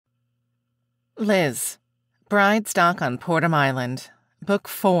Liz, Bride Stock on Portum Island, Book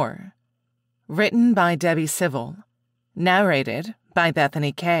 4. Written by Debbie Civil. Narrated by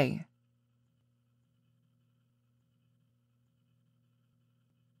Bethany K.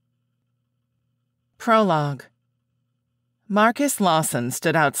 Prologue. Marcus Lawson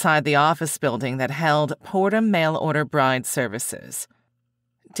stood outside the office building that held Portum mail-order bride services.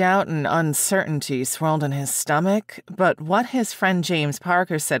 Doubt and uncertainty swirled in his stomach, but what his friend James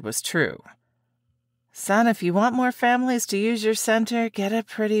Parker said was true. Son, if you want more families to use your center, get a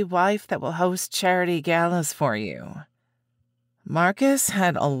pretty wife that will host charity galas for you. Marcus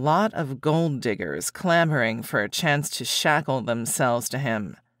had a lot of gold diggers clamoring for a chance to shackle themselves to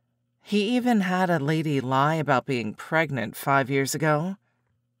him. He even had a lady lie about being pregnant 5 years ago.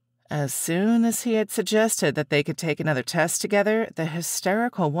 As soon as he had suggested that they could take another test together, the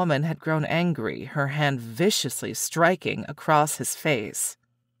hysterical woman had grown angry, her hand viciously striking across his face.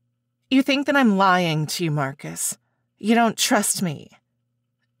 You think that I'm lying to you, Marcus. You don't trust me.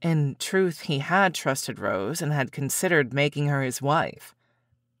 In truth, he had trusted Rose and had considered making her his wife.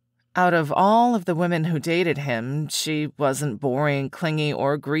 Out of all of the women who dated him, she wasn't boring, clingy,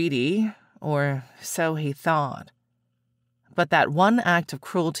 or greedy, or so he thought. But that one act of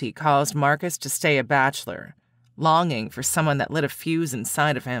cruelty caused Marcus to stay a bachelor, longing for someone that lit a fuse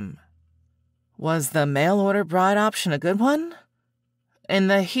inside of him. Was the mail-order bride option a good one? In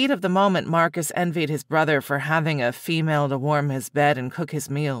the heat of the moment, Marcus envied his brother for having a female to warm his bed and cook his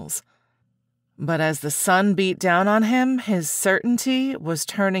meals. But as the sun beat down on him, his certainty was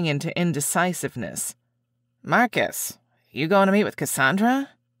turning into indecisiveness. Marcus, you going to meet with Cassandra?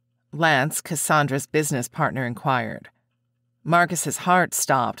 Lance, Cassandra's business partner, inquired. Marcus's heart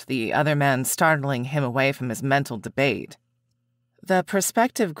stopped, the other man startling him away from his mental debate. The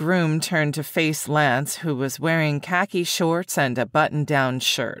prospective groom turned to face Lance, who was wearing khaki shorts and a button-down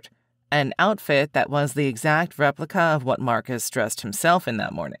shirt, an outfit that was the exact replica of what Marcus dressed himself in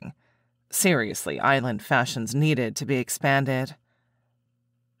that morning. Seriously, island fashions needed to be expanded.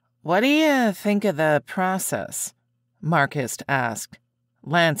 What do you think of the process? Marcus asked.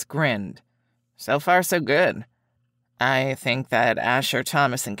 Lance grinned. So far, so good. I think that Asher,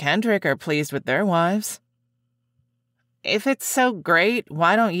 Thomas, and Kendrick are pleased with their wives. If it's so great,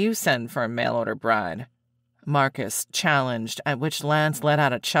 why don't you send for a mail-order bride? Marcus challenged, at which Lance let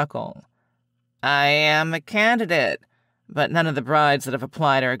out a chuckle. I am a candidate, but none of the brides that have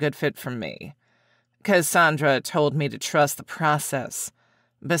applied are a good fit for me. Cassandra told me to trust the process.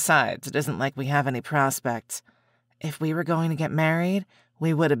 Besides, it isn't like we have any prospects. If we were going to get married,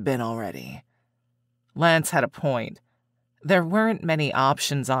 we would have been already. Lance had a point. There weren't many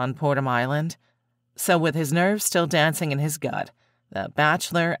options on Portum Island. So with his nerves still dancing in his gut, the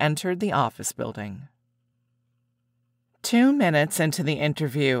bachelor entered the office building. 2 minutes into the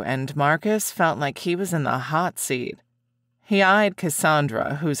interview, and Marcus felt like he was in the hot seat. He eyed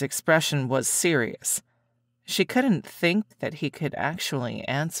Cassandra, whose expression was serious. She couldn't think that he could actually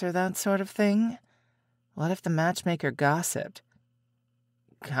answer that sort of thing. What if the matchmaker gossiped?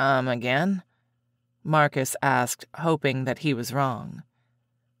 Come again? Marcus asked, hoping that he was wrong.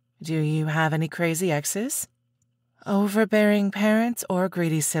 Do you have any crazy exes? Overbearing parents or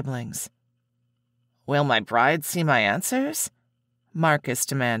greedy siblings? Will my bride see my answers? Marcus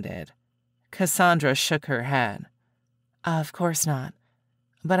demanded. Cassandra shook her head. Of course not.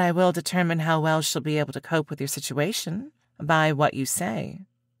 But I will determine how well she'll be able to cope with your situation by what you say.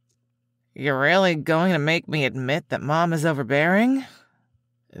 You're really going to make me admit that Mom is overbearing?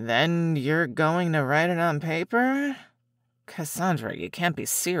 Then you're going to write it on paper? Cassandra, you can't be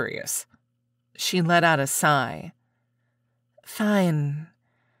serious. She let out a sigh. Fine.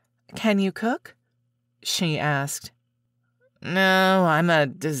 Can you cook? She asked. No, I'm a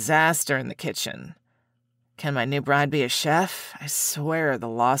disaster in the kitchen. Can my new bride be a chef? I swear the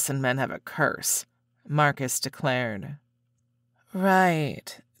Lawson men have a curse, Marcus declared.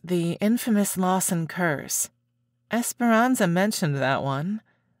 Right, the infamous Lawson curse. Esperanza mentioned that one.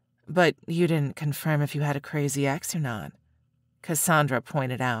 But you didn't confirm if you had a crazy ex or not, Cassandra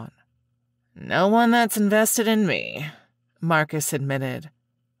pointed out. No one that's invested in me, Marcus admitted.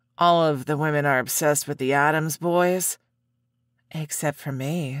 All of the women are obsessed with the Addams boys. Except for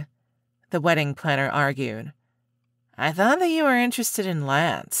me, the wedding planner argued. I thought that you were interested in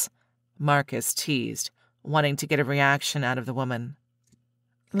Lance, Marcus teased, wanting to get a reaction out of the woman.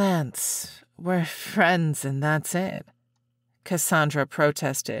 Lance, we're friends and that's it, Cassandra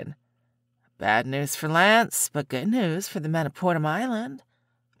protested. Bad news for Lance, but good news for the men of Portum Island,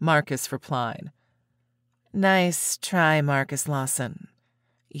 Marcus replied. Nice try, Marcus Lawson.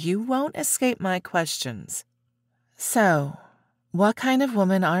 You won't escape my questions. So, what kind of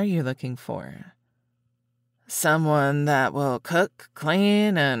woman are you looking for? Someone that will cook,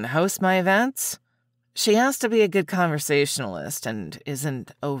 clean, and host my events. She has to be a good conversationalist and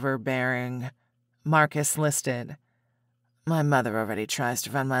isn't overbearing. Marcus listed. My mother already tries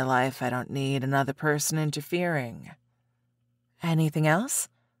to run my life. I don't need another person interfering. Anything else?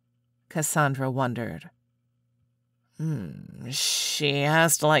 Cassandra wondered. She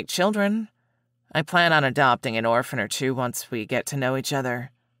has to like children. I plan on adopting an orphan or two once we get to know each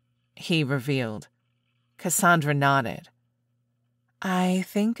other, he revealed. Cassandra nodded. I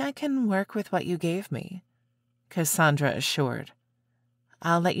think I can work with what you gave me, Cassandra assured.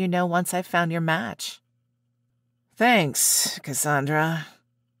 I'll let you know once I've found your match. Thanks, Cassandra.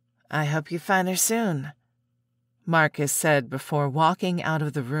 I hope you find her soon, Marcus said before walking out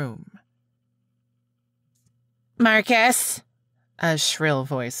of the room. Marcus! A shrill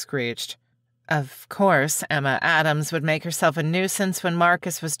voice screeched. Of course, Emma Adams would make herself a nuisance when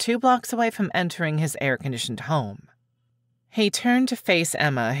Marcus was 2 blocks away from entering his air-conditioned home. He turned to face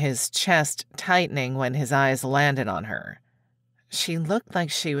Emma, his chest tightening when his eyes landed on her. She looked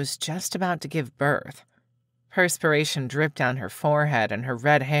like she was just about to give birth. Perspiration dripped down her forehead and her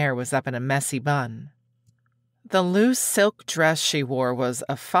red hair was up in a messy bun. The loose silk dress she wore was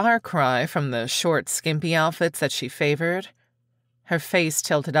a far cry from the short, skimpy outfits that she favored. Her face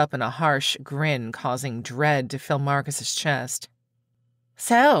tilted up in a harsh grin, causing dread to fill Marcus's chest.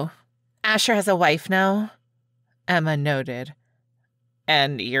 So, Asher has a wife now? Emma noted.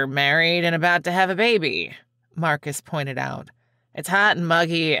 And you're married and about to have a baby, Marcus pointed out. It's hot and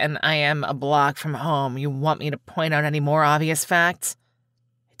muggy, and I am a block from home. You want me to point out any more obvious facts?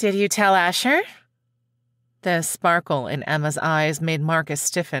 Did you tell Asher? The sparkle in Emma's eyes made Marcus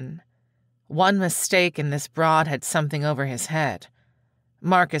stiffen. One mistake and this broad had something over his head.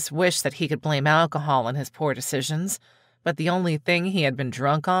 Marcus wished that he could blame alcohol on his poor decisions, but the only thing he had been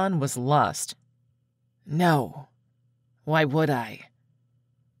drunk on was lust. No. Why would I?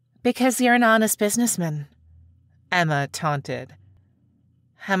 Because you're an honest businessman, Emma taunted.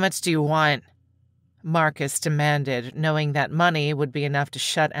 How much do you want? Marcus demanded, knowing that money would be enough to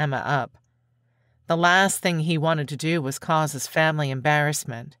shut Emma up. The last thing he wanted to do was cause his family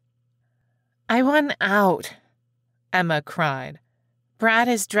embarrassment. I want out, Emma cried. Brad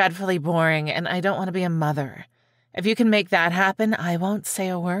is dreadfully boring, and I don't want to be a mother. If you can make that happen, I won't say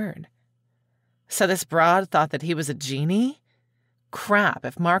a word. So this broad thought that he was a genie? Crap,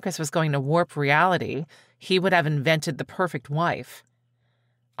 if Marcus was going to warp reality, he would have invented the perfect wife.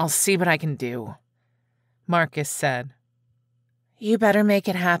 I'll see what I can do, Marcus said. You better make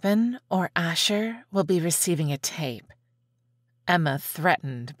it happen, or Asher will be receiving a tape, Emma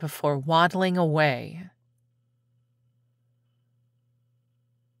threatened before waddling away.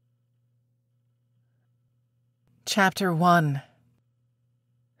 Chapter 1.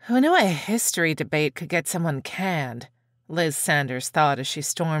 Who knew a history debate could get someone canned? Liz Sanders thought as she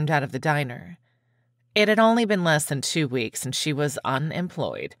stormed out of the diner. It had only been less than 2 weeks and she was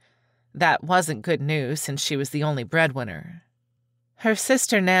unemployed. That wasn't good news since she was the only breadwinner. Her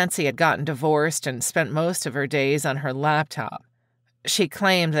sister Nancy had gotten divorced and spent most of her days on her laptop. She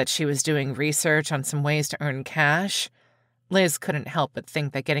claimed that she was doing research on some ways to earn cash. Liz couldn't help but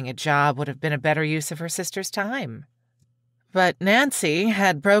think that getting a job would have been a better use of her sister's time. But Nancy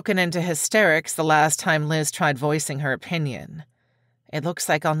had broken into hysterics the last time Liz tried voicing her opinion. It looks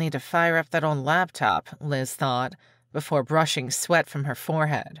like I'll need to fire up that old laptop, Liz thought, before brushing sweat from her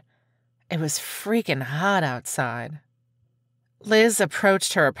forehead. It was freaking hot outside. Liz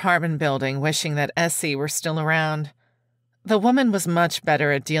approached her apartment building, wishing that Essie were still around. The woman was much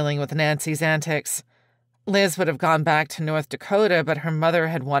better at dealing with Nancy's antics. Liz would have gone back to North Dakota, but her mother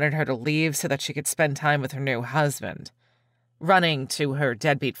had wanted her to leave so that she could spend time with her new husband. Running to her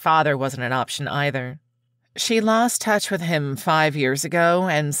deadbeat father wasn't an option either. She lost touch with him 5 years ago,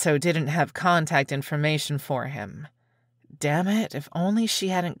 and so didn't have contact information for him. Damn it, if only she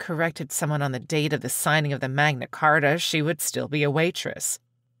hadn't corrected someone on the date of the signing of the Magna Carta, she would still be a waitress.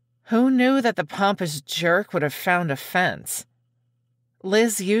 Who knew that the pompous jerk would have found a fence?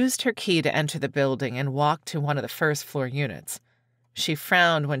 Liz used her key to enter the building and walked to one of the first-floor units. She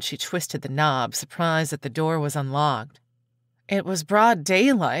frowned when she twisted the knob, surprised that the door was unlocked. It was broad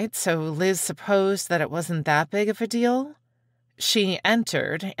daylight, so Liz supposed that it wasn't that big of a deal. She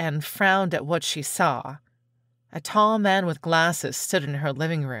entered and frowned at what she saw. A tall man with glasses stood in her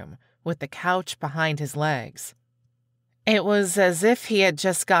living room, with the couch behind his legs. It was as if he had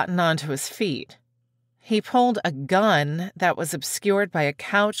just gotten onto his feet. He pulled a gun that was obscured by a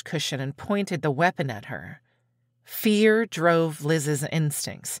couch cushion and pointed the weapon at her. Fear drove Liz's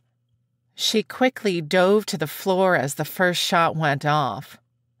instincts. She quickly dove to the floor as the first shot went off.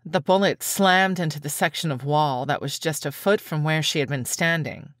 The bullet slammed into the section of wall that was just a foot from where she had been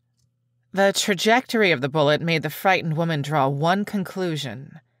standing. The trajectory of the bullet made the frightened woman draw one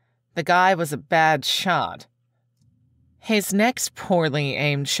conclusion. The guy was a bad shot. His next poorly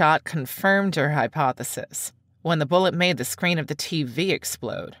aimed shot confirmed her hypothesis when the bullet made the screen of the TV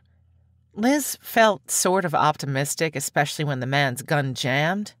explode. Liz felt sort of optimistic, especially when the man's gun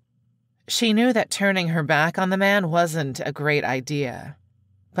jammed. She knew that turning her back on the man wasn't a great idea,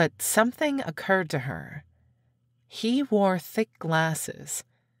 but something occurred to her. He wore thick glasses.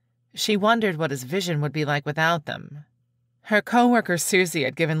 She wondered what his vision would be like without them. Her coworker Susie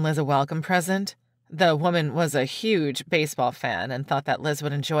had given Liz a welcome present. The woman was a huge baseball fan and thought that Liz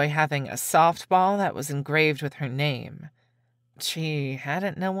would enjoy having a softball that was engraved with her name. She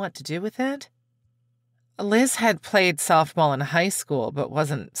hadn't known what to do with it. Liz had played softball in high school but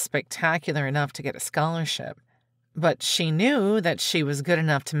wasn't spectacular enough to get a scholarship. But she knew that she was good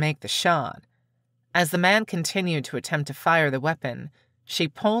enough to make the shot. As the man continued to attempt to fire the weapon, she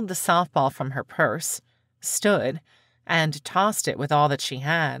pulled the softball from her purse, stood, and tossed it with all that she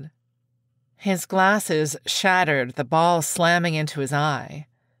had. His glasses shattered, the ball slamming into his eye.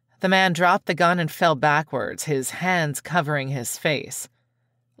 The man dropped the gun and fell backwards, his hands covering his face.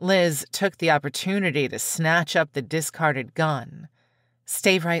 Liz took the opportunity to snatch up the discarded gun.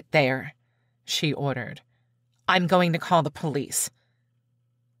 "Stay right there," she ordered. "I'm going to call the police."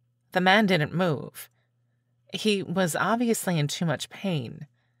 The man didn't move. He was obviously in too much pain.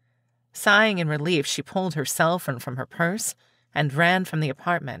 Sighing in relief, she pulled her cell phone from her purse and ran from the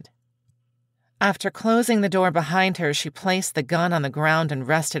apartment. After closing the door behind her, she placed the gun on the ground and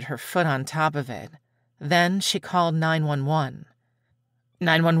rested her foot on top of it. Then she called 911.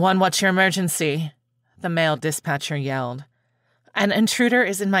 911, what's your emergency?" the male dispatcher yelled. "An intruder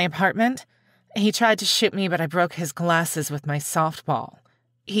is in my apartment. He tried to shoot me, but I broke his glasses with my softball.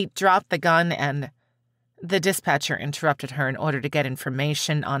 He dropped the gun and—" The dispatcher interrupted her in order to get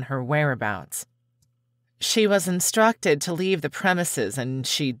information on her whereabouts. She was instructed to leave the premises, and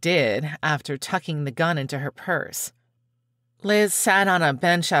she did, after tucking the gun into her purse. Liz sat on a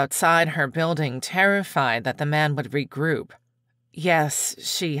bench outside her building, terrified that the man would regroup. Yes,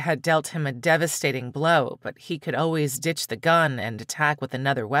 she had dealt him a devastating blow, but he could always ditch the gun and attack with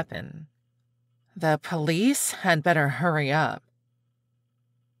another weapon. The police had better hurry up.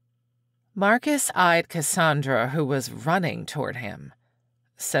 Marcus eyed Cassandra, who was running toward him.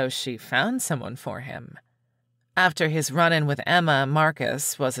 So she found someone for him. After his run-in with Emma,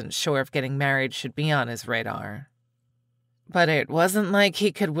 Marcus wasn't sure if getting married should be on his radar. But it wasn't like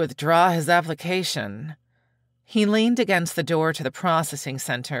he could withdraw his application. He leaned against the door to the processing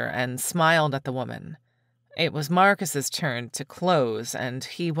center and smiled at the woman. It was Marcus's turn to close, and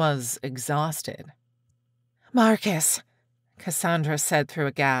he was exhausted. "Marcus," Cassandra said through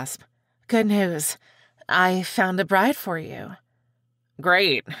a gasp. "Good news. I found a bride for you."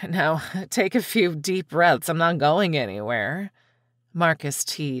 "Great. Now, take a few deep breaths. I'm not going anywhere," Marcus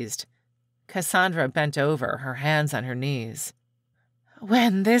teased. Cassandra bent over, her hands on her knees.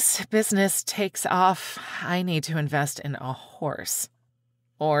 "When this business takes off, I need to invest in a horse."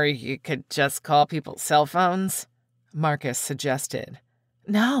 "Or you could just call people's cell phones," Marcus suggested.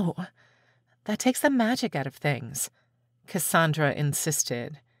 "No, that takes the magic out of things," Cassandra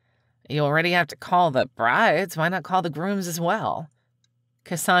insisted. "You already have to call the brides. Why not call the grooms as well?"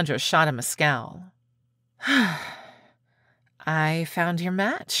 Cassandra shot him a scowl. "I found your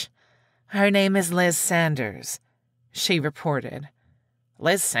match. Her name is Liz Sanders," she reported.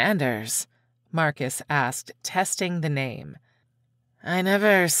 "Liz Sanders?" Marcus asked, testing the name. "I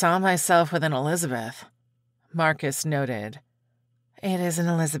never saw myself with an Elizabeth," Marcus noted. "It isn't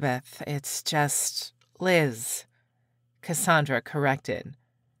Elizabeth. It's just Liz," Cassandra corrected.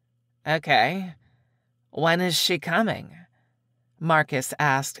 "Okay. When is she coming?" Marcus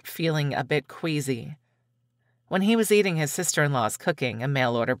asked, feeling a bit queasy. When he was eating his sister-in-law's cooking, a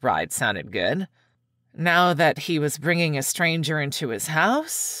mail-order bride sounded good. Now that he was bringing a stranger into his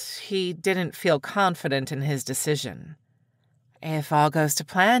house, he didn't feel confident in his decision. "If all goes to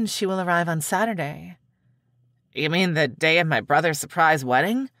plan, she will arrive on Saturday." "You mean the day of my brother's surprise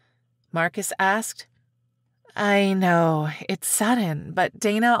wedding?" Marcus asked. "I know, it's sudden, but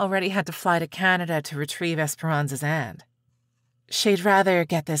Dana already had to fly to Canada to retrieve Esperanza's aunt. She'd rather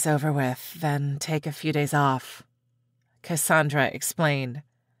get this over with than take a few days off," Cassandra explained.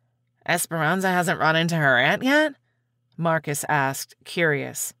 "Esperanza hasn't run into her aunt yet?" Marcus asked,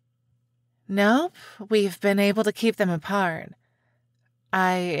 curious. "Nope, we've been able to keep them apart.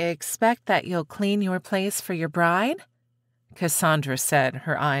 I expect that you'll clean your place for your bride?" Cassandra said,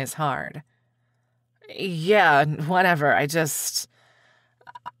 her eyes hard. "Yeah, whatever,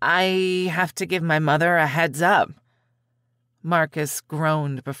 I have to give my mother a heads up. Marcus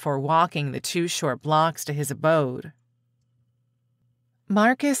groaned before walking the 2 short blocks to his abode.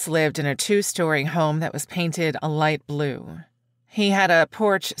 Marcus lived in a 2-story home that was painted a light blue. He had a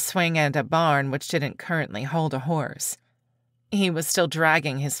porch, swing, and a barn which didn't currently hold a horse. He was still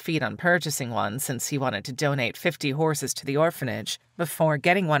dragging his feet on purchasing one since he wanted to donate 50 horses to the orphanage before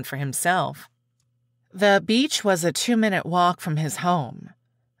getting one for himself. The beach was a 2-minute walk from his home.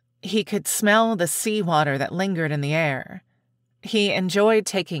 He could smell the seawater that lingered in the air. He enjoyed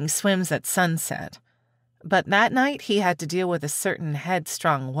taking swims at sunset, but that night he had to deal with a certain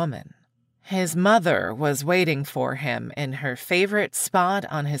headstrong woman. His mother was waiting for him in her favorite spot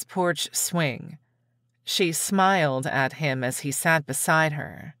on his porch swing. She smiled at him as he sat beside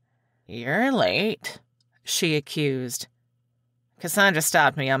her. "You're late," she accused. "Cassandra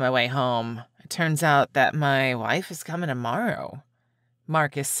stopped me on my way home. It turns out that my wife is coming tomorrow,"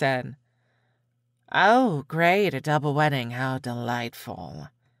 Marcus said. "Oh, great, a double wedding, how delightful."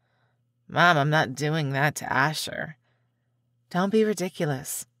 "Mom, I'm not doing that to Asher." "Don't be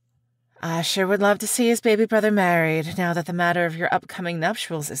ridiculous. Asher would love to see his baby brother married. Now that the matter of your upcoming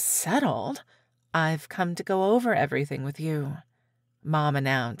nuptials is settled, I've come to go over everything with you," Mom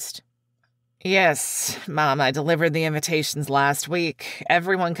announced. "Yes, Mom, I delivered the invitations last week.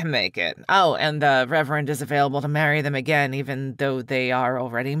 Everyone can make it. Oh, and the Reverend is available to marry them again, even though they are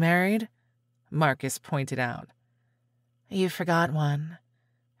already married," Marcus pointed out. "You forgot one,"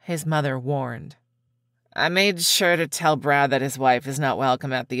 his mother warned. "I made sure to tell Brad that his wife is not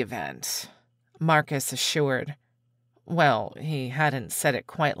welcome at the event," Marcus assured. Well, he hadn't said it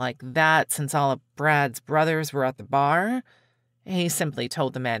quite like that since all of Brad's brothers were at the bar. He simply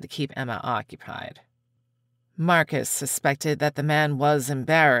told the man to keep Emma occupied. Marcus suspected that the man was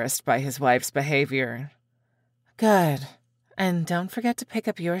embarrassed by his wife's behavior. "Good. And don't forget to pick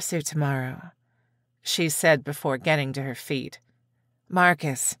up your suit tomorrow," she said before getting to her feet.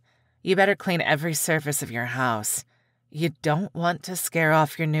 "Marcus, you better clean every surface of your house. You don't want to scare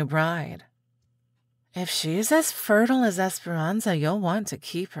off your new bride. If she's as fertile as Esperanza, you'll want to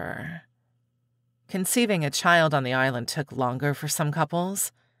keep her." Conceiving a child on the island took longer for some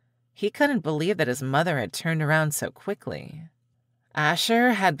couples. He couldn't believe that his mother had turned around so quickly.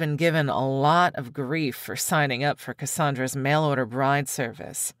 Asher had been given a lot of grief for signing up for Cassandra's mail-order bride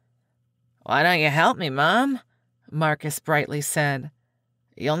service. "Why don't you help me, Mom?" Marcus brightly said.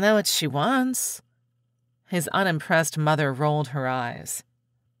 "You'll know what she wants." His unimpressed mother rolled her eyes.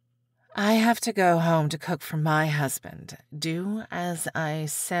 "I have to go home to cook for my husband. Do as I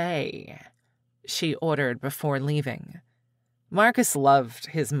say," she ordered before leaving. Marcus loved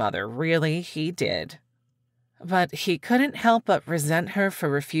his mother, really, he did. But he couldn't help but resent her for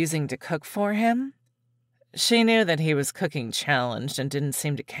refusing to cook for him. She knew that he was cooking challenged and didn't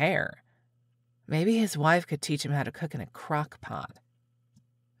seem to care. Maybe his wife could teach him how to cook in a crock pot.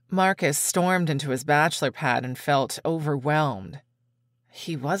 Marcus stormed into his bachelor pad and felt overwhelmed.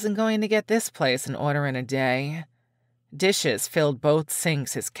 He wasn't going to get this place in order in a day. Dishes filled both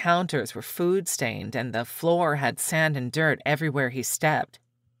sinks, his counters were food-stained, and the floor had sand and dirt everywhere he stepped.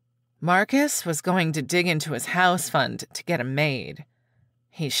 Marcus was going to dig into his house fund to get a maid.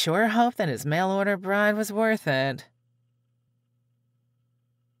 He sure hoped that his mail-order bride was worth it.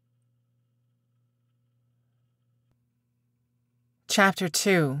 Chapter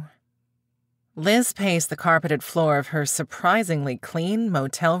 2. Liz paced the carpeted floor of her surprisingly clean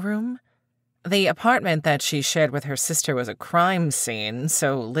motel room. The apartment that she shared with her sister was a crime scene,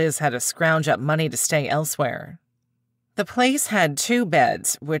 so Liz had to scrounge up money to stay elsewhere. The place had 2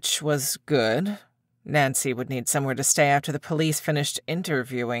 beds, which was good. Nancy would need somewhere to stay after the police finished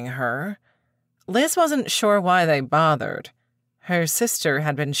interviewing her. Liz wasn't sure why they bothered. Her sister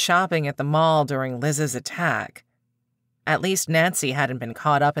had been shopping at the mall during Liz's attack. At least Nancy hadn't been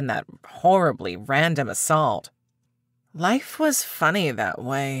caught up in that horribly random assault. Life was funny that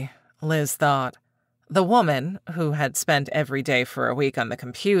way, Liz thought. The woman, who had spent every day for a week on the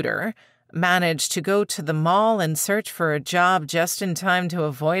computer, managed to go to the mall and search for a job just in time to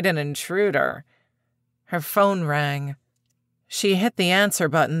avoid an intruder. Her phone rang. She hit the answer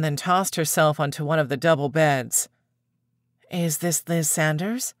button, then tossed herself onto one of the double beds. "Is this Liz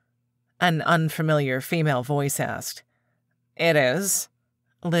Sanders?" An unfamiliar female voice asked. "It is,"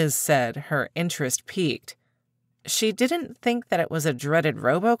 Liz said, her interest piqued. She didn't think that it was a dreaded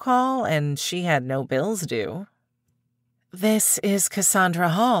robocall, and she had no bills due. "This is Cassandra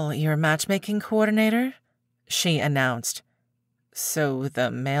Hall, your matchmaking coordinator," she announced. So the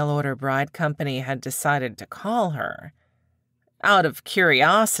mail-order bride company had decided to call her. Out of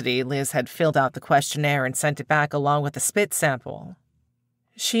curiosity, Liz had filled out the questionnaire and sent it back along with a spit sample.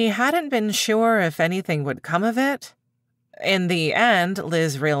 She hadn't been sure if anything would come of it. In the end,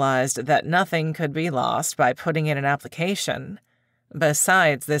 Liz realized that nothing could be lost by putting in an application.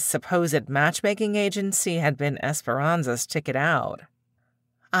 Besides, this supposed matchmaking agency had been Esperanza's ticket out.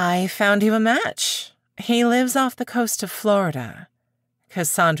 "I found you a match. He lives off the coast of Florida,"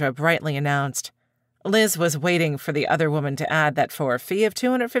 Cassandra brightly announced. Liz was waiting for the other woman to add that for a fee of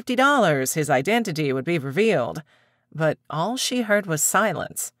 $250, his identity would be revealed, but all she heard was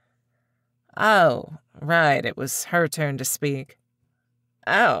silence. Oh, right, it was her turn to speak.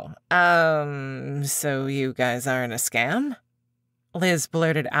 "Oh, so you guys aren't a scam?" Liz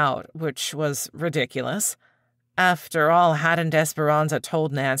blurted out, which was ridiculous. After all, hadn't Esperanza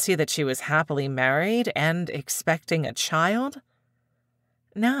told Nancy that she was happily married and expecting a child?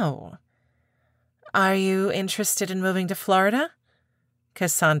 "No." "Are you interested in moving to Florida?"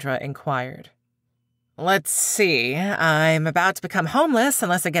 Cassandra inquired. "Let's see. I'm about to become homeless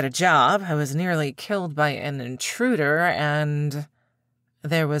unless I get a job. I was nearly killed by an intruder, and..."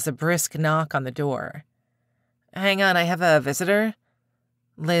 There was a brisk knock on the door. "Hang on, I have a visitor."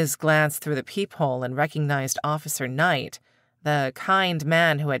 Liz glanced through the peephole and recognized Officer Knight, the kind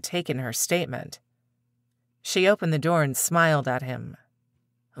man who had taken her statement. She opened the door and smiled at him.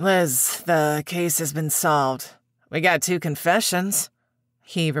 "Liz, the case has been solved. We got 2 confessions,"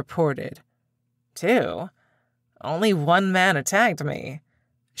 he reported. "2? Only one man attacked me,"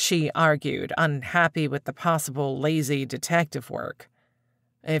 she argued, unhappy with the possible lazy detective work.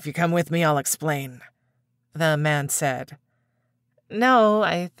 "If you come with me, I'll explain," the man said. "No,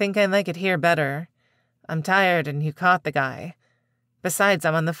 I think I like it here better. I'm tired and you caught the guy. Besides,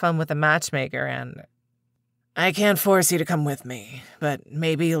 I'm on the phone with a matchmaker and..." "I can't force you to come with me, but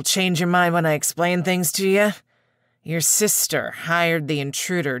maybe you'll change your mind when I explain things to you. Your sister hired the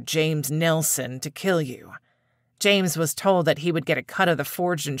intruder, James Nelson, to kill you. James was told that he would get a cut of the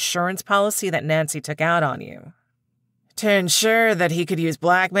forged insurance policy that Nancy took out on you. To ensure that he could use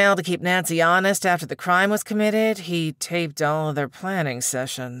blackmail to keep Nancy honest after the crime was committed, he taped all of their planning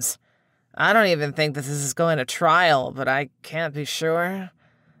sessions. I don't even think this is going to trial, but I can't be sure.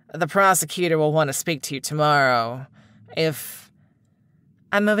 The prosecutor will want to speak to you tomorrow. If..."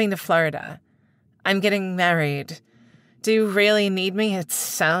 "I'm moving to Florida. I'm getting married. Do you really need me? It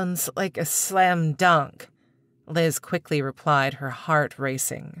sounds like a slam dunk," Liz quickly replied, her heart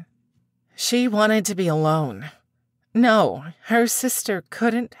racing. She wanted to be alone. No, her sister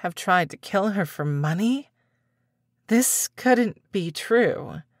couldn't have tried to kill her for money. This couldn't be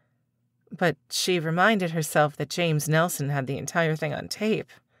true. But she reminded herself that James Nelson had the entire thing on tape.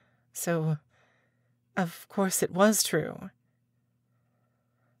 So, of course it was true.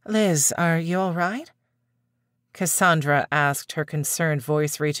 "Liz, are you all right?" Cassandra asked, her concerned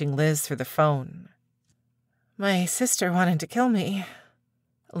voice reaching Liz through the phone. "My sister wanted to kill me,"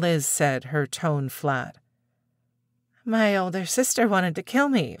 Liz said, her tone flat. "My older sister wanted to kill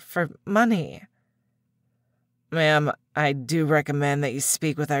me for money." "Ma'am, I do recommend that you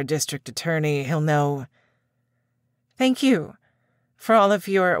speak with our district attorney. He'll know..." "Thank you. For all of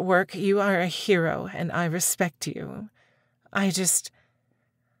your work, you are a hero, and I respect you. I'm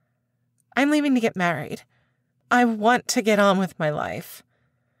leaving to get married. I want to get on with my life.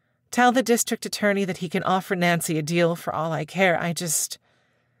 Tell the district attorney that he can offer Nancy a deal for all I care.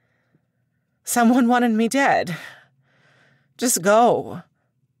 Someone wanted me dead. Just go,"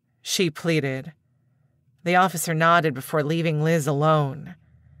 she pleaded. The officer nodded before leaving Liz alone.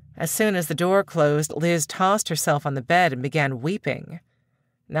 As soon as the door closed, Liz tossed herself on the bed and began weeping.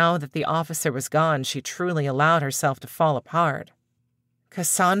 Now that the officer was gone, she truly allowed herself to fall apart.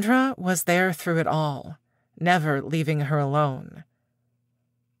 Cassandra was there through it all, never leaving her alone.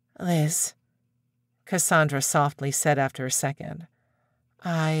 "Liz," Cassandra softly said after a second,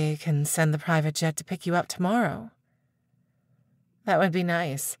 "I can send the private jet to pick you up tomorrow." "That would be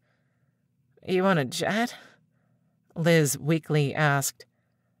nice. You want a jet?" Liz weakly asked.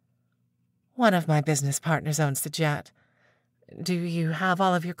 "One of my business partners owns the jet. Do you have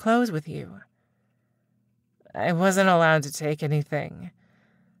all of your clothes with you?" "I wasn't allowed to take anything.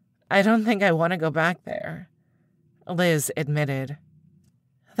 I don't think I want to go back there," Liz admitted.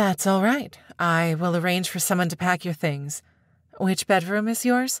 "That's all right. I will arrange for someone to pack your things. Which bedroom is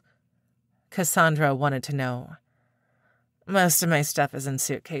yours?" Cassandra wanted to know. "Most of my stuff is in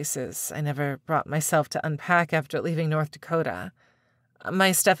suitcases. I never brought myself to unpack after leaving North Dakota.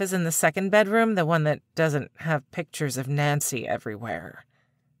 My stuff is in the second bedroom, the one that doesn't have pictures of Nancy everywhere,"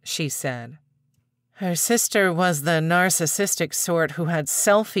 she said. Her sister was the narcissistic sort who had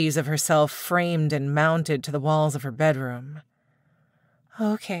selfies of herself framed and mounted to the walls of her bedroom.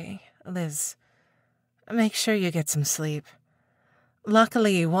 "Okay, Liz. Make sure you get some sleep.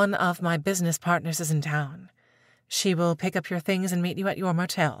 Luckily, one of my business partners is in town. She will pick up your things and meet you at your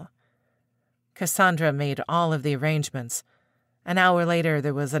motel." Cassandra made all of the arrangements. An hour later,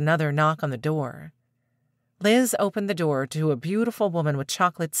 there was another knock on the door. Liz opened the door to a beautiful woman with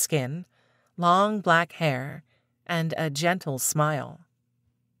chocolate skin, long black hair, and a gentle smile.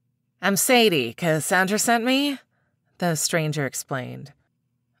 "I'm Sadie. Cassandra sent me," the stranger explained.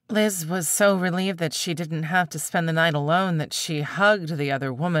 Liz was so relieved that she didn't have to spend the night alone that she hugged the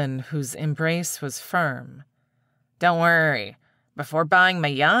other woman, whose embrace was firm. "Don't worry. Before buying my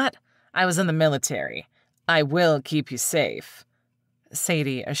yacht, I was in the military. I will keep you safe,"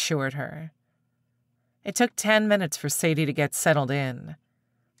 Sadie assured her. It took 10 minutes for Sadie to get settled in.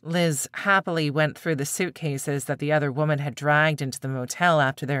 Liz happily went through the suitcases that the other woman had dragged into the motel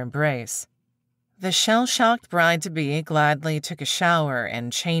after their embrace. The shell-shocked bride-to-be gladly took a shower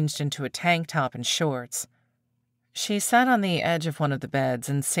and changed into a tank top and shorts. She sat on the edge of one of the beds,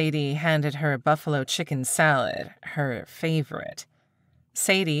 and Sadie handed her a buffalo chicken salad, her favorite.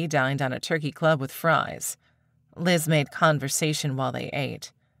 Sadie dined on a turkey club with fries. Liz made conversation while they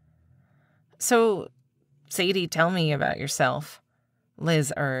ate. "So, Sadie, tell me about yourself,"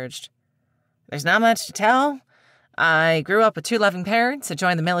 Liz urged. "There's not much to tell. I grew up with 2 loving parents. I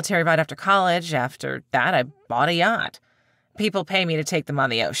joined the military right after college. After that, I bought a yacht. People pay me to take them on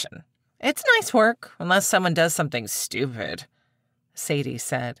the ocean. It's nice work, unless someone does something stupid," Sadie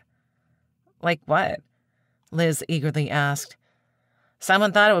said. "Like what?" Liz eagerly asked.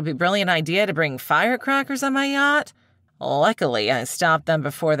 "Someone thought it would be a brilliant idea to bring firecrackers on my yacht. Luckily, I stopped them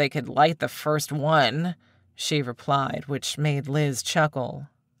before they could light the first one," she replied, which made Liz chuckle.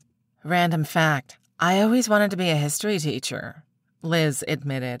 "Random fact. I always wanted to be a history teacher," Liz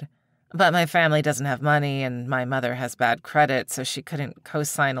admitted. "But my family doesn't have money, and my mother has bad credit, so she couldn't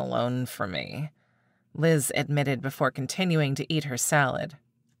co-sign a loan for me," Liz admitted before continuing to eat her salad.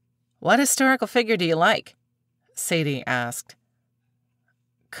 "What historical figure do you like?" Sadie asked.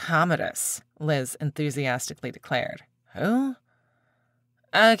 "Commodus," Liz enthusiastically declared. "Who?"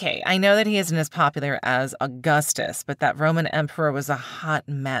 "Okay, I know that he isn't as popular as Augustus, but that Roman emperor was a hot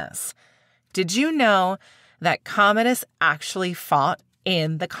mess. Did you know that Commodus actually fought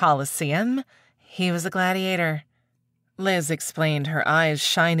in the Colosseum? He was a gladiator." Liz explained, her eyes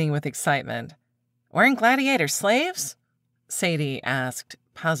shining with excitement. "Weren't gladiators slaves?" Sadie asked,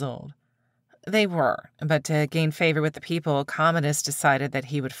 puzzled. "They were, but to gain favor with the people, Commodus decided that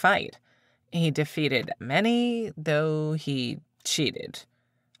he would fight. He defeated many, though he cheated,"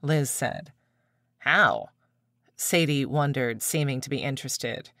 Liz said. "How?" Sadie wondered, seeming to be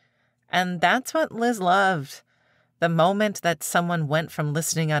interested. And that's what Liz loved. The moment that someone went from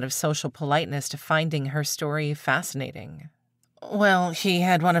listening out of social politeness to finding her story fascinating. "Well, he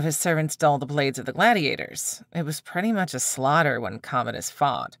had one of his servants dull the blades of the gladiators. It was pretty much a slaughter when Commodus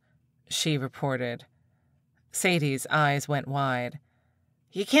fought," she reported. Sadie's eyes went wide.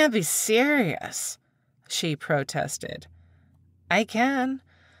 "You can't be serious," she protested. "I can.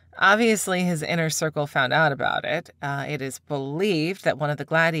 Obviously, his inner circle found out about it. It is believed that one of the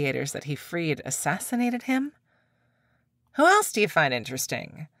gladiators that he freed assassinated him." "Who else do you find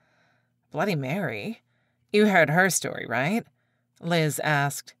interesting?" "Bloody Mary. You heard her story, right?" Liz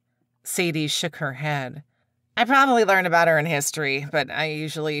asked. Sadie shook her head. "I probably learned about her in history, but I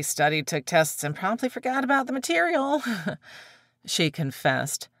usually studied, took tests, and promptly forgot about the material," she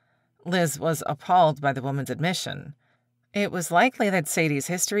confessed. Liz was appalled by the woman's admission. It was likely that Sadie's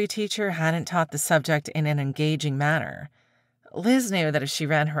history teacher hadn't taught the subject in an engaging manner. Liz knew that if she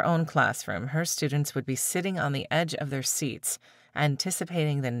ran her own classroom, her students would be sitting on the edge of their seats,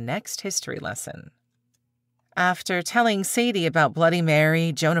 anticipating the next history lesson. After telling Sadie about Bloody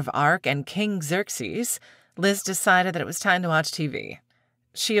Mary, Joan of Arc, and King Xerxes, Liz decided that it was time to watch TV.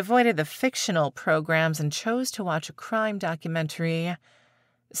 She avoided the fictional programs and chose to watch a crime documentary.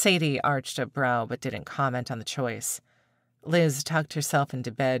 Sadie arched a brow but didn't comment on the choice. Liz tucked herself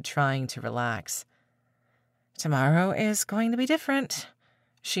into bed, trying to relax. "Tomorrow is going to be different,"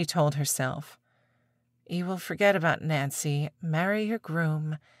 she told herself. "You will forget about Nancy, marry your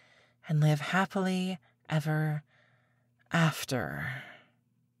groom, and live happily ever after."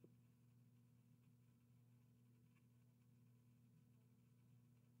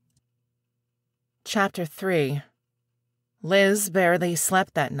 Chapter 3. Liz barely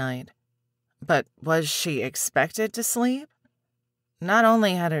slept that night. But was she expected to sleep? Not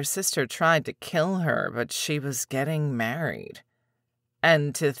only had her sister tried to kill her, but she was getting married.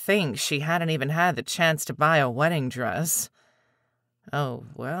 And to think she hadn't even had the chance to buy a wedding dress. Oh,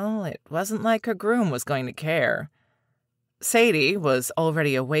 well, it wasn't like her groom was going to care. Sadie was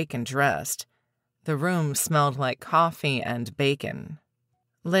already awake and dressed. The room smelled like coffee and bacon.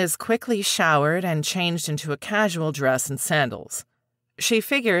 Liz quickly showered and changed into a casual dress and sandals. She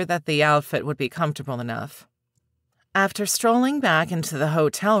figured that the outfit would be comfortable enough. After strolling back into the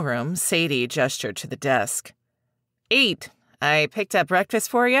hotel room, Sadie gestured to the desk. "Eat. I picked up breakfast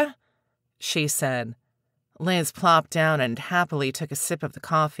for you," she said. Liz plopped down and happily took a sip of the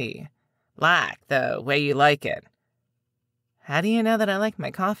coffee. "Black, the way you like it." "How do you know that I like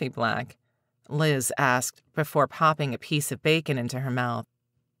my coffee black?" Liz asked before popping a piece of bacon into her mouth.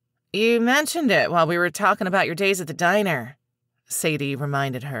 "You mentioned it while we were talking about your days at the diner," Sadie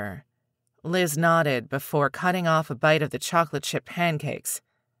reminded her. Liz nodded before cutting off a bite of the chocolate chip pancakes.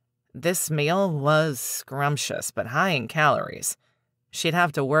 This meal was scrumptious but high in calories. She'd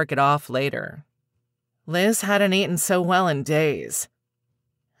have to work it off later. Liz hadn't eaten so well in days.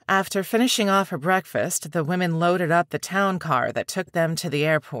 After finishing off her breakfast, the women loaded up the town car that took them to the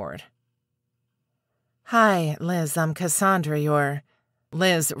airport. "Hi, Liz, I'm Cassandra,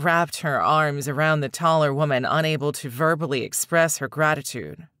 Liz wrapped her arms around the taller woman, unable to verbally express her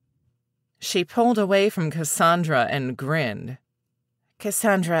gratitude. She pulled away from Cassandra and grinned.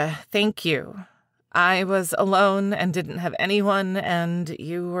 "Cassandra, thank you. I was alone and didn't have anyone, and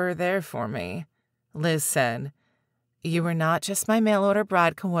you were there for me," Liz said. "You were not just my mail-order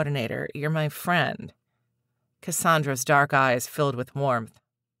bride coordinator, you're my friend." Cassandra's dark eyes filled with warmth.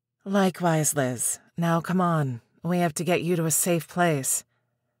 "Likewise, Liz. Now come on. We have to get you to a safe place,"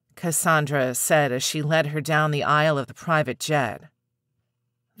 Cassandra said as she led her down the aisle of the private jet.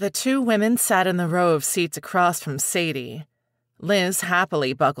 The two women sat in the row of seats across from Sadie. Liz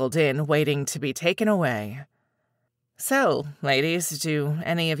happily buckled in, waiting to be taken away. "So, ladies, do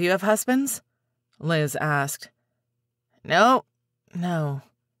any of you have husbands?" Liz asked. "No,"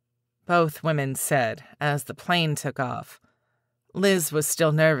 both women said as the plane took off. Liz was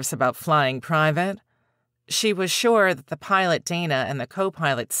still nervous about flying private. She was sure that the pilot Dana and the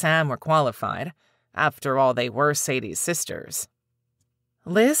co-pilot Sam were qualified. After all, they were Sadie's sisters.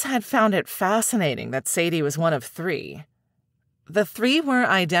 Liz had found it fascinating that Sadie was one of three. The three were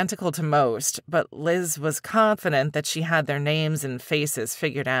identical to most, but Liz was confident that she had their names and faces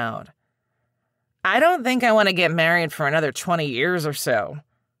figured out. "I don't think I want to get married for another 20 years or so,"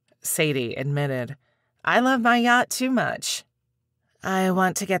 Sadie admitted. "I love my yacht too much." "I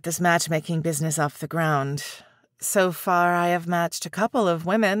want to get this matchmaking business off the ground. So far, I have matched a couple of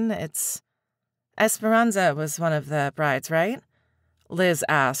women. Esperanza was one of the brides, right?" Liz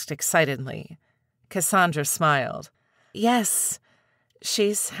asked excitedly. Cassandra smiled. "Yes,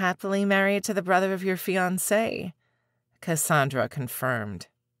 she's happily married to the brother of your fiancé," Cassandra confirmed.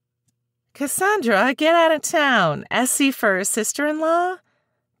 "Cassandra, get out of town. Essie for her sister-in-law?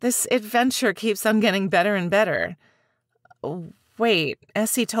 This adventure keeps on getting better and better. Wait,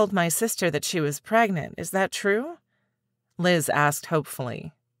 Essie told my sister that she was pregnant. Is that true?" Liz asked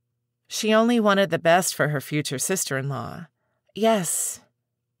hopefully. She only wanted the best for her future sister-in-law. "Yes,"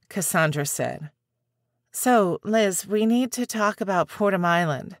 Cassandra said. "So, Liz, we need to talk about Portham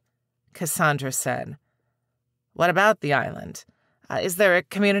Island," Cassandra said. "What about the island? Is there a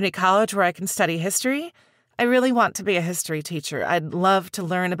community college where I can study history? I really want to be a history teacher. I'd love to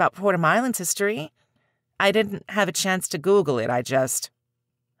learn about Portham Island's history. I didn't have a chance to Google it,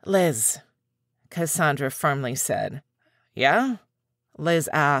 "Liz," Cassandra firmly said. "Yeah?" Liz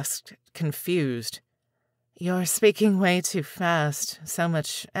asked, confused. "You're speaking way too fast. So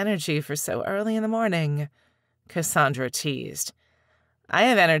much energy for so early in the morning," Cassandra teased. "I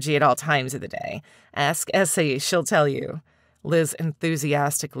have energy at all times of the day. Ask Essie, she'll tell you," Liz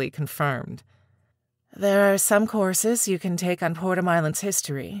enthusiastically confirmed. "There are some courses you can take on Portham Island's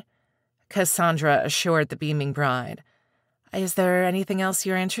history," Cassandra assured the beaming bride. "Is there anything else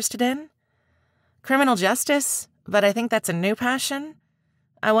you're interested in?" "Criminal justice, but I think that's a new passion.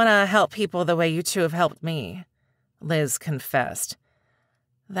 I want to help people the way you two have helped me," Liz confessed.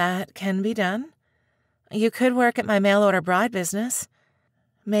 "That can be done. You could work at my mail-order bride business.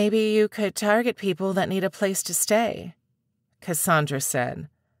 Maybe you could target people that need a place to stay," Cassandra said.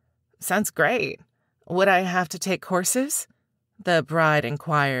 "Sounds great. Would I have to take courses?" the bride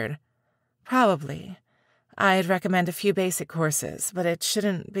inquired. "Probably. I'd recommend a few basic courses, but it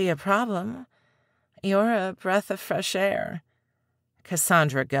shouldn't be a problem. You're a breath of fresh air,"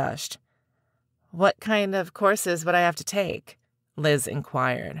 Cassandra gushed. "What kind of courses would I have to take?" Liz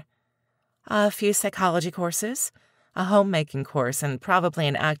inquired. "A few psychology courses, a homemaking course, and probably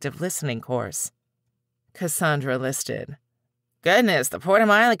an active listening course," Cassandra listed. "Goodness, the Portham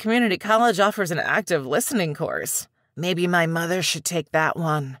Island Community College offers an active listening course. Maybe my mother should take that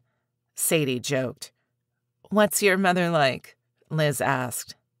one," Sadie joked. "What's your mother like?" Liz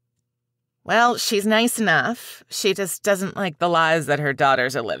asked. Well, she's nice enough. She just doesn't like the lives that her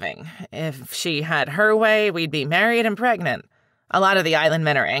daughters are living. If she had her way, we'd be married and pregnant. A lot of the island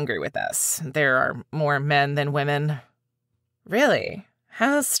men are angry with us. There are more men than women. Really?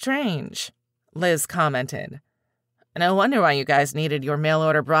 How strange, Liz commented. No wonder why you guys needed your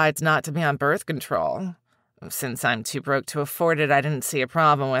mail-order brides not to be on birth control. Since I'm too broke to afford it, I didn't see a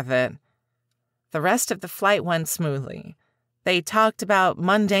problem with it. The rest of the flight went smoothly. They talked about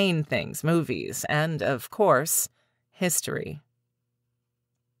mundane things, movies, and, of course, history.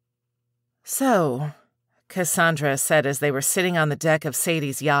 So, Cassandra said as they were sitting on the deck of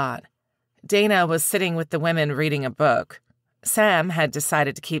Sadie's yacht. Dana was sitting with the women reading a book. Sam had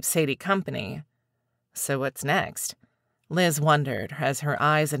decided to keep Sadie company. So what's next? Liz wondered as her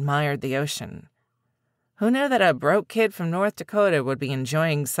eyes admired the ocean. Who knew that a broke kid from North Dakota would be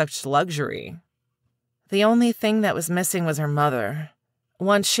enjoying such luxury? The only thing that was missing was her mother.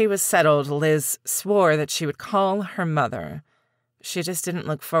 Once she was settled, Liz swore that she would call her mother. She just didn't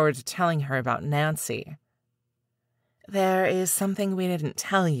look forward to telling her about Nancy. There is something we didn't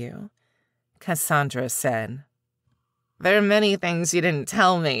tell you, Cassandra said. There are many things you didn't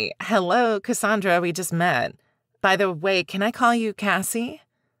tell me. Hello, Cassandra, we just met. By the way, can I call you Cassie?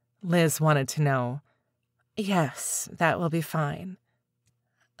 Liz wanted to know. Yes, that will be fine.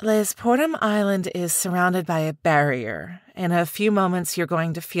 Liz, Portham Island is surrounded by a barrier. In a few moments, you're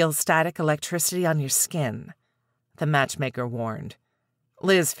going to feel static electricity on your skin, the matchmaker warned.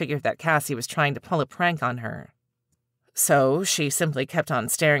 Liz figured that Cassie was trying to pull a prank on her. So she simply kept on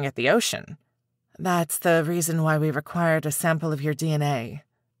staring at the ocean. That's the reason why we required a sample of your DNA.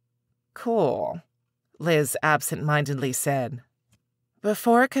 Cool, Liz absent-mindedly said.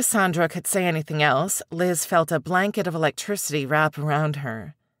 Before Cassandra could say anything else, Liz felt a blanket of electricity wrap around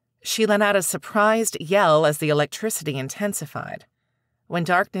her. She let out a surprised yell as the electricity intensified. When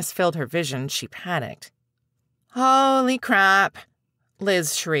darkness filled her vision, she panicked. Holy crap,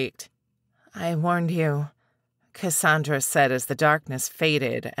 Liz shrieked. I warned you, Cassandra said as the darkness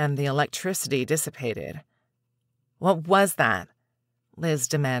faded and the electricity dissipated. What was that? Liz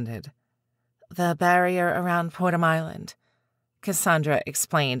demanded. The barrier around Portham Island, Cassandra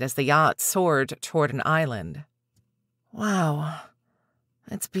explained as the yacht soared toward an island. Wow,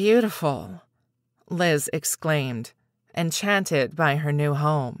 it's beautiful, Liz exclaimed, enchanted by her new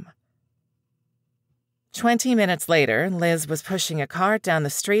home. 20 minutes later, Liz was pushing a cart down the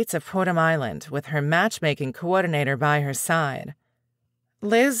streets of Portham Island with her matchmaking coordinator by her side.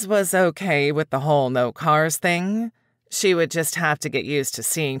 Liz was okay with the whole no cars thing. She would just have to get used to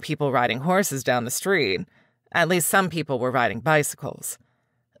seeing people riding horses down the street. At least some people were riding bicycles.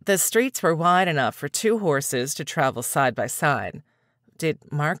 The streets were wide enough for 2 horses to travel side by side. Did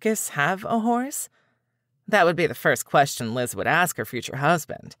Marcus have a horse? That would be the first question Liz would ask her future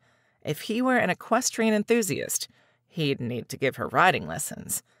husband. If he were an equestrian enthusiast, he'd need to give her riding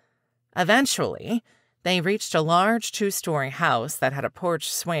lessons. Eventually, they reached a large 2-story house that had a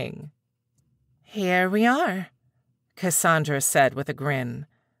porch swing. Here we are, Cassandra said with a grin.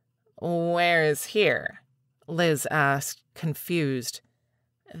 Where is here? Liz asked, confused.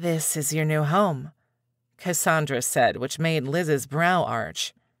 This is your new home, Cassandra said, which made Liz's brow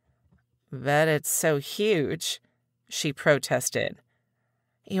arch. Bet it's so huge, she protested.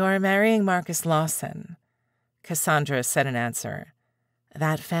 You are marrying Marcus Lawson, Cassandra said in answer.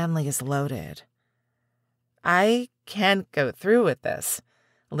 That family is loaded. I can't go through with this,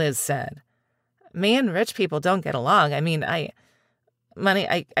 Liz said. Me and rich people don't get along. I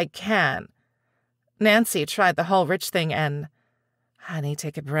can't. Nancy tried the whole rich thing and... Honey,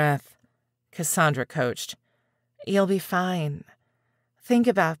 take a breath, Cassandra coached. You'll be fine. Think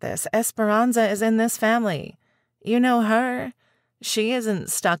about this. Esperanza is in this family. You know her. She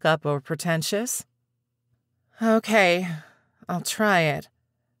isn't stuck up or pretentious. Okay, I'll try it,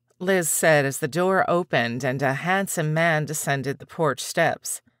 Liz said as the door opened and a handsome man descended the porch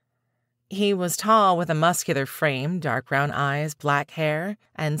steps. He was tall with a muscular frame, dark brown eyes, black hair,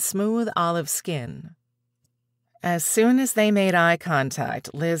 and smooth olive skin. As soon as they made eye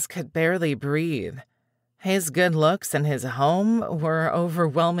contact, Liz could barely breathe. His good looks and his home were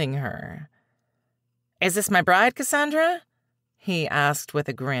overwhelming her. Is this my bride, Cassandra? He asked with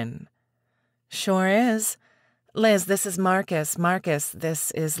a grin. Sure is. Liz, this is Marcus. Marcus,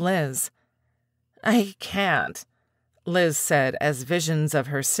 this is Liz. I can't, Liz said as visions of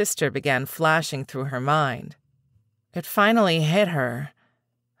her sister began flashing through her mind. It finally hit her.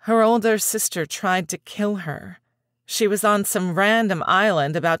 Her older sister tried to kill her. She was on some random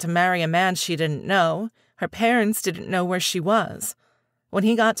island about to marry a man she didn't know. Her parents didn't know where she was. When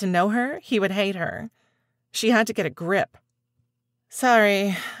he got to know her, he would hate her. She had to get a grip.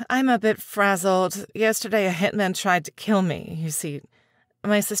 Sorry, I'm a bit frazzled. Yesterday a hitman tried to kill me. You see,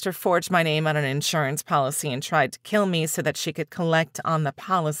 my sister forged my name on an insurance policy and tried to kill me so that she could collect on the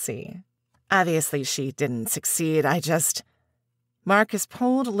policy. Obviously, she didn't succeed. Marcus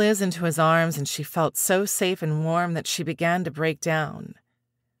pulled Liz into his arms, and she felt so safe and warm that she began to break down.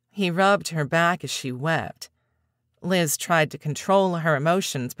 He rubbed her back as she wept. Liz tried to control her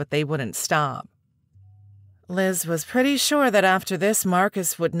emotions, but they wouldn't stop. Liz was pretty sure that after this,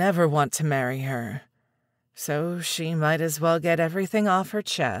 Marcus would never want to marry her. So she might as well get everything off her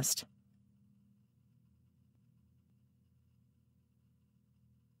chest.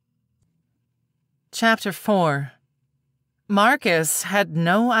 Chapter 4. Marcus had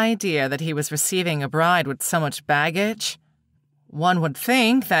no idea that he was receiving a bride with so much baggage. One would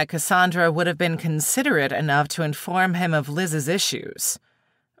think that Cassandra would have been considerate enough to inform him of Liz's issues.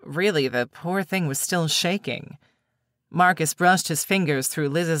 Really, the poor thing was still shaking. Marcus brushed his fingers through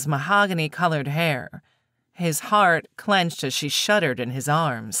Liz's mahogany-colored hair. His heart clenched as she shuddered in his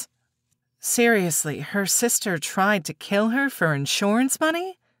arms. Seriously, her sister tried to kill her for insurance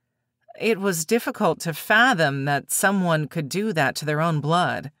money? It was difficult to fathom that someone could do that to their own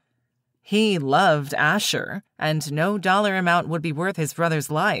blood. He loved Asher, and no dollar amount would be worth his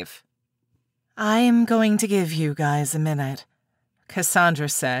brother's life. "I'm going to give you guys a minute," Cassandra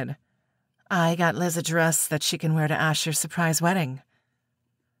said. "I got Liz a dress that she can wear to Asher's surprise wedding."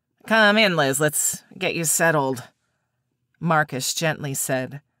 "Come in, Liz. Let's get you settled," Marcus gently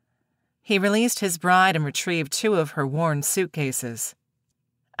said. He released his bride and retrieved 2 of her worn suitcases.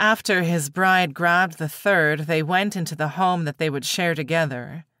 After his bride grabbed the 3rd, they went into the home that they would share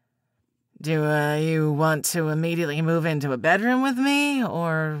together. "Do you want to immediately move into a bedroom with me,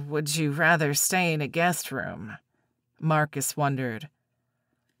 or would you rather stay in a guest room?" Marcus wondered.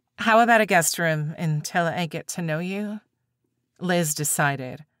 "How about a guest room until I get to know you?" Liz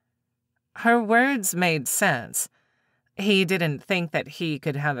decided. Her words made sense. He didn't think that he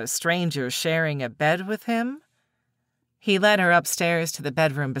could have a stranger sharing a bed with him. He led her upstairs to the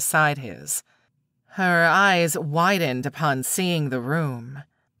bedroom beside his. Her eyes widened upon seeing the room.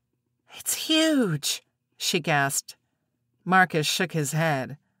 "It's huge," she gasped. Marcus shook his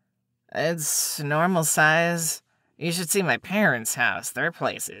head. "It's normal size. You should see my parents' house. Their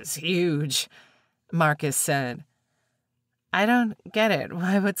place is huge," Marcus said. "I don't get it.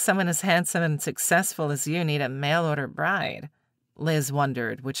 Why would someone as handsome and successful as you need a mail-order bride?" Liz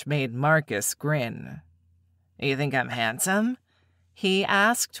wondered, which made Marcus grin. "You think I'm handsome?" he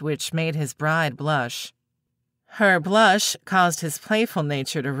asked, which made his bride blush. Her blush caused his playful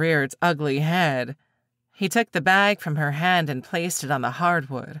nature to rear its ugly head. He took the bag from her hand and placed it on the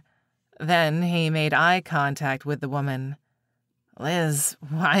hardwood. Then he made eye contact with the woman. "Liz,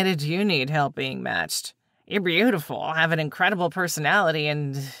 why did you need help being matched? You're beautiful, have an incredible personality,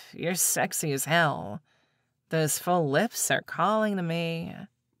 and you're sexy as hell. Those full lips are calling to me."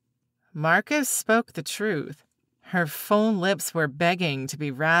 Marcus spoke the truth. Her full lips were begging to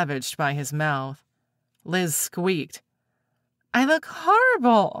be ravaged by his mouth. Liz squeaked. "I look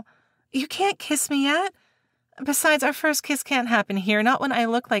horrible. You can't kiss me yet? Besides, our first kiss can't happen here, not when I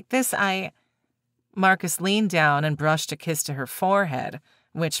look like this. Marcus leaned down and brushed a kiss to her forehead,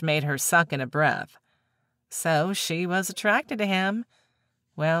 which made her suck in a breath. So she was attracted to him.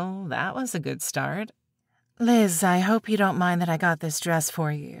 Well, that was a good start. "Liz, I hope you don't mind that I got this dress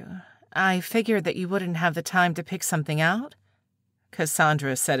for you. I figured that you wouldn't have the time to pick something out,"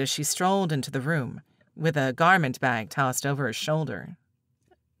 Cassandra said as she strolled into the room, with a garment bag tossed over her shoulder.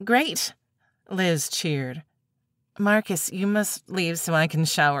 "Great," Liz cheered. "Marcus, you must leave so I can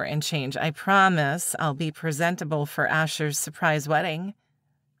shower and change. I promise I'll be presentable for Asher's surprise wedding."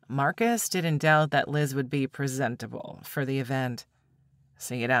 Marcus didn't doubt that Liz would be presentable for the event.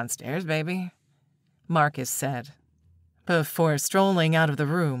 "See you downstairs, baby," Marcus said, before strolling out of the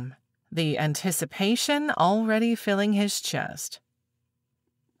room, the anticipation already filling his chest.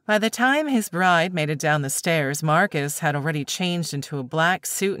 By the time his bride made it down the stairs, Marcus had already changed into a black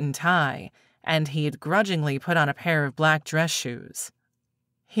suit and tie, and he'd grudgingly put on a pair of black dress shoes.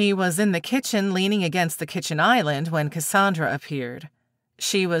 He was in the kitchen leaning against the kitchen island when Cassandra appeared.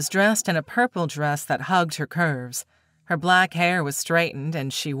 She was dressed in a purple dress that hugged her curves. Her black hair was straightened,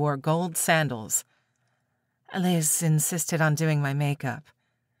 and she wore gold sandals. "Liz insisted on doing my makeup,"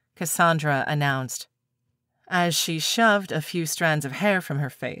 Cassandra announced, as she shoved a few strands of hair from her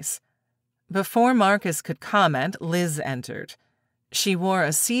face. Before Marcus could comment, Liz entered. She wore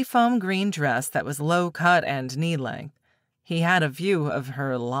a seafoam green dress that was low-cut and knee-length. He had a view of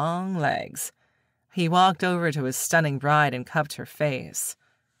her long legs. He walked over to his stunning bride and cupped her face.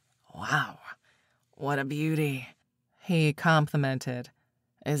 "Wow, what a beauty," he complimented.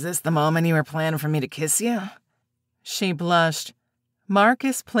 "Is this the moment you were planning for me to kiss you?" She blushed.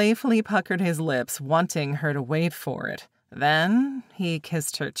 Marcus playfully puckered his lips, wanting her to wait for it. Then he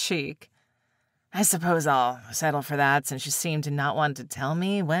kissed her cheek. "I suppose I'll settle for that since you seem to not want to tell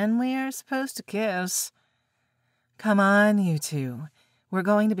me when we are supposed to kiss." "Come on, you two. We're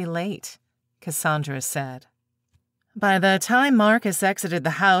going to be late," Cassandra said. By the time Marcus exited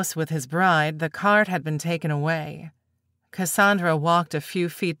the house with his bride, the cart had been taken away. Cassandra walked a few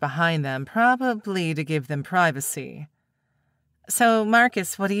feet behind them, probably to give them privacy. "So,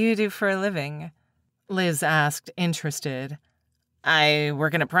 Marcus, what do you do for a living?" Liz asked, interested. "I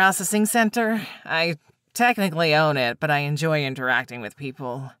work in a processing center. I technically own it, but I enjoy interacting with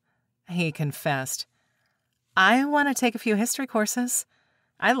people," he confessed. "I want to take a few history courses.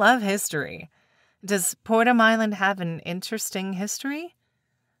 I love history. Does Portum Island have an interesting history?"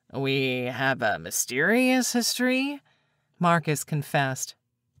 "We have a mysterious history," Marcus confessed.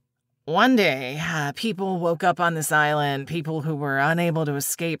 "One day, people woke up on this island, people who were unable to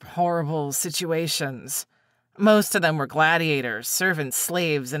escape horrible situations. Most of them were gladiators, servants,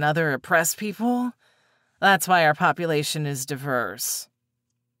 slaves, and other oppressed people. That's why our population is diverse."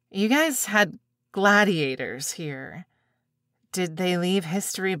 "You guys had gladiators here. Did they leave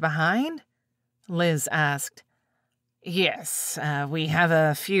history behind?" Liz asked. "Yes, we have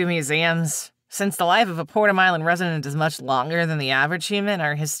a few museums. Since the life of a Portum Island resident is much longer than the average human,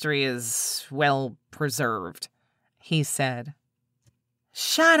 our history is well preserved," he said.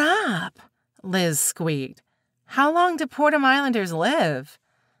 "Shut up," Liz squeaked. "How long do Portum Islanders live?"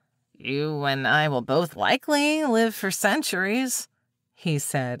 "You and I will both likely live for centuries," he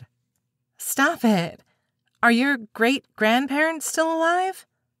said. "Stop it. Are your great-grandparents still alive?"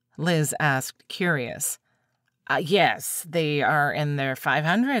 Liz asked, curious. Yes, they are in their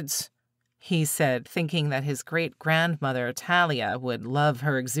 500s, he said, thinking that his great-grandmother, Talia, would love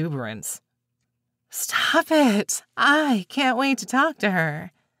her exuberance. "Stop it! I can't wait to talk to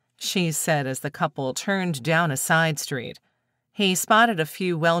her," she said as the couple turned down a side street. He spotted a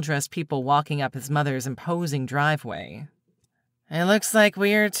few well-dressed people walking up his mother's imposing driveway. "It looks like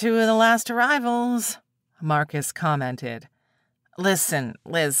we're two of the last arrivals," Marcus commented. "Listen,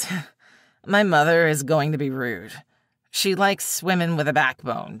 Liz, my mother is going to be rude. She likes women with a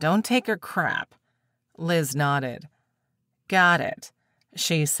backbone. Don't take her crap." Liz nodded. "Got it,"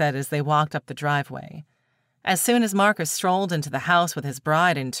 she said as they walked up the driveway. As soon as Marcus strolled into the house with his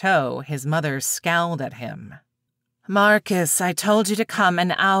bride in tow, his mother scowled at him. "Marcus, I told you to come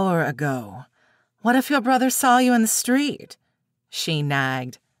an hour ago. What if your brother saw you in the street?" she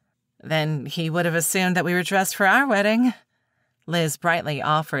nagged. "Then he would have assumed that we were dressed for our wedding," Liz brightly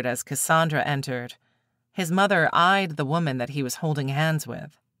offered as Cassandra entered. His mother eyed the woman that he was holding hands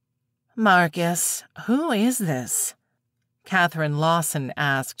with. "Marcus, who is this?" Catherine Lawson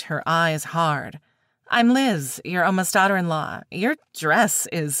asked, her eyes hard. "I'm Liz, your almost daughter-in-law. Your dress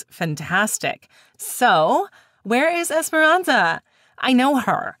is fantastic. So, where is Esperanza? I know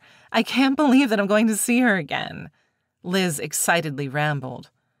her. I can't believe that I'm going to see her again." Liz excitedly rambled.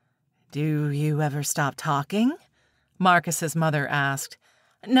 "Do you ever stop talking?" Marcus's mother asked.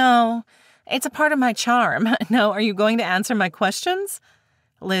 "No, it's a part of my charm. No, are you going to answer my questions?"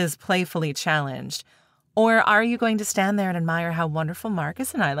 Liz playfully challenged. "Or are you going to stand there and admire how wonderful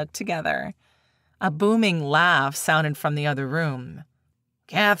Marcus and I look together?" A booming laugh sounded from the other room.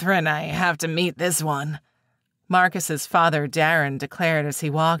 "Catherine, I have to meet this one," Marcus's father, Darren, declared as he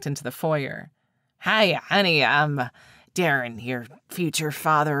walked into the foyer. "Hi, honey, I'm Darren, your future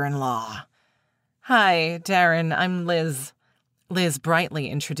father-in-law." "Hi, Darren, I'm Liz," Liz brightly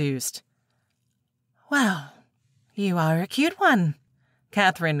introduced. "Well, you are a cute one,"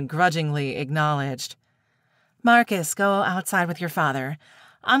 Catherine grudgingly acknowledged. "Marcus, go outside with your father.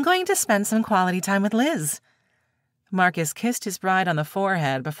 I'm going to spend some quality time with Liz." Marcus kissed his bride on the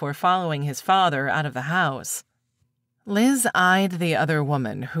forehead before following his father out of the house. Liz eyed the other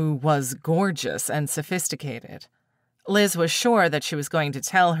woman, who was gorgeous and sophisticated. Liz was sure that she was going to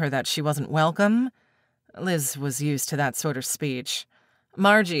tell her that she wasn't welcome. Liz was used to that sort of speech.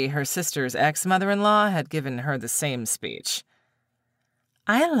 Margie, her sister's ex-mother-in-law, had given her the same speech.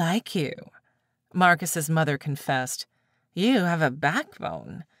 "I like you," Marcus's mother confessed. "You have a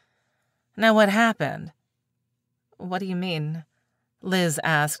backbone." "Now what happened?" "What do you mean?" Liz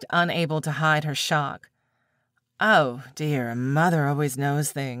asked, unable to hide her shock. "Oh, dear, Mother always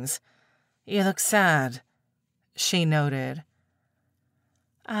knows things. You look sad," she noted.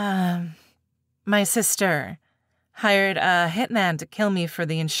 My sister hired a hitman to kill me for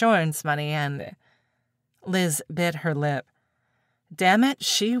the insurance money and—" Liz bit her lip. Damn it,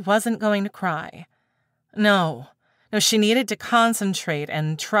 she wasn't going to cry. No, No, she needed to concentrate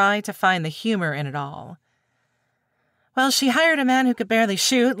and try to find the humor in it all. Well, she hired a man who could barely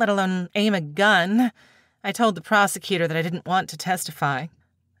shoot, let alone aim a gun. I told the prosecutor that I didn't want to testify.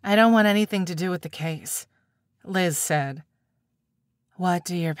 I don't want anything to do with the case, Liz said. What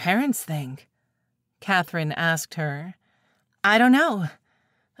do your parents think? Catherine asked her. I don't know.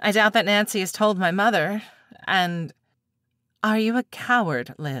 I doubt that Nancy has told my mother, and... Are you a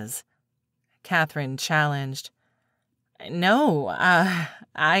coward, Liz? Catherine challenged. No,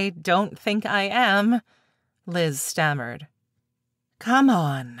 I don't think I am, Liz stammered. Come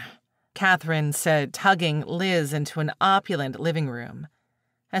on, Catherine said, tugging Liz into an opulent living room.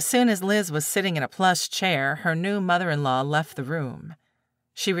 As soon as Liz was sitting in a plush chair, her new mother-in-law left the room.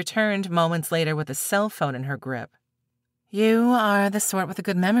 She returned moments later with a cell phone in her grip. You are the sort with a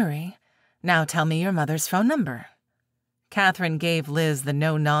good memory. Now tell me your mother's phone number. Catherine gave Liz the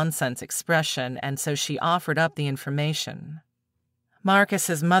no-nonsense expression, and so she offered up the information.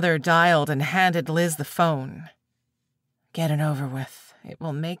 Marcus's mother dialed and handed Liz the phone. Get it over with. It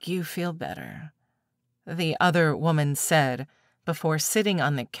will make you feel better, the other woman said, before sitting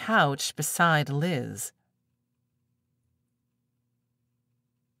on the couch beside Liz.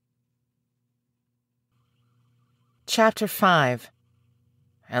 Chapter 5.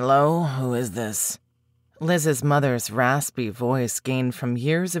 Hello, who is this? Liz's mother's raspy voice, gained from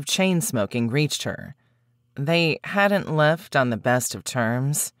years of chain-smoking, reached her. They hadn't left on the best of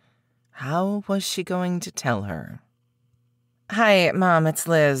terms. How was she going to tell her? Hi, Mom, it's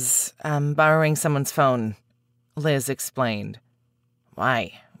Liz. I'm borrowing someone's phone, Liz explained.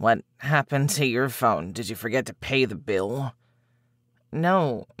 Why? What happened to your phone? Did you forget to pay the bill?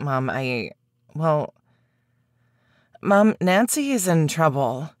 No, Mom, Mom, Nancy is in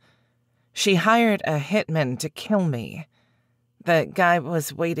trouble. She hired a hitman to kill me. The guy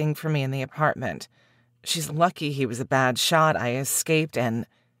was waiting for me in the apartment. She's lucky he was a bad shot. I escaped and...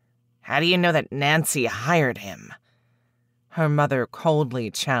 How do you know that Nancy hired him? Her mother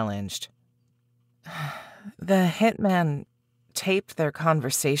coldly challenged. The hitman taped their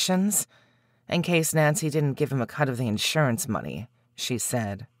conversations in case Nancy didn't give him a cut of the insurance money, she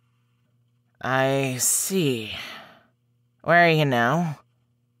said. I see. Where are you now?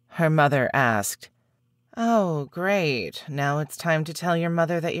 Her mother asked. Oh, great. Now it's time to tell your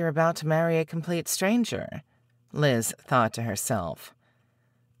mother that you're about to marry a complete stranger, Liz thought to herself.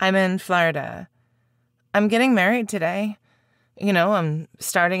 I'm in Florida. I'm getting married today. I'm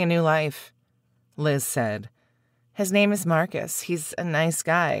starting a new life, Liz said. His name is Marcus. He's a nice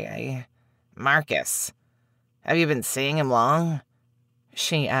guy. Marcus? Have you been seeing him long?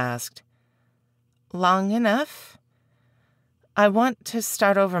 She asked. Long enough? I want to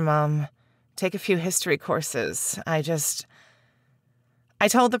start over, Mom. Take a few history courses. I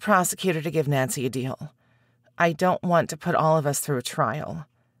told the prosecutor to give Nancy a deal. I don't want to put all of us through a trial,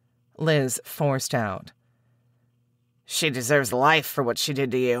 Liz forced out. She deserves life for what she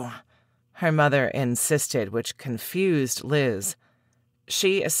did to you, her mother insisted, which confused Liz.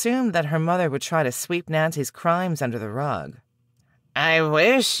 She assumed that her mother would try to sweep Nancy's crimes under the rug. I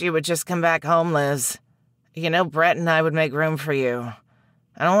wish you would just come back home, Liz. Brett and I would make room for you.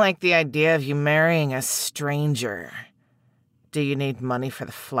 I don't like the idea of you marrying a stranger. Do you need money for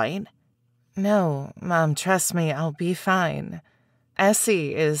the flight? No, Mom, trust me, I'll be fine.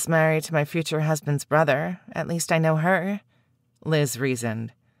 Essie is married to my future husband's brother. At least I know her, Liz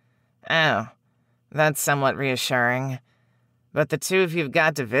reasoned. Oh, that's somewhat reassuring. But the two of you've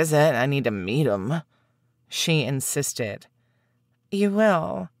got to visit. I need to meet them, she insisted. You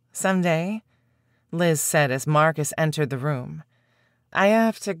will, someday, Liz said as Marcus entered the room. I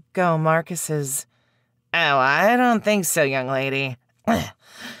have to go. Marcus is... Oh, I don't think so, young lady.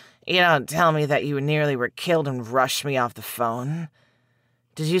 You don't tell me that you nearly were killed and rushed me off the phone.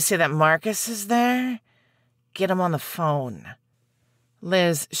 Did you see that Marcus is there? Get him on the phone.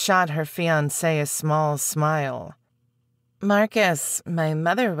 Liz shot her fiancé a small smile. Marcus, my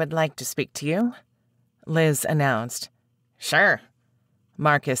mother would like to speak to you, Liz announced. Sure,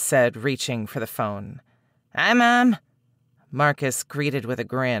 Marcus said, reaching for the phone. Hi, Mom, Marcus greeted with a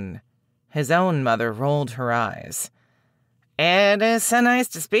grin. His own mother rolled her eyes. It is so nice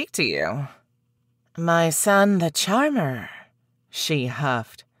to speak to you. My son, the charmer, she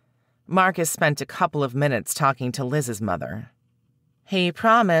huffed. Marcus spent a couple of minutes talking to Liz's mother. He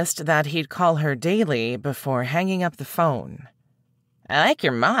promised that he'd call her daily before hanging up the phone. I like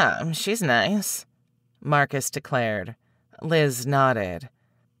your mom. She's nice, Marcus declared. Liz nodded.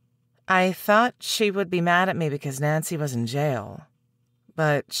 I thought she would be mad at me because Nancy was in jail.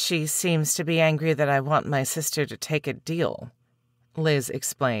 But she seems to be angry that I want my sister to take a deal, Liz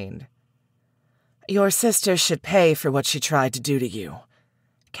explained. Your sister should pay for what she tried to do to you,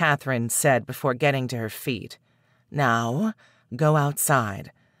 Catherine said before getting to her feet. Now, go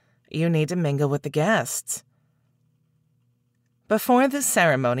outside. You need to mingle with the guests. Before the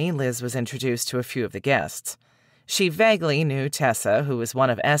ceremony, Liz was introduced to a few of the guests. She vaguely knew Tessa, who was one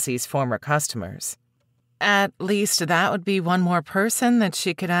of Essie's former customers. At least that would be one more person that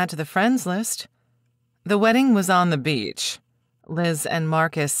she could add to the friends list. The wedding was on the beach. Liz and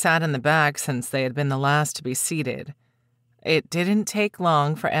Marcus sat in the back since they had been the last to be seated. It didn't take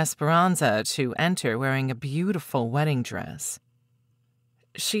long for Esperanza to enter wearing a beautiful wedding dress.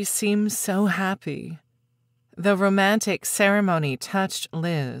 She seemed so happy. The romantic ceremony touched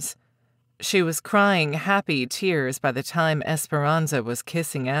Liz. She was crying happy tears by the time Esperanza was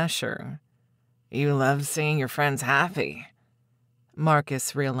kissing Asher. You love seeing your friends happy,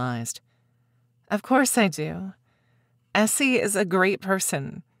 Marcus realized. Of course I do. Essie is a great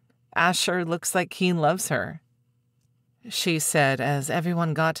person. Asher looks like he loves her, she said as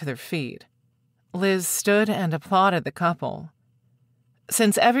everyone got to their feet. Liz stood and applauded the couple.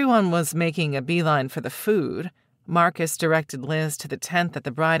 Since everyone was making a beeline for the food, Marcus directed Liz to the tent that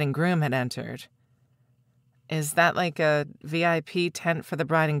the bride and groom had entered. Is that like a VIP tent for the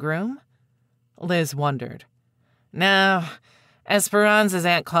bride and groom? Liz wondered. No, Esperanza's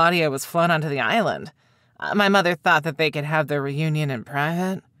Aunt Claudia was flown onto the island. My mother thought that they could have their reunion in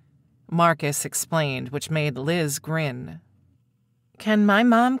private, Marcus explained, which made Liz grin. Can my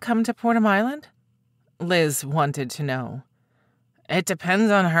mom come to Portham Island? Liz wanted to know. It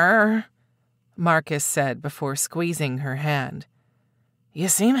depends on her, Marcus said before squeezing her hand. You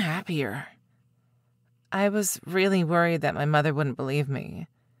seem happier. I was really worried that my mother wouldn't believe me.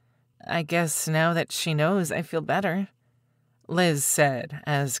 I guess now that she knows, I feel better, Liz said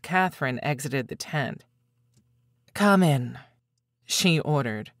as Catherine exited the tent. Come in, she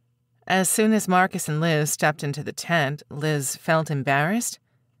ordered. As soon as Marcus and Liz stepped into the tent, Liz felt embarrassed.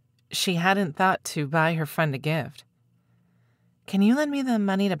 She hadn't thought to buy her friend a gift. Can you lend me the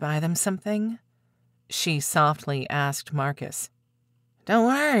money to buy them something? She softly asked Marcus. Don't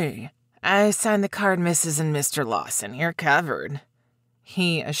worry. I signed the card, Mrs. and Mr. Lawson. You're covered,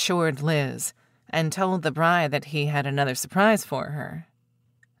 he assured Liz, and told the bride that he had another surprise for her.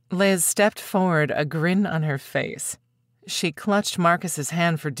 Liz stepped forward, a grin on her face. She clutched Marcus's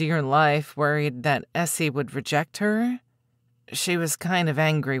hand for dear life, worried that Essie would reject her. She was kind of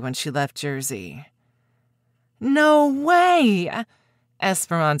angry when she left Jersey. No way!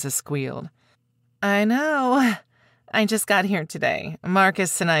 Esperanza squealed. I know. I just got here today.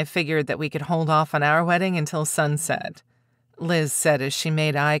 Marcus and I figured that we could hold off on our wedding until sunset, Liz said as she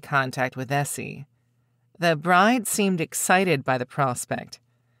made eye contact with Essie. The bride seemed excited by the prospect.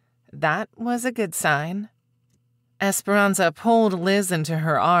 That was a good sign. Esperanza pulled Liz into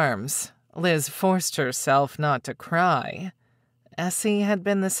her arms. Liz forced herself not to cry. Essie had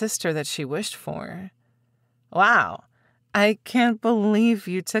been the sister that she wished for. Wow, I can't believe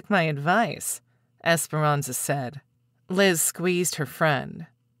you took my advice, Esperanza said. Liz squeezed her friend.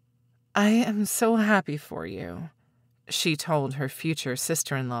 I am so happy for you, she told her future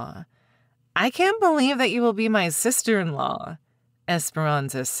sister-in-law. I can't believe that you will be my sister-in-law,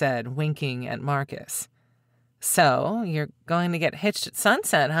 Esperanza said, winking at Marcus. So, you're going to get hitched at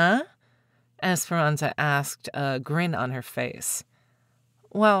sunset, huh? Esperanza asked, a grin on her face.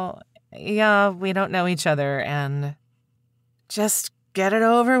 Well, yeah, we don't know each other, and... Just get it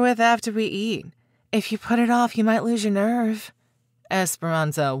over with after we eat. If you put it off, you might lose your nerve,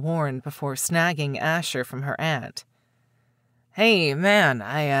 Esperanza warned before snagging Asher from her aunt. Hey, man,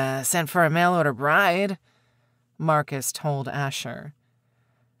 I sent for a mail-order bride, Marcus told Asher.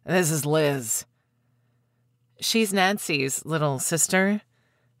 This is Liz. She's Nancy's little sister,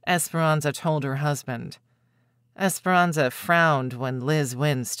 Esperanza told her husband. Esperanza frowned when Liz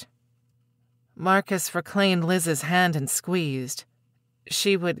winced. Marcus reclaimed Liz's hand and squeezed.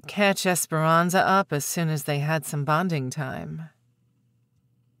 She would catch Esperanza up as soon as they had some bonding time.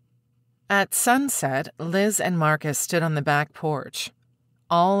 At sunset, Liz and Marcus stood on the back porch.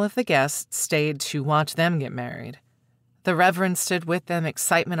 All of the guests stayed to watch them get married. The Reverend stood with them,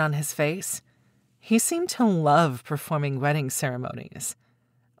 excitement on his face. He seemed to love performing wedding ceremonies.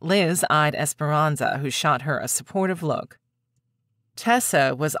 Liz eyed Esperanza, who shot her a supportive look.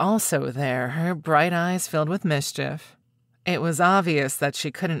 Tessa was also there, her bright eyes filled with mischief. It was obvious that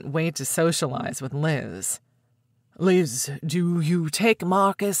she couldn't wait to socialize with Liz. Liz, do you take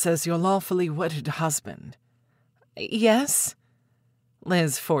Marcus as your lawfully wedded husband? Yes,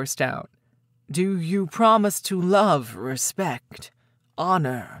 Liz forced out. Do you promise to love, respect,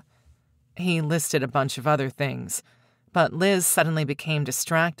 honor? He listed a bunch of other things, but Liz suddenly became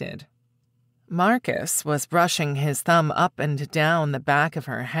distracted. Marcus was brushing his thumb up and down the back of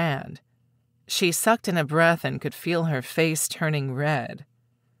her hand. She sucked in a breath and could feel her face turning red.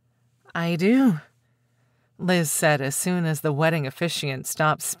 "I do," Liz said as soon as the wedding officiant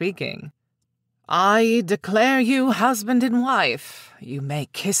stopped speaking. "I declare you husband and wife. You may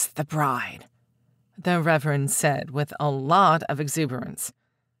kiss the bride," the Reverend said with a lot of exuberance.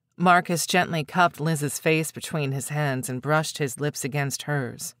 Marcus gently cupped Liz's face between his hands and brushed his lips against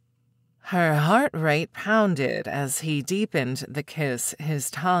hers. Her heart rate pounded as he deepened the kiss, his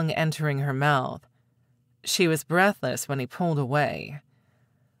tongue entering her mouth. She was breathless when he pulled away.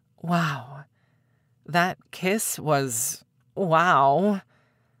 Wow. That kiss was... wow.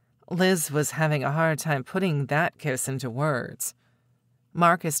 Liz was having a hard time putting that kiss into words.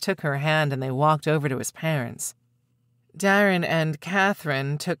 Marcus took her hand and they walked over to his parents. Darren and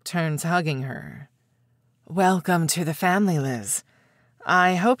Catherine took turns hugging her. "Welcome to the family, Liz.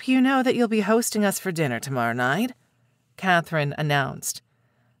 I hope you know that you'll be hosting us for dinner tomorrow night," Catherine announced.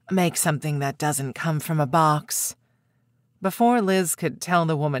 "Make something that doesn't come from a box." Before Liz could tell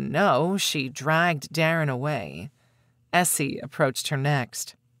the woman no, she dragged Darren away. Essie approached her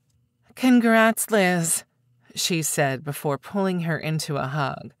next. "Congrats, Liz," she said before pulling her into a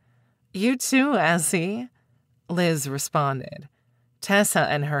hug. "You too, Essie," Liz responded. Tessa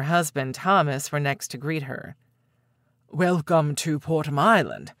and her husband, Thomas, were next to greet her. "Welcome to Portham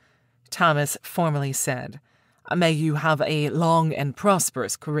Island," Thomas formally said. "May you have a long and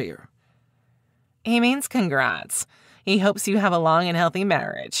prosperous career." "He means congrats. He hopes you have a long and healthy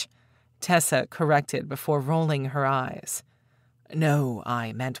marriage," Tessa corrected before rolling her eyes. "No,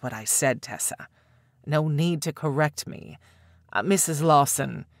 I meant what I said, Tessa. No need to correct me. Mrs.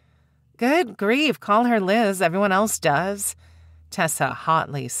 Lawson." "Good grief, call her Liz. Everyone else does," Tessa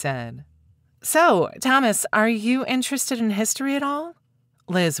hotly said. "So, Thomas, are you interested in history at all?"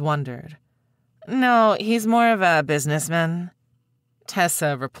 Liz wondered. "No, he's more of a businessman,"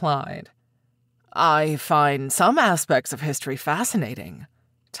 Tessa replied. "I find some aspects of history fascinating,"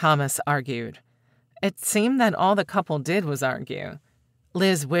 Thomas argued. It seemed that all the couple did was argue.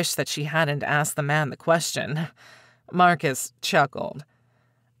 Liz wished that she hadn't asked the man the question. Marcus chuckled.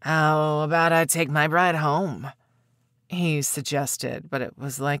 "How about I take my bride home?" he suggested, but it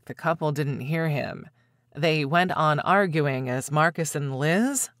was like the couple didn't hear him. They went on arguing as Marcus and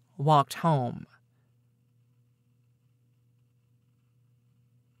Liz walked home.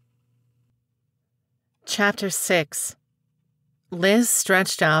 Chapter 6. Liz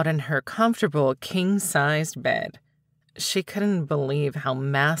stretched out in her comfortable king-sized bed. She couldn't believe how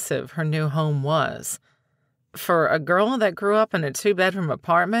massive her new home was. For a girl that grew up in a 2-bedroom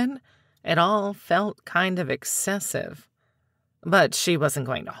apartment, it all felt kind of excessive. But she wasn't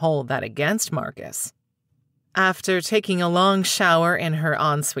going to hold that against Marcus. After taking a long shower in her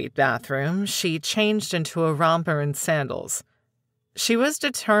ensuite bathroom, she changed into a romper and sandals. She was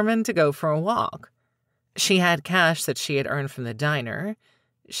determined to go for a walk. She had cash that she had earned from the diner.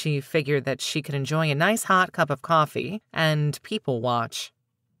 She figured that she could enjoy a nice hot cup of coffee and people watch.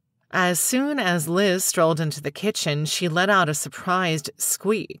 As soon as Liz strolled into the kitchen, she let out a surprised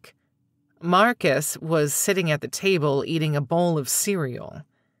squeak. Marcus was sitting at the table eating a bowl of cereal.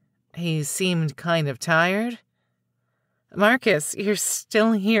 He seemed kind of tired. "Marcus, you're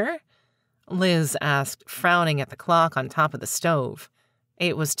still here?" Liz asked, frowning at the clock on top of the stove.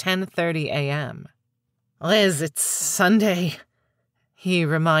 It was 10:30 a.m. "Liz, it's Sunday," he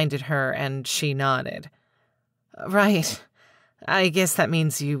reminded her, and she nodded. "Right. I guess that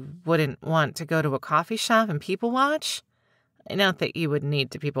means you wouldn't want to go to a coffee shop and people watch? Not that you would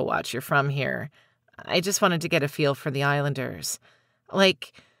need to people watch, you're from here. I just wanted to get a feel for the Islanders.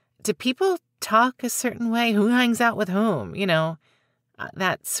 Like, do people talk a certain way? Who hangs out with whom? You know,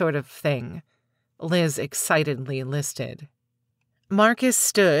 that sort of thing," Liz excitedly listed. Marcus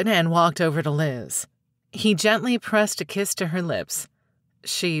stood and walked over to Liz. He gently pressed a kiss to her lips.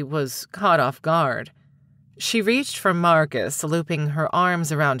 She was caught off guard. She reached for Marcus, looping her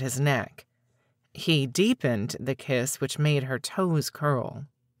arms around his neck. He deepened the kiss, which made her toes curl.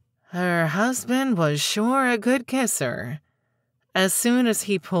 Her husband was sure a good kisser. As soon as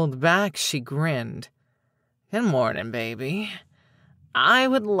he pulled back, she grinned. "Good morning, baby. I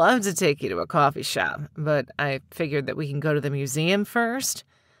would love to take you to a coffee shop, but I figured that we can go to the museum first.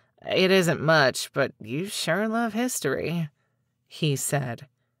 It isn't much, but you sure love history," he said.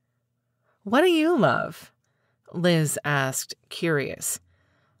 "What do you love?" Liz asked, curious.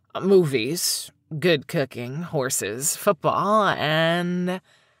 "Movies, good cooking, horses, football, and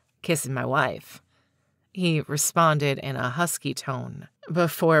kissing my wife," he responded in a husky tone,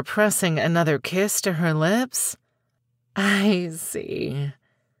 before pressing another kiss to her lips. "I see."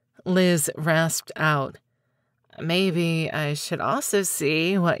 Liz rasped out, "Maybe I should also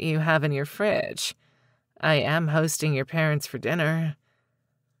see what you have in your fridge. I am hosting your parents for dinner."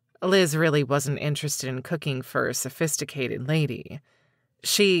 Liz really wasn't interested in cooking for a sophisticated lady.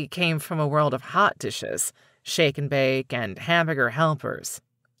 She came from a world of hot dishes, shake and bake, and hamburger helpers.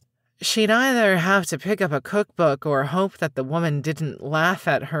 She'd either have to pick up a cookbook or hope that the woman didn't laugh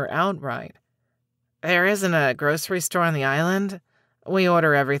at her outright. "There isn't a grocery store on the island. We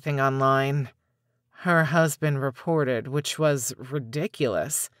order everything online," her husband reported, which was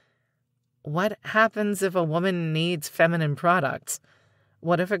ridiculous. What happens if a woman needs feminine products?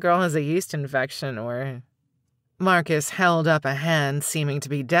 What if a girl has a yeast infection or... Marcus held up a hand, seeming to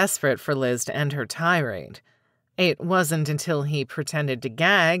be desperate for Liz to end her tirade. It wasn't until he pretended to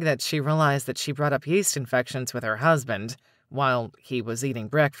gag that she realized that she brought up yeast infections with her husband while he was eating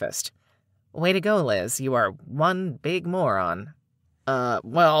breakfast. "Way to go, Liz. You are one big moron."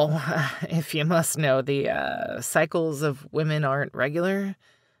 Well, if you must know, the cycles of women aren't regular.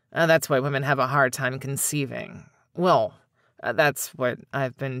 That's why women have a hard time conceiving. Well, that's what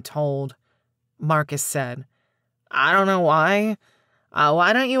I've been told," Marcus said. "I don't know why.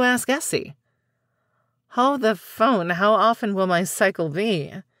 Why don't you ask Essie?" "Hold the phone. How often will my cycle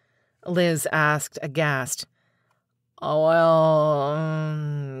be?" Liz asked, aghast. "Oh,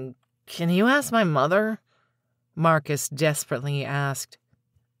 well, can you ask my mother?" Marcus desperately asked.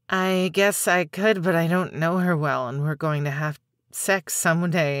 "I guess I could, but I don't know her well, and we're going to have sex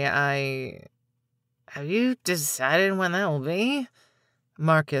someday. Have you decided when that will be?"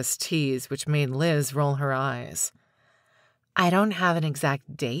 Marcus teased, which made Liz roll her eyes. "I don't have an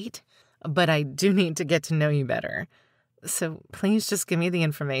exact date, but I do need to get to know you better. So please just give me the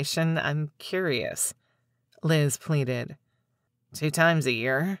information. I'm curious," Liz pleaded. 2 times a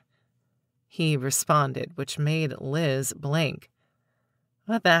year," he responded, which made Liz blink.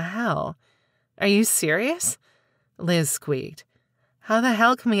 "What the hell? Are you serious?" Liz squeaked. "How the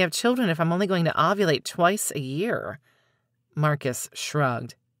hell can we have children if I'm only going to ovulate twice a year?" Marcus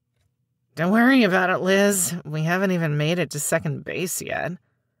shrugged. "Don't worry about it, Liz. We haven't even made it to second base yet,"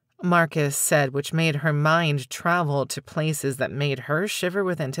 Marcus said, which made her mind travel to places that made her shiver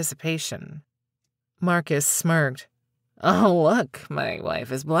with anticipation. Marcus smirked. "Oh, look, my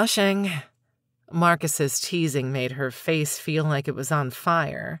wife is blushing." Marcus's teasing made her face feel like it was on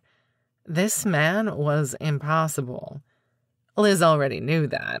fire. This man was impossible. Liz already knew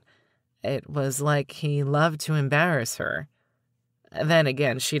that. It was like he loved to embarrass her. Then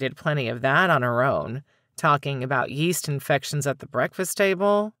again, she did plenty of that on her own, talking about yeast infections at the breakfast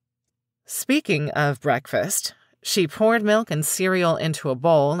table. Speaking of breakfast, she poured milk and cereal into a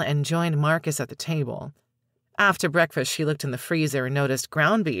bowl and joined Marcus at the table. After breakfast, she looked in the freezer and noticed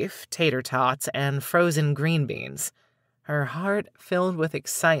ground beef, tater tots, and frozen green beans. Her heart filled with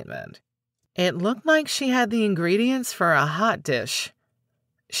excitement. It looked like she had the ingredients for a hot dish.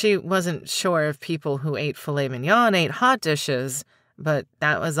 She wasn't sure if people who ate filet mignon ate hot dishes, but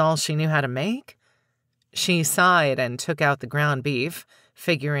that was all she knew how to make. She sighed and took out the ground beef,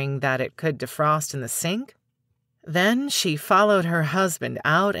 figuring that it could defrost in the sink. Then she followed her husband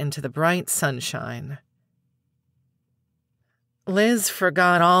out into the bright sunshine. Liz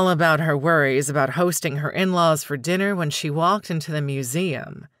forgot all about her worries about hosting her in-laws for dinner when she walked into the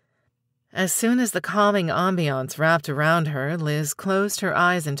museum. As soon as the calming ambiance wrapped around her, Liz closed her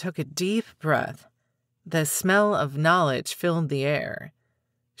eyes and took a deep breath. The smell of knowledge filled the air.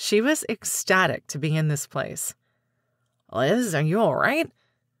 She was ecstatic to be in this place. "Liz, are you all right?"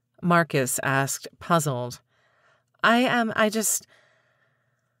 Marcus asked, puzzled. I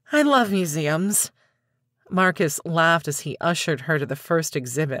love museums." Marcus laughed as he ushered her to the first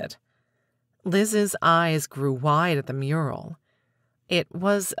exhibit. Liz's eyes grew wide at the mural. It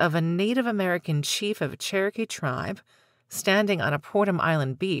was of a Native American chief of a Cherokee tribe standing on a Portam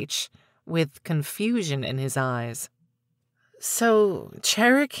Island beach with confusion in his eyes. "So,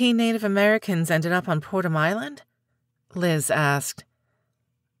 Cherokee Native Americans ended up on Portam Island?" Liz asked.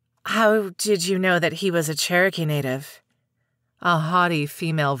 "How did you know that he was a Cherokee Native?" a haughty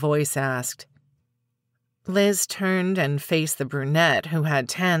female voice asked. Liz turned and faced the brunette, who had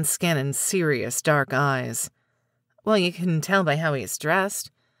tan skin and serious dark eyes. "Well, you can tell by how he's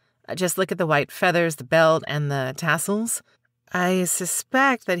dressed. Just look at the white feathers, the belt, and the tassels. I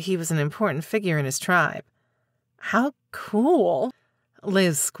suspect that he was an important figure in his tribe." "How cool,"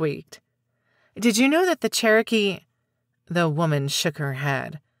 Liz squeaked. "Did you know that the Cherokee—" The woman shook her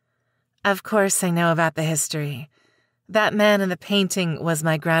head. "Of course I know about the history. That man in the painting was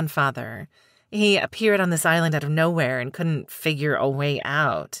my grandfather. He appeared on this island out of nowhere and couldn't figure a way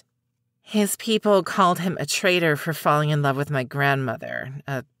out." His people called him a traitor for falling in love with my grandmother,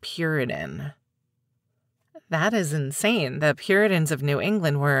 a Puritan. That is insane. The Puritans of New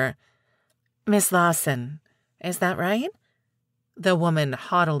England were... Miss Lawson, is that right? The woman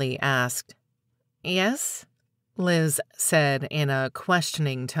haughtily asked. Yes, Liz said in a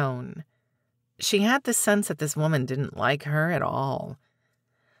questioning tone. She had the sense that this woman didn't like her at all.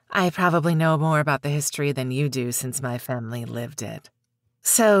 I probably know more about the history than you do since my family lived it.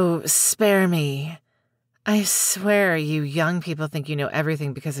 So, spare me. I swear you young people think you know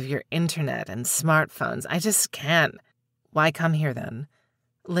everything because of your internet and smartphones. I just can't. Why come here then?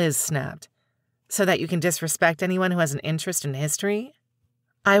 Liz snapped. So that you can disrespect anyone who has an interest in history?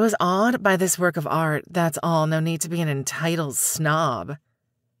 I was awed by this work of art, that's all. No need to be an entitled snob.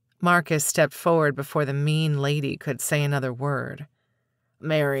 Marcus stepped forward before the mean lady could say another word.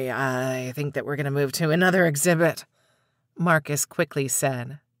 Mary, I think that we're going to move to another exhibit, Marcus quickly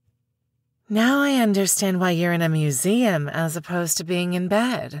said. Now I understand why you're in a museum as opposed to being in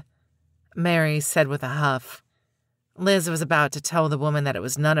bed, Mary said with a huff. Liz was about to tell the woman that it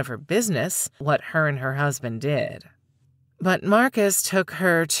was none of her business what her and her husband did. But Marcus took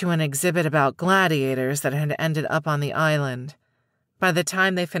her to an exhibit about gladiators that had ended up on the island. By the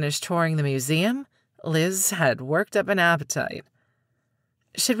time they finished touring the museum, Liz had worked up an appetite.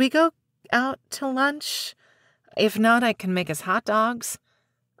 Should we go out to lunch? If not, I can make us hot dogs,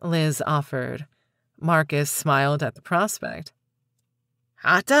 Liz offered. Marcus smiled at the prospect.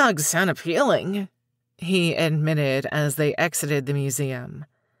 Hot dogs sound appealing, he admitted as they exited the museum.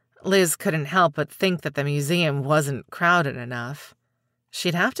 Liz couldn't help but think that the museum wasn't crowded enough.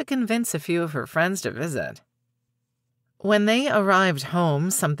 She'd have to convince a few of her friends to visit. When they arrived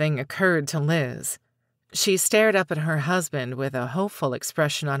home, something occurred to Liz. She stared up at her husband with a hopeful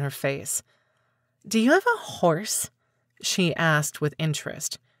expression on her face. Do you have a horse? She asked with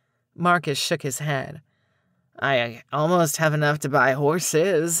interest. Marcus shook his head. I almost have enough to buy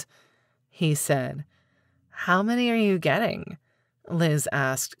horses, he said. How many are you getting? Liz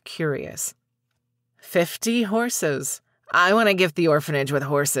asked, curious. 50 horses. I want to gift the orphanage with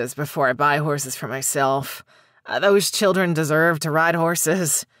horses before I buy horses for myself. Those children deserve to ride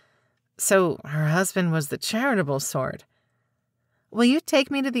horses. So her husband was the charitable sort. Will you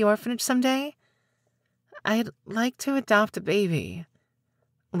take me to the orphanage someday? I'd like to adopt a baby,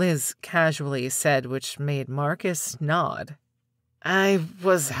 Liz casually said, which made Marcus nod. I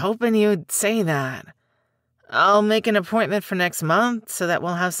was hoping you'd say that. I'll make an appointment for next month so that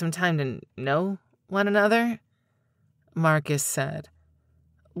we'll have some time to know one another, Marcus said.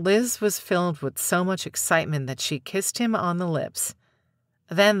 Liz was filled with so much excitement that she kissed him on the lips.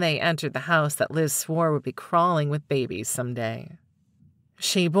 Then they entered the house that Liz swore would be crawling with babies someday.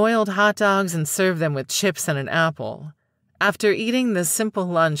 She boiled hot dogs and served them with chips and an apple. After eating the simple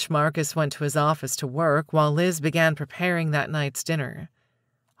lunch, Marcus went to his office to work while Liz began preparing that night's dinner.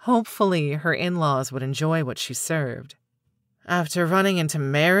 Hopefully, her in-laws would enjoy what she served. After running into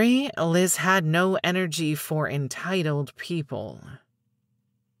Mary, Liz had no energy for entitled people.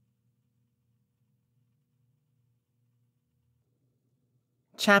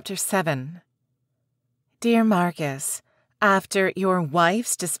 Chapter 7. Dear Marcus, after your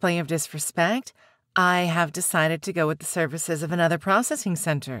wife's display of disrespect, I have decided to go with the services of another processing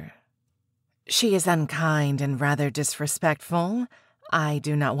center. She is unkind and rather disrespectful. I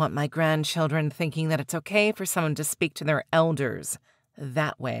do not want my grandchildren thinking that it's okay for someone to speak to their elders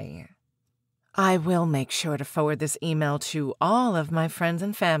that way. I will make sure to forward this email to all of my friends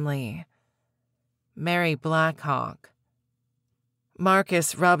and family. Mary Blackhawk.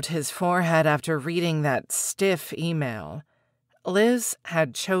 Marcus rubbed his forehead after reading that stiff email. Liz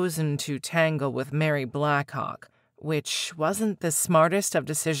had chosen to tangle with Mary Blackhawk, which wasn't the smartest of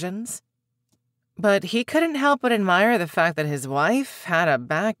decisions. But he couldn't help but admire the fact that his wife had a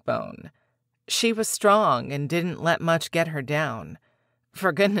backbone. She was strong and didn't let much get her down.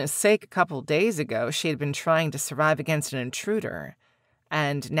 For goodness sake, a couple days ago, she had been trying to survive against an intruder.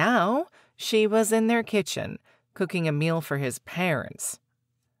 And now she was in their kitchen, cooking a meal for his parents.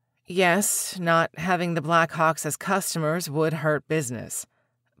 Yes, not having the Blackhawks as customers would hurt business.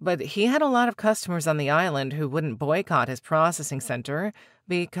 But he had a lot of customers on the island who wouldn't boycott his processing center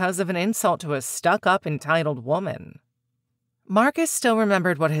because of an insult to a stuck-up entitled woman. Marcus still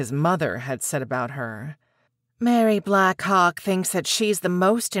remembered what his mother had said about her. Mary Blackhawk thinks that she's the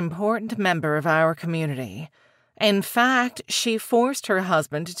most important member of our community. In fact, she forced her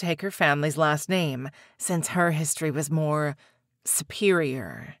husband to take her family's last name, since her history was more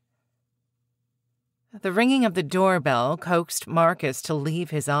superior. The ringing of the doorbell coaxed Marcus to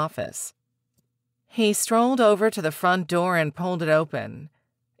leave his office. He strolled over to the front door and pulled it open.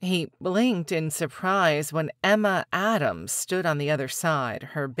 He blinked in surprise when Emma Adams stood on the other side,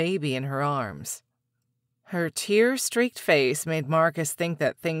 her baby in her arms. Her tear-streaked face made Marcus think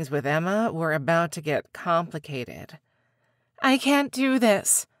that things with Emma were about to get complicated. "I can't do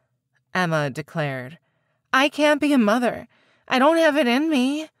this," Emma declared. "I can't be a mother. I don't have it in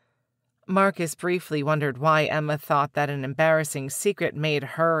me." Marcus briefly wondered why Emma thought that an embarrassing secret made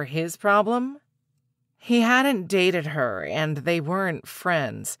her his problem. He hadn't dated her, and they weren't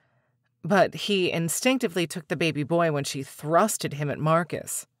friends, but he instinctively took the baby boy when she thrusted him at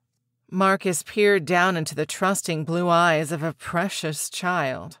Marcus. Marcus peered down into the trusting blue eyes of a precious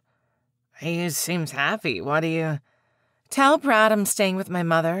child. "He seems happy. What do you—" "Tell Brad I'm staying with my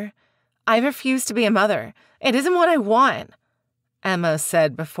mother. I refuse to be a mother. It isn't what I want," Emma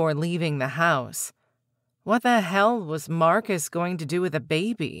said before leaving the house. What the hell was Marcus going to do with a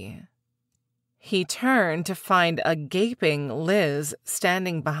baby? He turned to find a gaping Liz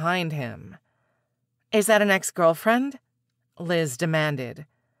standing behind him. "Is that an ex-girlfriend?" Liz demanded.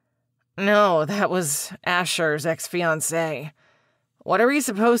 "No, that was Asher's ex-fiancée. What are we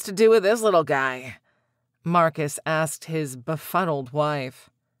supposed to do with this little guy?" Marcus asked his befuddled wife.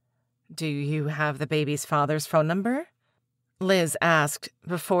 "Do you have the baby's father's phone number?" Liz asked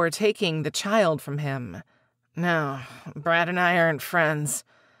before taking the child from him. "No, Brad and I aren't friends,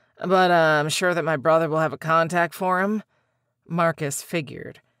 but I'm sure that my brother will have a contact for him," Marcus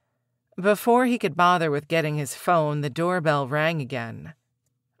figured. Before he could bother with getting his phone, the doorbell rang again.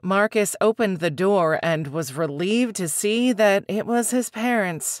 Marcus opened the door and was relieved to see that it was his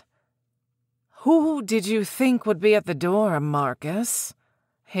parents. "Who did you think would be at the door, Marcus?"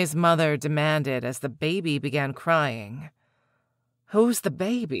 his mother demanded as the baby began crying. "Who's the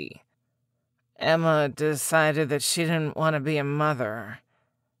baby?" "Emma decided that she didn't want to be a mother,"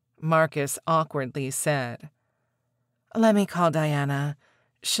 Marcus awkwardly said. "Let me call Diana.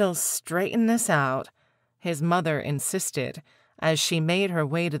 She'll straighten this out," his mother insisted as she made her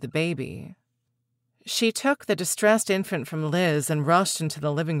way to the baby. She took the distressed infant from Liz and rushed into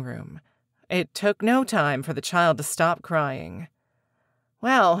the living room. It took no time for the child to stop crying.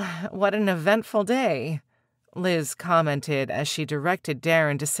 "Well, what an eventful day," Liz commented as she directed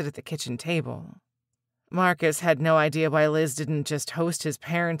Darren to sit at the kitchen table. Marcus had no idea why Liz didn't just host his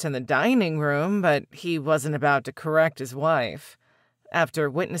parents in the dining room, but he wasn't about to correct his wife. After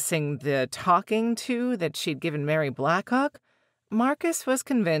witnessing the talking to that she'd given Mary Blackhook, Marcus was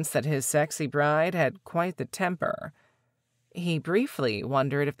convinced that his sexy bride had quite the temper. He briefly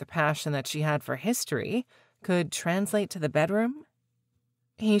wondered if the passion that she had for history could translate to the bedroom.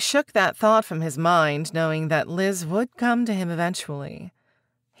 He shook that thought from his mind, knowing that Liz would come to him eventually.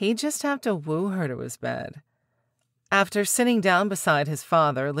 He'd just have to woo her to his bed. After sitting down beside his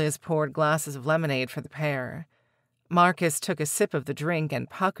father, Liz poured glasses of lemonade for the pair. Marcus took a sip of the drink and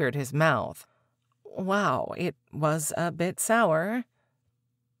puckered his mouth. Wow, it was a bit sour.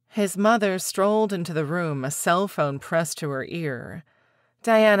 His mother strolled into the room, a cell phone pressed to her ear.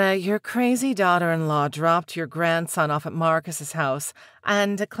 "Diana, your crazy daughter-in-law dropped your grandson off at Marcus's house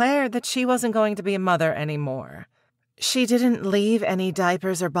and declared that she wasn't going to be a mother anymore. She didn't leave any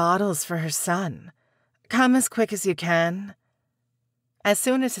diapers or bottles for her son. Come as quick as you can." As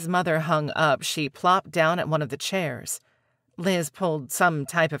soon as his mother hung up, she plopped down at one of the chairs. Liz pulled some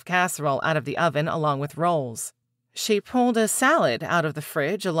type of casserole out of the oven along with rolls. She pulled a salad out of the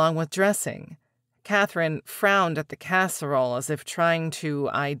fridge along with dressing. Catherine frowned at the casserole as if trying to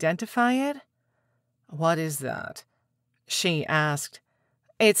identify it. "What is that?" she asked.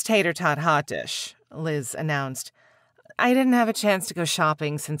 "It's tater tot hot dish," Liz announced. "I didn't have a chance to go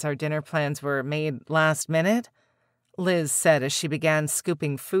shopping since our dinner plans were made last minute," Liz said as she began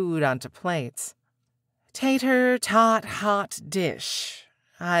scooping food onto plates. "Tater tot hot dish.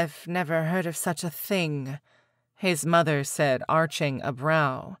 I've never heard of such a thing," his mother said, arching a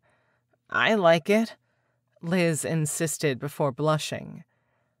brow. "I like it," Liz insisted before blushing.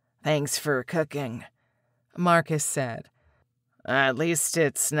 "Thanks for cooking," Marcus said. "At least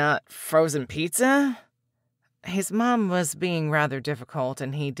it's not frozen pizza?" His mom was being rather difficult,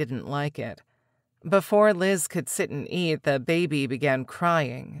 and he didn't like it. Before Liz could sit and eat, the baby began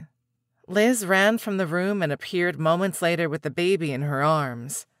crying. Liz ran from the room and appeared moments later with the baby in her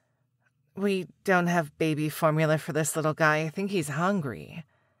arms. "We don't have baby formula for this little guy. I think he's hungry,"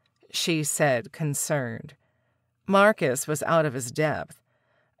 she said, concerned. Marcus was out of his depth.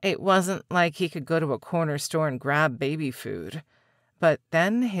 It wasn't like he could go to a corner store and grab baby food. But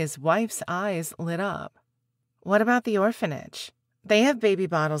then his wife's eyes lit up. "What about the orphanage? They have baby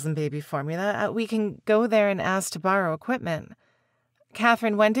bottles and baby formula. We can go there and ask to borrow equipment."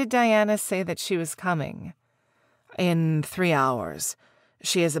 "Catherine, when did Diana say that she was coming?" "In 3 hours.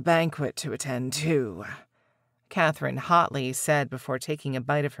 She has a banquet to attend, too," Catherine hotly said before taking a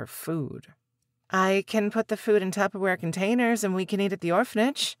bite of her food. "I can put the food in Tupperware containers and we can eat at the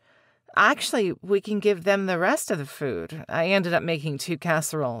orphanage. Actually, we can give them the rest of the food. I ended up making 2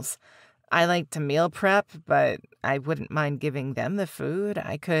 casseroles. I like to meal prep, but I wouldn't mind giving them the food.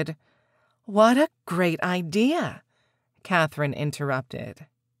 I could—" "What a great idea," Catherine interrupted.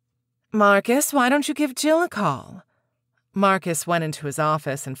 "Marcus, why don't you give Jill a call?" Marcus went into his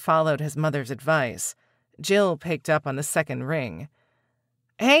office and followed his mother's advice. Jill picked up on the second ring.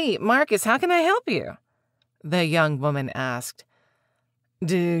 "Hey, Marcus, how can I help you?" the young woman asked.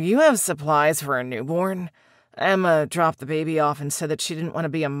 "Do you have supplies for a newborn? Emma dropped the baby off and said that she didn't want to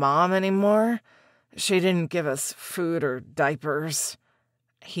be a mom anymore. She didn't give us food or diapers,"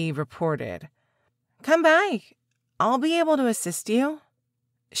 he reported. "Come by. I'll be able to assist you,"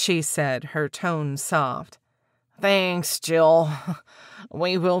 she said, her tone soft. "Thanks, Jill.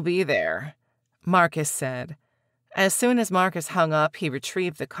 We will be there," Marcus said. As soon as Marcus hung up, he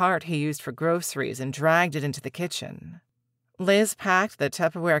retrieved the cart he used for groceries and dragged it into the kitchen. Liz packed the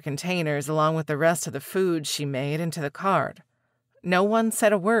Tupperware containers along with the rest of the food she made into the cart. No one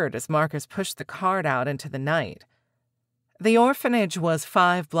said a word as Marcus pushed the cart out into the night. The orphanage was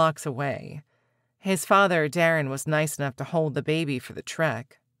 5 blocks away. His father, Darren, was nice enough to hold the baby for the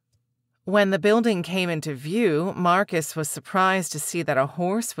trek. When the building came into view, Marcus was surprised to see that a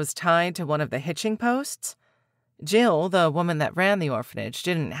horse was tied to one of the hitching posts. Jill, the woman that ran the orphanage,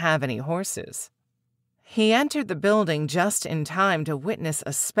 didn't have any horses. He entered the building just in time to witness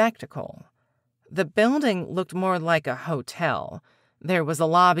a spectacle. The building looked more like a hotel. There was a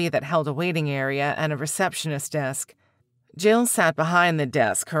lobby that held a waiting area and a receptionist desk. Jill sat behind the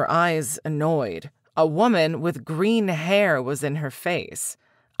desk, her eyes annoyed. A woman with green hair was in her face.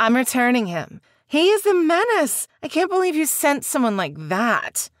 "I'm returning him. He is a menace. I can't believe you sent someone like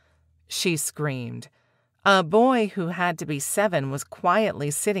that," she screamed. A boy who had to be 7 was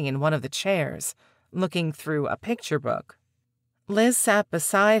quietly sitting in one of the chairs, looking through a picture book. Liz sat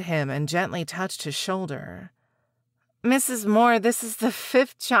beside him and gently touched his shoulder. "Mrs. Moore, this is the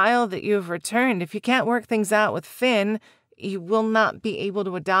 5th child that you've returned. If you can't work things out with Finn, you will not be able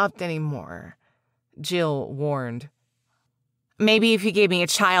to adopt anymore," Jill warned. "Maybe if you gave me a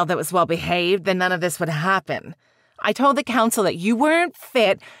child that was well-behaved, then none of this would happen. I told the council that you weren't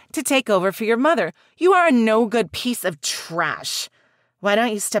fit to take over for your mother. You are a no-good piece of trash. Why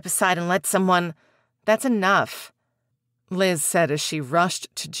don't you step aside and let someone—" "That's enough," Liz said as she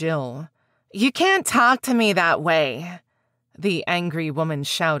rushed to Jill. "You can't talk to me that way," the angry woman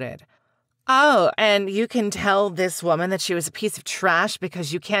shouted. "Oh, and you can tell this woman that she was a piece of trash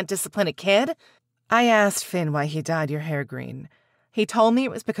because you can't discipline a kid? I asked Finn why he dyed your hair green. He told me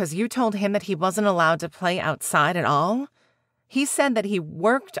it was because you told him that he wasn't allowed to play outside at all. He said that he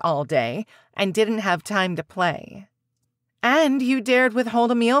worked all day and didn't have time to play. And you dared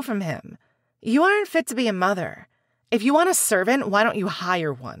withhold a meal from him. You aren't fit to be a mother. If you want a servant, why don't you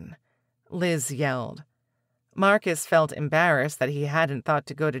hire one?" Liz yelled. Marcus felt embarrassed that he hadn't thought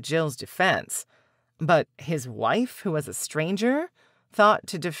to go to Jill's defense. But his wife, who was a stranger, thought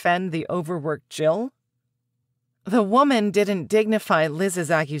to defend the overworked Jill? The woman didn't dignify Liz's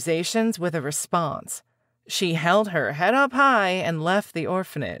accusations with a response. She held her head up high and left the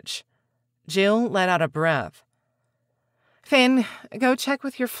orphanage. Jill let out a breath. "Finn, go check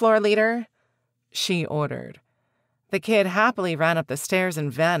with your floor leader," she ordered. The kid happily ran up the stairs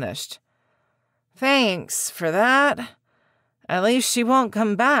and vanished. "Thanks for that. At least she won't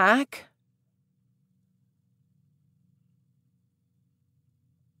come back."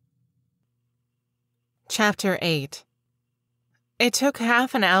 Chapter 8. It took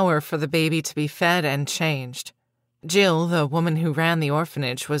half an hour for the baby to be fed and changed. Jill, the woman who ran the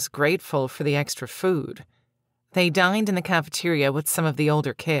orphanage, was grateful for the extra food. They dined in the cafeteria with some of the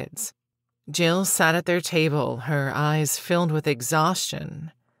older kids. Jill sat at their table, her eyes filled with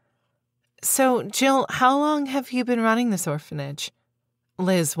exhaustion. "So, Jill, how long have you been running this orphanage?"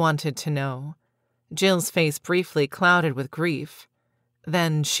 Liz wanted to know. Jill's face briefly clouded with grief.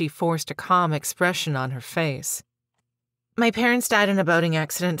 Then she forced a calm expression on her face. "My parents died in a boating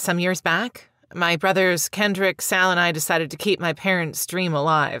accident some years back. My brothers Kendrick, Sal, and I decided to keep my parents' dream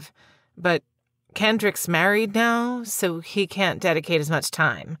alive. But Kendrick's married now, so he can't dedicate as much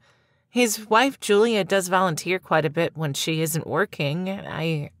time. His wife, Julia, does volunteer quite a bit when she isn't working.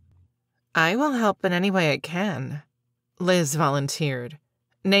 I will help in any way I can," Liz volunteered.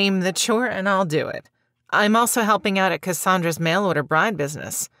 "Name the chore and I'll do it. I'm also helping out at Cassandra's mail-order bride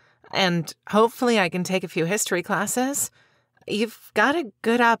business. And hopefully I can take a few history classes. You've got a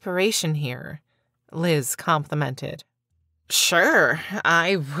good operation here," Liz complimented. Sure,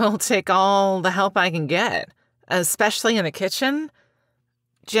 I will take all the help I can get, especially in the kitchen.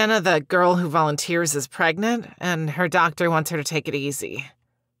 Jenna, the girl who volunteers, is pregnant, and her doctor wants her to take it easy,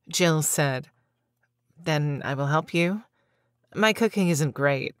 Jill said. Then I will help you. My cooking isn't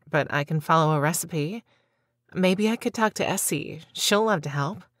great, but I can follow a recipe. Maybe I could talk to Essie. She'll love to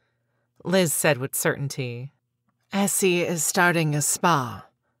help, Liz said with certainty. Essie is starting a spa,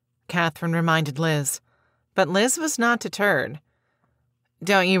 Catherine reminded Liz, but Liz was not deterred.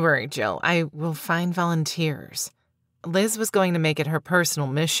 Don't you worry, Jill. I will find volunteers. Liz was going to make it her personal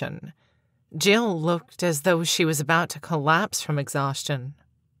mission. Jill looked as though she was about to collapse from exhaustion.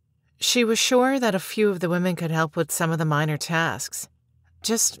 She was sure that a few of the women could help with some of the minor tasks.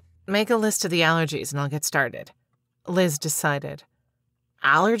 Just make a list of the allergies and I'll get started, Liz decided.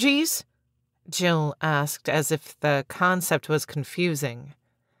 Allergies? Jill asked as if the concept was confusing.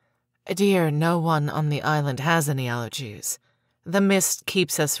 Dear, no one on the island has any allergies. The mist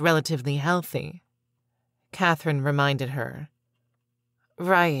keeps us relatively healthy, Catherine reminded her.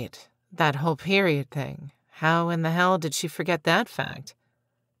 Right, that whole period thing. How in the hell did she forget that fact?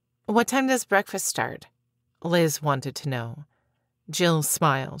 What time does breakfast start? Liz wanted to know. Jill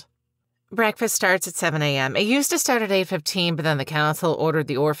smiled. Breakfast starts at 7 a.m. It used to start at 8:15, but then the council ordered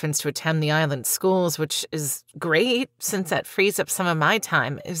the orphans to attend the island schools, which is great, since that frees up some of my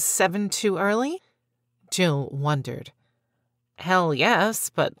time. Is 7 too early? Jill wondered. Hell yes,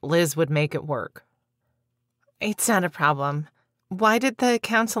 but Liz would make it work. It's not a problem. Why did the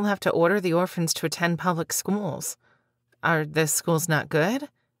council have to order the orphans to attend public schools? Are the schools not good?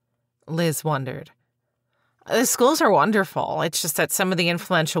 Liz wondered. The schools are wonderful. It's just that some of the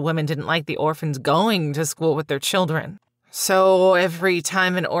influential women didn't like the orphans going to school with their children. So every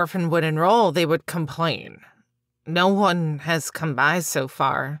time an orphan would enroll, they would complain. No one has come by so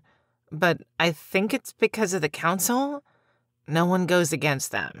far, but I think it's because of the council. No one goes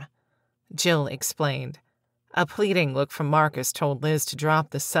against them, Jill explained. A pleading look from Marcus told Liz to drop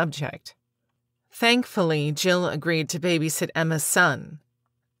the subject. Thankfully, Jill agreed to babysit Emma's son.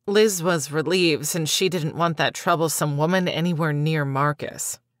 Liz was relieved since she didn't want that troublesome woman anywhere near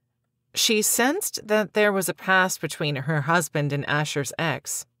Marcus. She sensed that there was a past between her husband and Asher's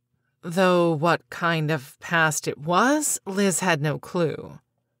ex. Though what kind of past it was, Liz had no clue.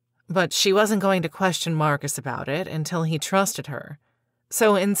 But she wasn't going to question Marcus about it until he trusted her.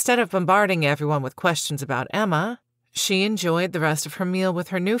 So instead of bombarding everyone with questions about Emma, she enjoyed the rest of her meal with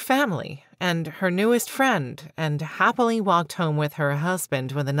her new family and her newest friend and happily walked home with her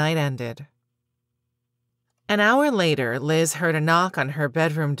husband when the night ended. An hour later, Liz heard a knock on her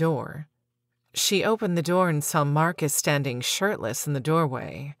bedroom door. She opened the door and saw Marcus standing shirtless in the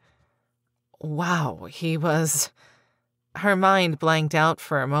doorway. Wow, he was... Her mind blanked out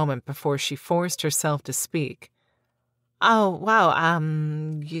for a moment before she forced herself to speak. Oh, wow,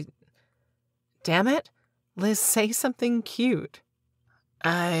 Damn it. Liz, say something cute.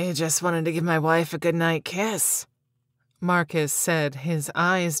 I just wanted to give my wife a goodnight kiss, Marcus said, his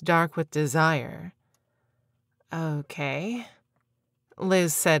eyes dark with desire. Okay,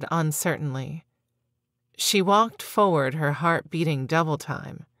 Liz said uncertainly. She walked forward, her heart beating double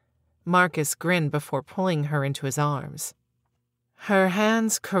time. Marcus grinned before pulling her into his arms. Her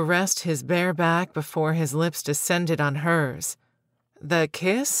hands caressed his bare back before his lips descended on hers. The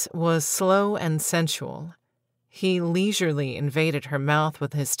kiss was slow and sensual. He leisurely invaded her mouth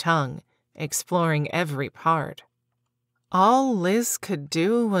with his tongue, exploring every part. All Liz could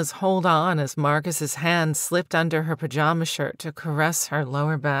do was hold on as Marcus's hand slipped under her pajama shirt to caress her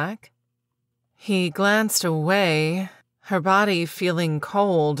lower back. He glanced away, her body feeling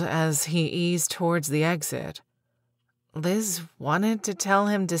cold as he eased towards the exit. Liz wanted to tell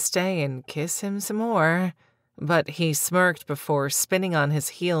him to stay and kiss him some more, but he smirked before spinning on his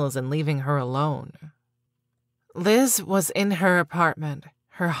heels and leaving her alone. Liz was in her apartment,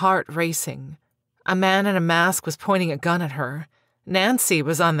 her heart racing. A man in a mask was pointing a gun at her. Nancy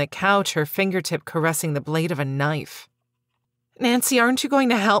was on the couch, her fingertip caressing the blade of a knife. Nancy, aren't you going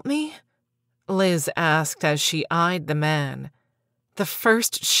to help me? Liz asked as she eyed the man. The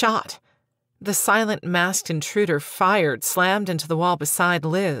first shot. The silent masked intruder fired, slammed into the wall beside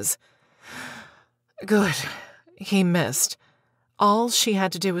Liz. Good. He missed. All she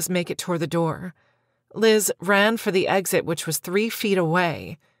had to do was make it toward the door. Liz ran for the exit, which was 3 feet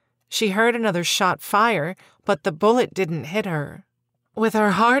away. She heard another shot fire, but the bullet didn't hit her. With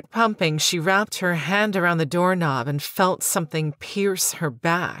her heart pumping, she wrapped her hand around the doorknob and felt something pierce her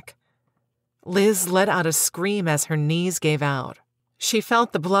back. Liz let out a scream as her knees gave out. She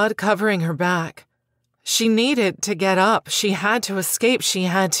felt the blood covering her back. She needed to get up. She had to escape. She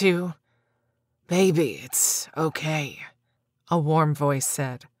had to... Baby, it's okay, a warm voice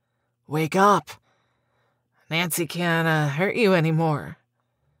said. "Wake up! Nancy can't hurt you anymore."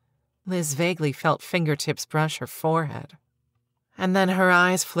 Liz vaguely felt fingertips brush her forehead. And then her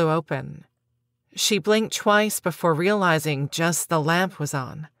eyes flew open. She blinked twice before realizing just the lamp was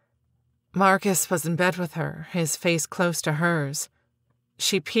on. Marcus was in bed with her, his face close to hers.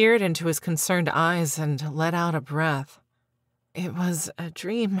 She peered into his concerned eyes and let out a breath. "It was a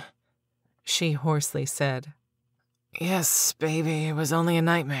dream," she hoarsely said. "Yes, baby, it was only a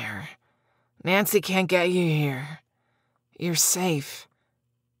nightmare. Nancy can't get you here. You're safe,"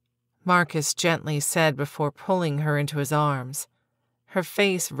 Marcus gently said before pulling her into his arms. Her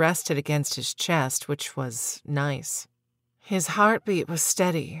face rested against his chest, which was nice. His heartbeat was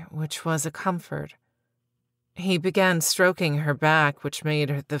steady, which was a comfort. He began stroking her back, which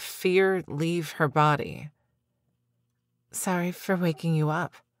made the fear leave her body. "Sorry for waking you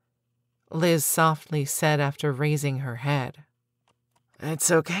up," Liz softly said after raising her head.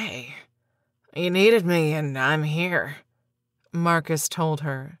 "It's okay. You needed me, and I'm here," Marcus told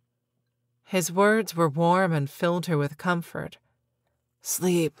her. His words were warm and filled her with comfort.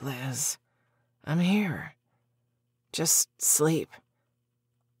 "Sleep, Liz. I'm here. Just sleep."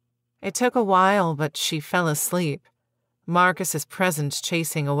 It took a while, but she fell asleep, Marcus's presence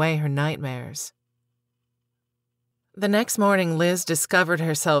chasing away her nightmares. The next morning, Liz discovered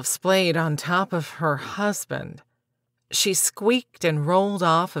herself splayed on top of her husband. She squeaked and rolled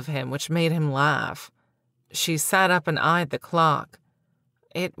off of him, which made him laugh. She sat up and eyed the clock.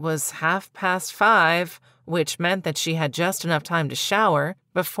 It was 5:30, which meant that she had just enough time to shower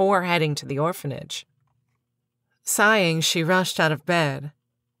before heading to the orphanage. Sighing, she rushed out of bed.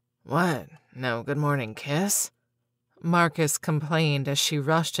 "What? No good morning kiss?" Marcus complained as she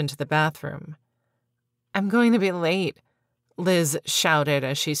rushed into the bathroom. "I'm going to be late," Liz shouted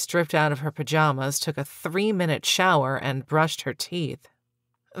as she stripped out of her pajamas, took a 3-minute shower, and brushed her teeth.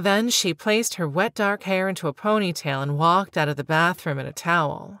 Then she placed her wet dark hair into a ponytail and walked out of the bathroom in a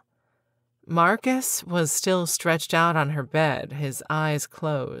towel. Marcus was still stretched out on her bed, his eyes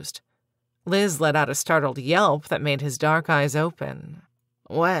closed. Liz let out a startled yelp that made his dark eyes open.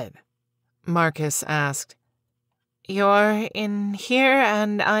 "What?" Marcus asked. "You're in here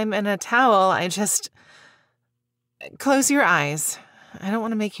and I'm in a towel. Close your eyes. I don't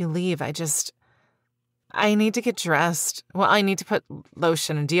want to make you leave. I need to get dressed. Well, I need to put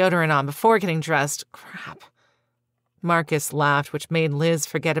lotion and deodorant on before getting dressed. Crap." Marcus laughed, which made Liz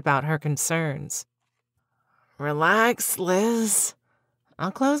forget about her concerns. "Relax, Liz.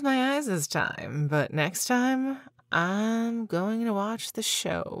 I'll close my eyes this time, but next time I'm going to watch the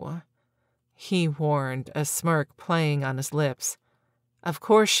show," he warned, a smirk playing on his lips. Of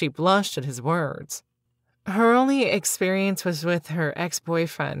course she blushed at his words. Her only experience was with her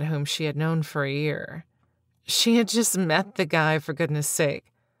ex-boyfriend, whom she had known for a year. She had just met the guy, for goodness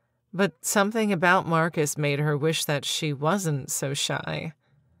sake. But something about Marcus made her wish that she wasn't so shy.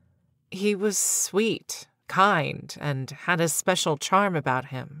 He was sweet, kind, and had a special charm about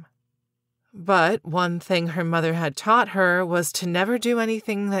him. But one thing her mother had taught her was to never do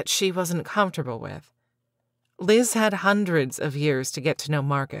anything that she wasn't comfortable with. Liz had hundreds of years to get to know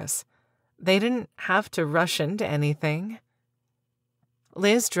Marcus. They didn't have to rush into anything.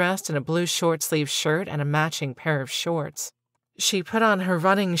 Liz dressed in a blue short-sleeved shirt and a matching pair of shorts. She put on her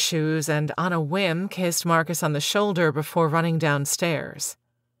running shoes and, on a whim, kissed Marcus on the shoulder before running downstairs.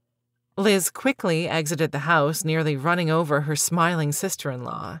 Liz quickly exited the house, nearly running over her smiling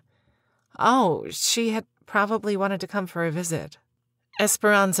sister-in-law. Oh, she had probably wanted to come for a visit.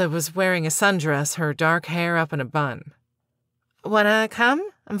 Esperanza was wearing a sundress, her dark hair up in a bun. "Wanna come?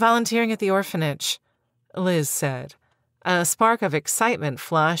 I'm volunteering at the orphanage," Liz said. A spark of excitement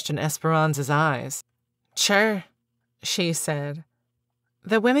flashed in Esperanza's eyes. "Sure," she said.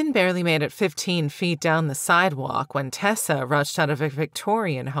 The women barely made it 15 feet down the sidewalk when Tessa rushed out of a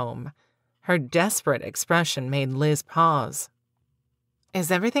Victorian home. Her desperate expression made Liz pause. "Is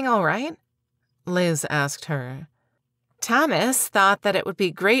everything all right?" Liz asked her. "Thomas thought that it would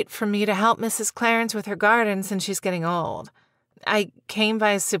be great for me to help Mrs. Clarence with her garden since she's getting old. I came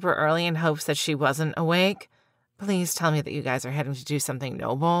by super early in hopes that she wasn't awake. Please tell me that you guys are heading to do something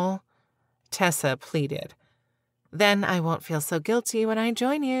noble," Tessa pleaded. "Then I won't feel so guilty when I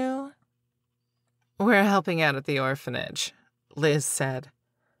join you." "We're helping out at the orphanage," Liz said.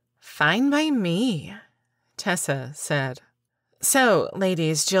 "Fine by me," Tessa said. "So,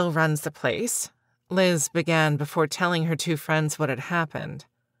 ladies, Jill runs the place," Liz began before telling her two friends what had happened.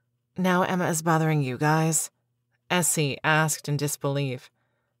 "Now Emma is bothering you guys?" Essie asked in disbelief.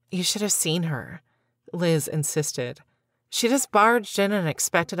 "You should have seen her," Liz insisted. "She just barged in and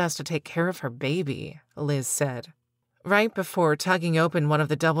expected us to take care of her baby," Liz said. right before tugging open one of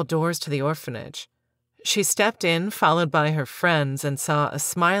the double doors to the orphanage. She stepped in, followed by her friends, and saw a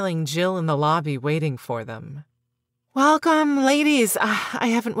smiling Jill in the lobby waiting for them. "Welcome, ladies. I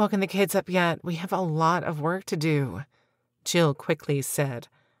haven't woken the kids up yet. We have a lot of work to do," Jill quickly said,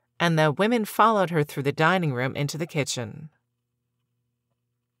 and the women followed her through the dining room into the kitchen.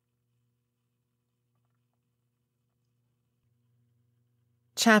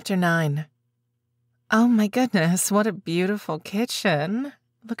 Chapter 9. "Oh my goodness, what a beautiful kitchen.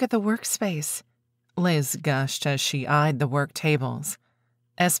 Look at the workspace," Liz gushed as she eyed the work tables.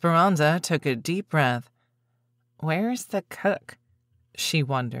 Esperanza took a deep breath. "Where's the cook?" she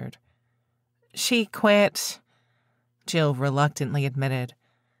wondered. "She quit," Jill reluctantly admitted.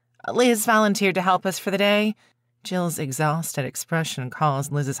 "Liz volunteered to help us for the day." Jill's exhausted expression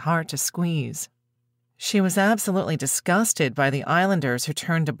caused Liz's heart to squeeze. She was absolutely disgusted by the islanders who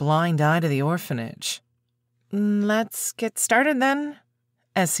turned a blind eye to the orphanage. "Let's get started then,"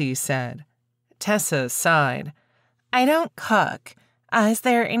 Essie said. Tessa sighed. "I don't cook. Is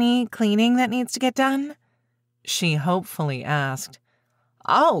there any cleaning that needs to get done?" she hopefully asked.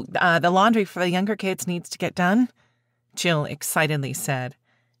 "Oh, the laundry for the younger kids needs to get done," Jill excitedly said.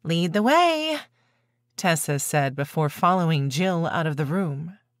 "Lead the way," Tessa said before following Jill out of the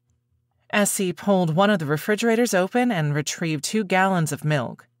room. Essie pulled one of the refrigerators open and retrieved 2 gallons of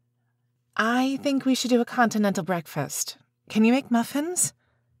milk. "I think we should do a continental breakfast. Can you make muffins?"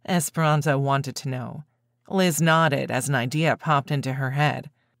 Esperanza wanted to know. Liz nodded as an idea popped into her head.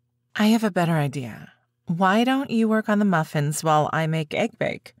 "I have a better idea. Why don't you work on the muffins while I make egg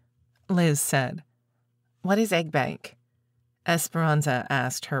bake?" Liz said. "What is egg bake?" Esperanza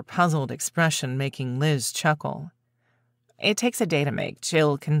asked, her puzzled expression making Liz chuckle. "It takes a day to make.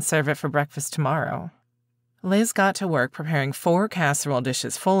 Jill can serve it for breakfast tomorrow." Liz got to work preparing 4 casserole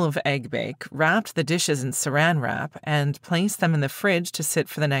dishes full of egg bake, wrapped the dishes in saran wrap, and placed them in the fridge to sit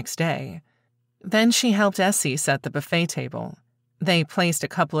for the next day. Then she helped Essie set the buffet table. They placed a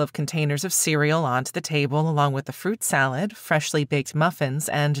couple of containers of cereal onto the table along with the fruit salad, freshly baked muffins,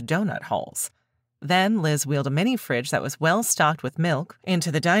 and donut holes. Then Liz wheeled a mini fridge that was well stocked with milk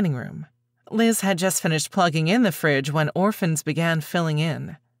into the dining room. Liz had just finished plugging in the fridge when orphans began filling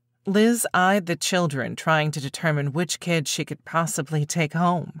in. Liz eyed the children, trying to determine which kid she could possibly take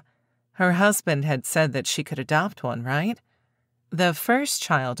home. Her husband had said that she could adopt one, right? The first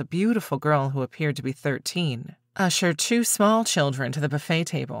child, a beautiful girl who appeared to be 13, ushered 2 small children to the buffet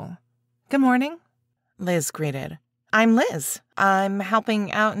table. "Good morning," Liz greeted. "I'm Liz. I'm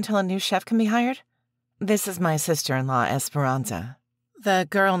helping out until a new chef can be hired. This is my sister-in-law, Esperanza." The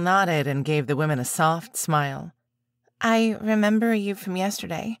girl nodded and gave the women a soft smile. "I remember you from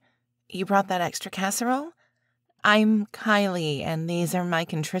yesterday. You brought that extra casserole? I'm Kylie, and these are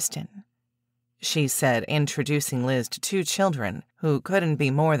Mike and Tristan," she said, introducing Liz to 2 children who couldn't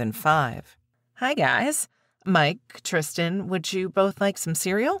be more than 5. "Hi, guys. Mike, Tristan, would you both like some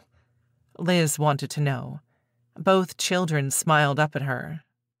cereal?" Liz wanted to know. Both children smiled up at her.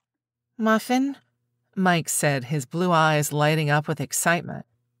 "Muffin?" Mike said, his blue eyes lighting up with excitement.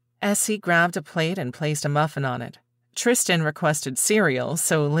 Essie grabbed a plate and placed a muffin on it. Tristan requested cereal,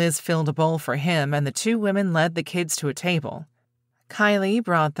 so Liz filled a bowl for him, and the 2 women led the kids to a table. Kylie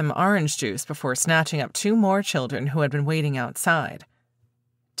brought them orange juice before snatching up 2 more children who had been waiting outside.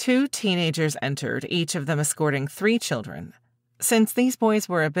 2 teenagers entered, each of them escorting 3 children. Since these boys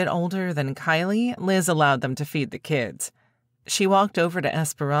were a bit older than Kylie, Liz allowed them to feed the kids. She walked over to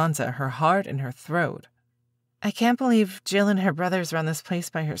Esperanza, her heart in her throat. "I can't believe Jill and her brothers run this place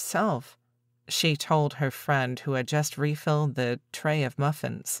by herself," she told her friend who had just refilled the tray of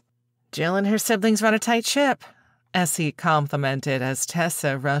muffins. "Jill and her siblings run a tight ship," Essie complimented as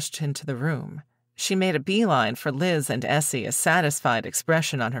Tessa rushed into the room. She made a beeline for Liz and Essie, a satisfied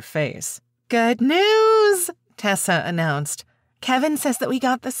expression on her face. "Good news!" Tessa announced. "Kevin says that we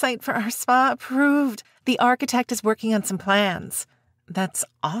got the site for our spa approved. The architect is working on some plans." "That's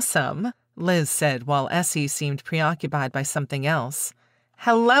awesome," Liz said while Essie seemed preoccupied by something else.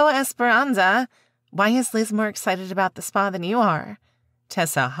 "Hello, Esperanza. Why is Liz more excited about the spa than you are?"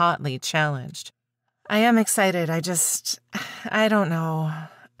 Tessa hotly challenged. "I am excited. I don't know.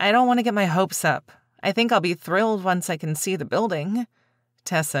 I don't want to get my hopes up. I think I'll be thrilled once I can see the building."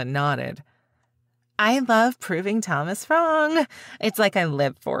 Tessa nodded. "I love proving Thomas wrong. It's like I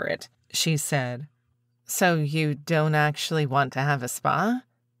live for it," she said. "So you don't actually want to have a spa?"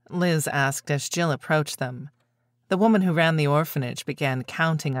 Liz asked as Jill approached them. The woman who ran the orphanage began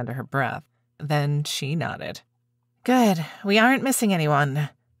counting under her breath. Then she nodded. "Good. We aren't missing anyone,"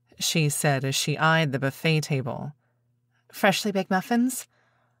 she said as she eyed the buffet table. "Freshly baked muffins?"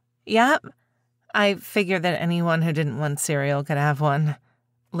 "Yep." I figured that anyone who didn't want cereal could have one.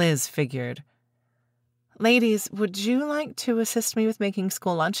 Liz figured. Ladies, would you like to assist me with making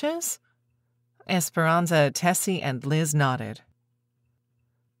school lunches? Esperanza, Tessie, and Liz nodded.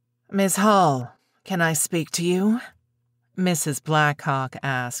 Miss Hall, can I speak to you? Mrs. Blackhawk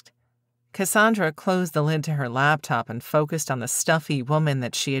asked. Cassandra closed the lid to her laptop and focused on the stuffy woman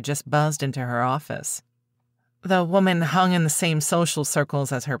that she had just buzzed into her office. The woman hung in the same social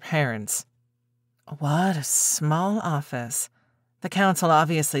circles as her parents. What a small office. The council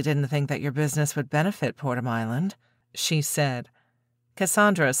obviously didn't think that your business would benefit Portham Island, she said.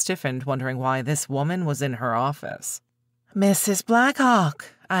 Cassandra stiffened, wondering why this woman was in her office. Mrs. Blackhawk,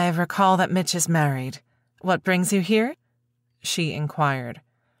 I recall that Mitch is married. What brings you here? She inquired.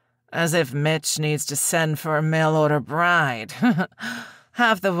 As if Mitch needs to send for a mail-order bride.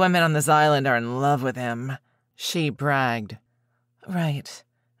 Half the women on this island are in love with him, she bragged. Right,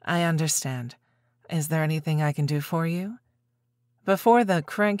 I understand. Is there anything I can do for you? Before the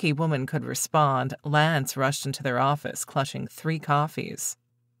cranky woman could respond, Lance rushed into their office, clutching 3 coffees.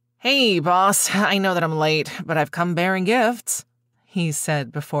 Hey, boss, I know that I'm late, but I've come bearing gifts, he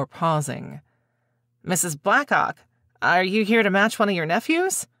said before pausing. Mrs. Blackhawk, are you here to match one of your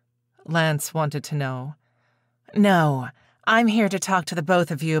nephews? Lance wanted to know. No, I'm here to talk to the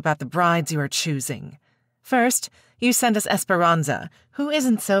both of you about the brides you are choosing. First, you sent us Esperanza, who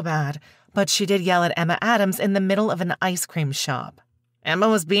isn't so bad, but she did yell at Emma Adams in the middle of an ice cream shop. Emma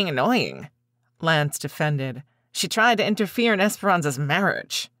was being annoying, Lance defended. She tried to interfere in Esperanza's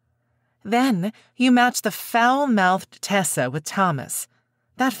marriage. Then you matched the foul-mouthed Tessa with Thomas.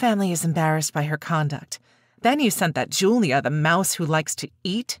 That family is embarrassed by her conduct. Then you sent that Julia, the mouse who likes to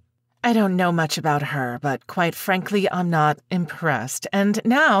eat. I don't know much about her, but quite frankly, I'm not impressed. And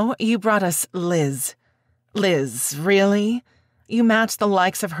now you brought us Liz. Liz, really? You matched the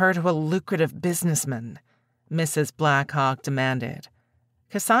likes of her to a lucrative businessman, Mrs. Blackhawk demanded.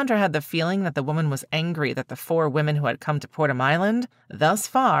 Cassandra had the feeling that the woman was angry that the 4 women who had come to Portham Island, thus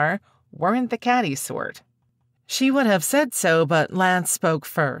far, weren't the catty sort. She would have said so, but Lance spoke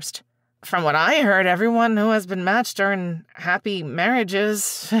first. From what I heard, everyone who has been matched are in happy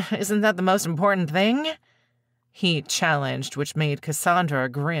marriages. Isn't that the most important thing? He challenged, which made Cassandra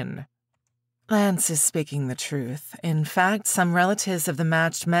grin. Lance is speaking the truth. In fact, some relatives of the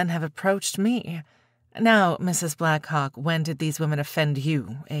matched men have approached me. Now, Mrs. Blackhawk, when did these women offend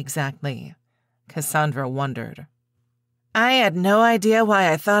you, exactly? Cassandra wondered. I had no idea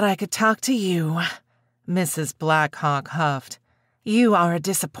why I thought I could talk to you, Mrs. Blackhawk huffed. You are a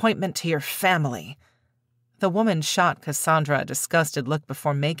disappointment to your family. The woman shot Cassandra a disgusted look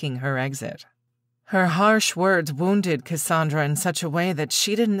before making her exit. Her harsh words wounded Cassandra in such a way that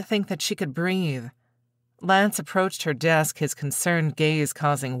she didn't think that she could breathe. Lance approached her desk, his concerned gaze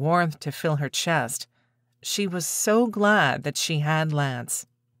causing warmth to fill her chest. She was so glad that she had Lance.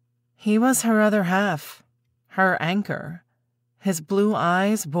 He was her other half, her anchor. His blue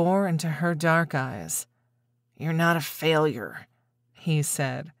eyes bore into her dark eyes. You're not a failure, he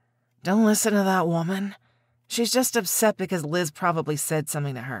said. Don't listen to that woman. She's just upset because Liz probably said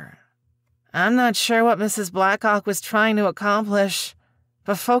something to her. I'm not sure what Mrs. Blackhawk was trying to accomplish,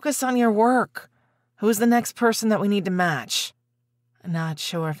 but focus on your work. Who's the next person that we need to match? Not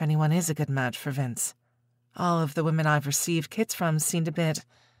sure if anyone is a good match for Vince. All of the women I've received kits from seemed a bit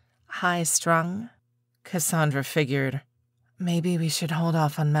high-strung. Cassandra figured, maybe we should hold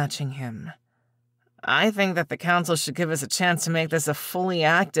off on matching him. I think that the council should give us a chance to make this a fully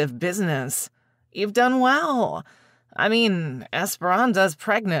active business. You've done well. I mean, Esperanza's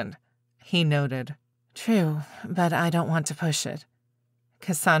pregnant, he noted. True, but I don't want to push it,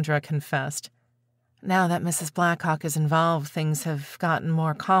 Cassandra confessed. Now that Mrs. Blackhawk is involved, things have gotten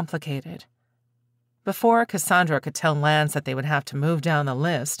more complicated. Before Cassandra could tell Lance that they would have to move down the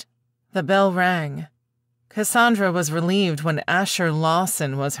list, the bell rang. Cassandra was relieved when Asher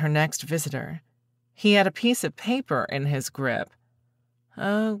Lawson was her next visitor. He had a piece of paper in his grip.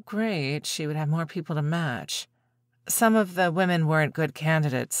 Oh, great, she would have more people to match. Some of the women weren't good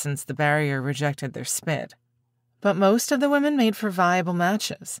candidates since the barrier rejected their spit. But most of the women made for viable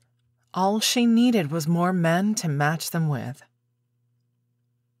matches. All she needed was more men to match them with.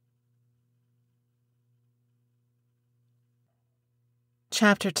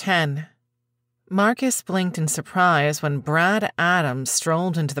 Chapter 10. Marcus blinked in surprise when Brad Adams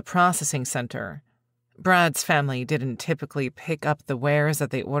strolled into the processing center. Brad's family didn't typically pick up the wares that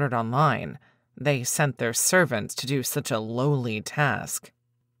they ordered online. They sent their servants to do such a lowly task.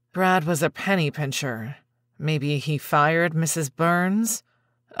 Brad was a penny pincher. Maybe he fired Mrs. Burns?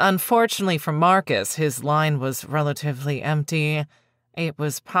 Unfortunately for Marcus, his line was relatively empty. It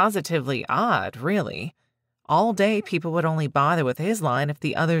was positively odd, really. All day, people would only bother with his line if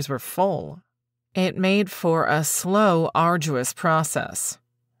the others were full. It made for a slow, arduous process.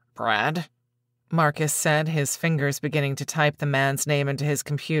 "Brad?" Marcus said, his fingers beginning to type the man's name into his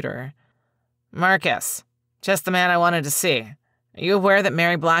computer. "Marcus, just the man I wanted to see. Are you aware that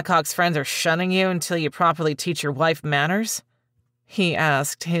Mary Blackhawk's friends are shunning you until you properly teach your wife manners?" he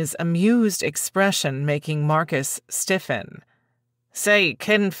asked, his amused expression making Marcus stiffen. "Say you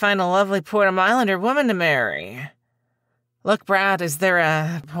couldn't find a lovely Portham Islander woman to marry." "Look, Brad, is there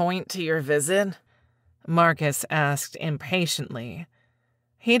a point to your visit?" Marcus asked impatiently.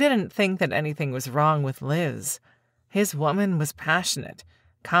 He didn't think that anything was wrong with Liz. His woman was passionate,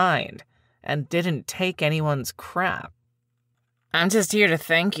 kind, and didn't take anyone's crap. "I'm just here to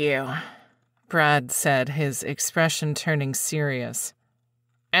thank you," Brad said, his expression turning serious.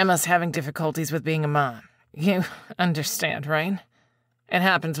 "Emma's having difficulties with being a mom. You understand, right? It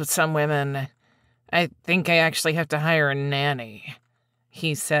happens with some women. I think I actually have to hire a nanny,"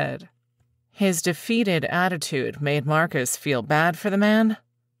 he said. His defeated attitude made Marcus feel bad for the man.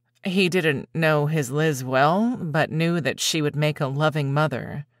 He didn't know his Liz well, but knew that she would make a loving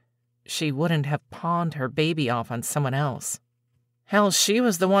mother. She wouldn't have pawned her baby off on someone else. Hell, she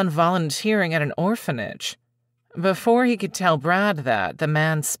was the one volunteering at an orphanage. Before he could tell Brad that, the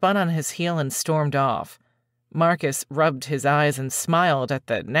man spun on his heel and stormed off. Marcus rubbed his eyes and smiled at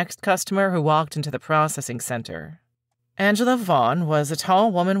the next customer who walked into the processing center. Angela Vaughn was a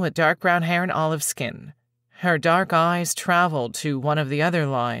tall woman with dark brown hair and olive skin. Her dark eyes traveled to one of the other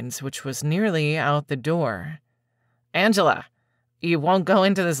lines, which was nearly out the door. "Angela, you won't go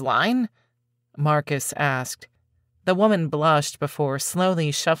into this line?" Marcus asked. The woman blushed before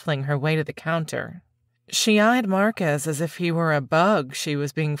slowly shuffling her way to the counter. She eyed Marcus as if he were a bug she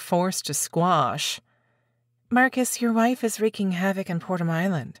was being forced to squash. "Marcus, your wife is wreaking havoc on Portham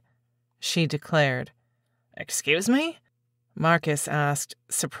Island," she declared. "Excuse me?" Marcus asked,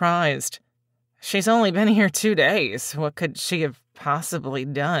 surprised. "She's only been here 2 days. What could she have possibly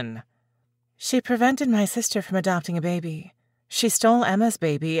done?" "She prevented my sister from adopting a baby. She stole Emma's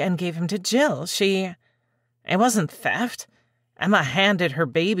baby and gave him to Jill. It wasn't theft. Emma handed her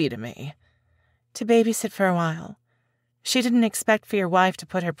baby to me." "To babysit for a while. She didn't expect for your wife to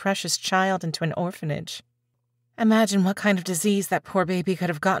put her precious child into an orphanage. Imagine what kind of disease that poor baby could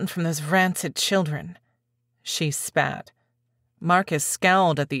have gotten from those rancid children." She spat. Marcus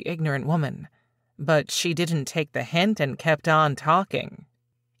scowled at the ignorant woman, but she didn't take the hint and kept on talking.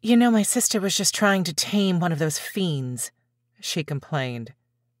 "You know, my sister was just trying to tame one of those fiends," she complained.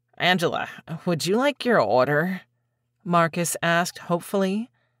 "Angela, would you like your order?" Marcus asked hopefully.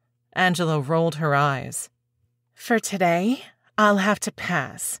 Angela rolled her eyes. "For today, I'll have to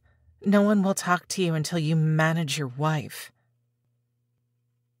pass. No one will talk to you until you manage your wife."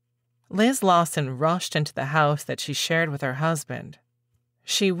 Liz Lawson rushed into the house that she shared with her husband.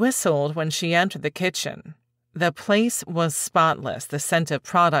 She whistled when she entered the kitchen. The place was spotless, the scent of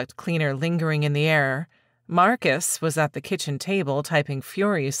product cleaner lingering in the air. Marcus was at the kitchen table typing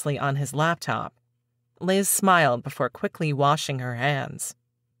furiously on his laptop. Liz smiled before quickly washing her hands.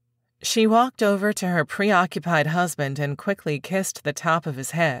 She walked over to her preoccupied husband and quickly kissed the top of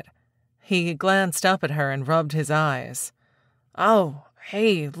his head. He glanced up at her and rubbed his eyes. "Oh,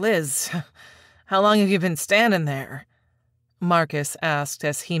 hey, Liz, how long have you been standing there?" Marcus asked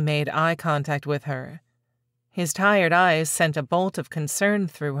as he made eye contact with her. His tired eyes sent a bolt of concern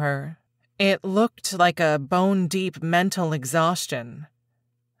through her. It looked like a bone-deep mental exhaustion.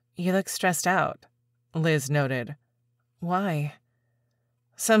 "You look stressed out," Liz noted. "Why?"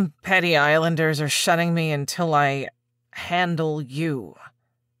 "Some petty islanders are shunning me until I handle you,"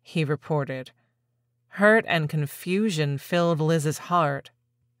 he reported. Hurt and confusion filled Liz's heart.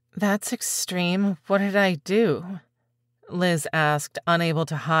 "That's extreme. What did I do?" Liz asked, unable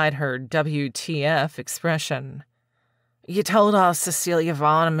to hide her WTF expression. "You told off Cecilia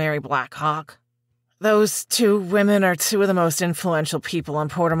Vaughn and Mary Blackhawk. Those 2 women are 2 of the most influential people on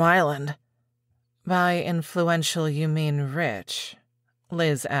Portham Island." "By influential, you mean rich?"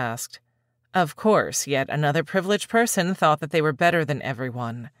 Liz asked. Of course, yet another privileged person thought that they were better than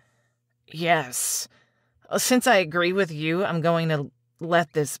everyone. "Yes. Since I agree with you, I'm going to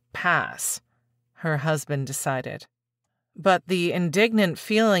let this pass," her husband decided. But the indignant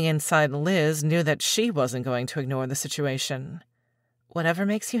feeling inside Liz knew that she wasn't going to ignore the situation. "Whatever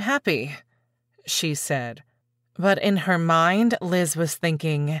makes you happy," she said. But in her mind, Liz was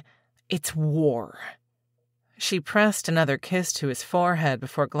thinking, "It's war." She pressed another kiss to his forehead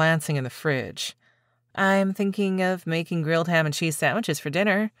before glancing in the fridge. "I'm thinking of making grilled ham and cheese sandwiches for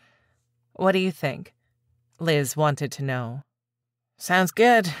dinner. What do you think?" Liz wanted to know. Sounds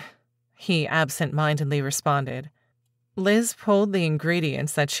good, he absent-mindedly responded. Liz pulled the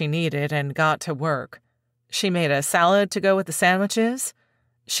ingredients that she needed and got to work. She made a salad to go with the sandwiches.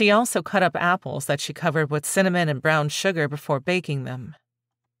 She also cut up apples that she covered with cinnamon and brown sugar before baking them.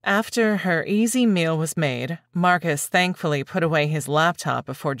 After her easy meal was made, Marcus thankfully put away his laptop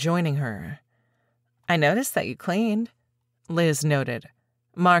before joining her. I noticed that you cleaned, Liz noted.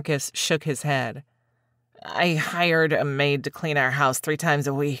 Marcus shook his head. I hired a maid to clean our house 3 times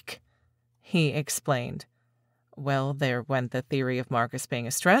a week, he explained. Well, there went the theory of Marcus being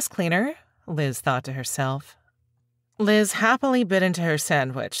a stress cleaner, Liz thought to herself. Liz happily bit into her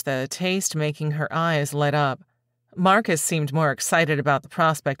sandwich, the taste making her eyes light up. Marcus seemed more excited about the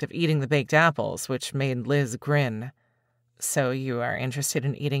prospect of eating the baked apples, which made Liz grin. So you are interested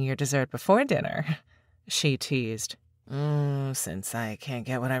in eating your dessert before dinner, she teased. Since I can't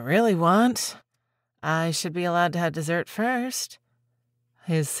get what I really want, I should be allowed to have dessert first.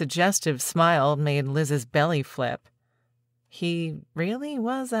 His suggestive smile made Liz's belly flip. He really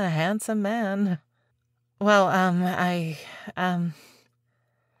was a handsome man. Well,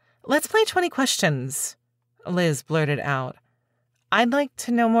 let's play 20 questions, Liz blurted out. I'd like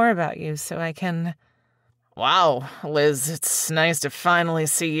to know more about you so I can... Wow, Liz, it's nice to finally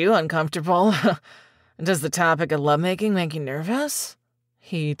see you uncomfortable. Does the topic of lovemaking make you nervous?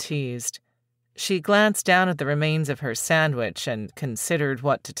 He teased. She glanced down at the remains of her sandwich and considered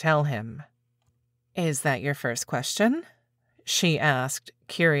what to tell him. Is that your first question? She asked,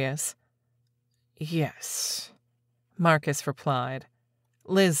 curious. Yes, Marcus replied.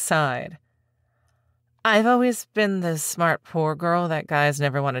 Liz sighed. I've always been the smart poor girl that guys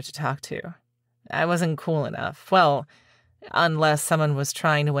never wanted to talk to. I wasn't cool enough. Well, unless someone was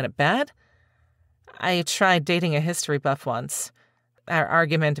trying to win a bet. I tried dating a history buff once. Our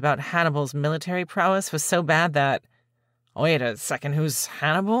argument about Hannibal's military prowess was so bad that... Wait a second, who's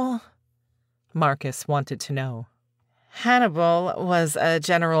Hannibal? Marcus wanted to know. Hannibal was a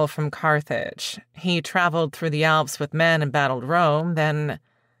general from Carthage. He traveled through the Alps with men and battled Rome, then...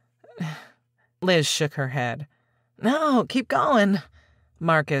 Liz shook her head. No, keep going,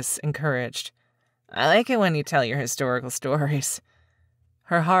 Marcus encouraged. I like it when you tell your historical stories.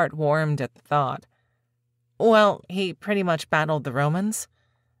 Her heart warmed at the thought. Well, he pretty much battled the Romans.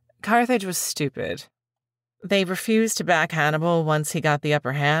 Carthage was stupid. They refused to back Hannibal once he got the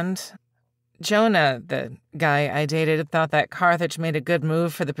upper hand. Jonah, the guy I dated, thought that Carthage made a good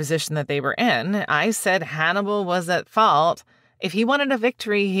move for the position that they were in. I said Hannibal was at fault. If he wanted a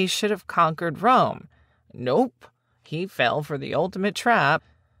victory, he should have conquered Rome. Nope. He fell for the ultimate trap.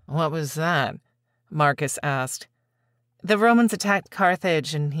 What was that? Marcus asked. The Romans attacked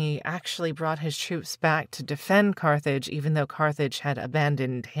Carthage, and he actually brought his troops back to defend Carthage, even though Carthage had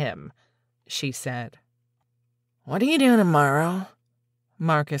abandoned him, she said. What are you doing tomorrow?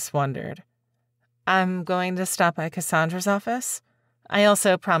 Marcus wondered. I'm going to stop by Cassandra's office. I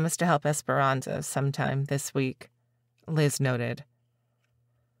also promised to help Esperanza sometime this week, Liz noted.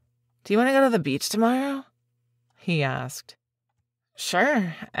 Do you want to go to the beach tomorrow? He asked.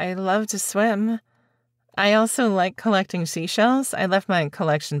 Sure, I love to swim. I also like collecting seashells. I left my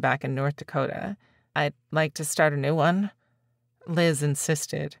collection back in North Dakota. I'd like to start a new one, Liz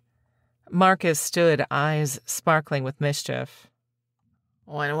insisted. Marcus stood, eyes sparkling with mischief.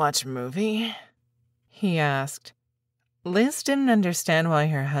 Want to watch a movie? He asked. Liz didn't understand why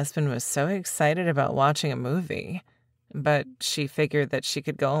her husband was so excited about watching a movie, but she figured that she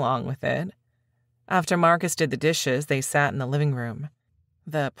could go along with it. After Marcus did the dishes, they sat in the living room,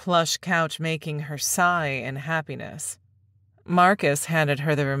 the plush couch making her sigh in happiness. Marcus handed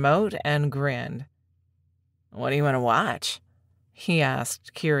her the remote and grinned. What do you want to watch? He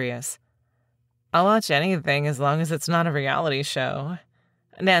asked, curious. I'll watch anything as long as it's not a reality show.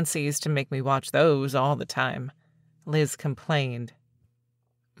 Nancy used to make me watch those all the time, Liz complained.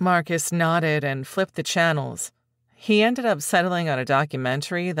 Marcus nodded and flipped the channels. He ended up settling on a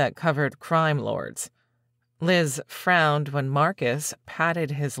documentary that covered crime lords. Liz frowned when Marcus patted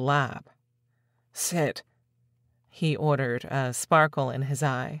his lap. Sit, he ordered, a sparkle in his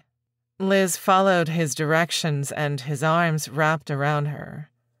eye. Liz followed his directions and his arms wrapped around her.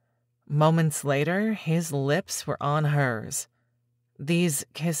 Moments later, his lips were on hers. These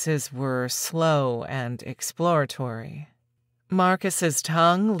kisses were slow and exploratory. Marcus's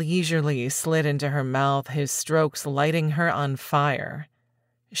tongue leisurely slid into her mouth, his strokes lighting her on fire.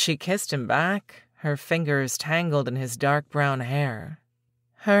 She kissed him back, her fingers tangled in his dark brown hair.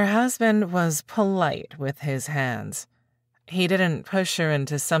 Her husband was polite with his hands. He didn't push her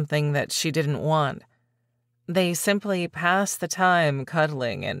into something that she didn't want. They simply passed the time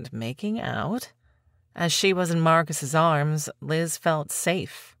cuddling and making out. As she was in Marcus's arms, Liz felt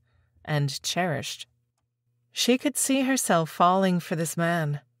safe and cherished. She could see herself falling for this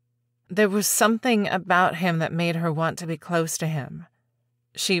man. There was something about him that made her want to be close to him.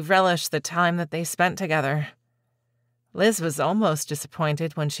 She relished the time that they spent together. Liz was almost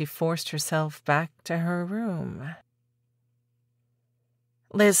disappointed when she forced herself back to her room.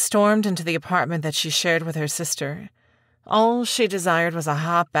 Liz stormed into the apartment that she shared with her sister. All she desired was a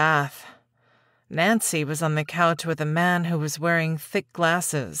hot bath. Nancy was on the couch with a man who was wearing thick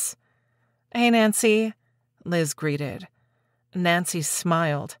glasses. "Hey, Nancy," Liz greeted. Nancy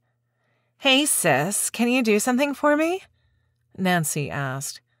smiled. "Hey, sis, can you do something for me?" Nancy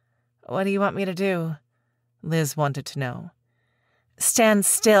asked. "What do you want me to do?" Liz wanted to know. "Stand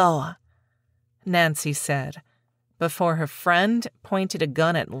still," Nancy said, before her friend pointed a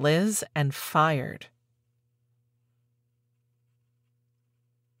gun at Liz and fired.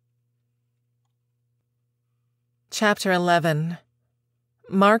 Chapter 11.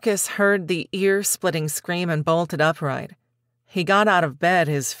 Marcus heard the ear-splitting scream and bolted upright. He got out of bed,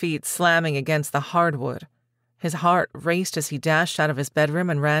 his feet slamming against the hardwood. His heart raced as he dashed out of his bedroom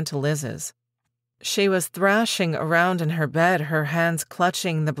and ran to Liz's. She was thrashing around in her bed, her hands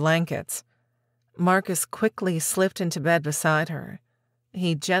clutching the blankets. Marcus quickly slipped into bed beside her.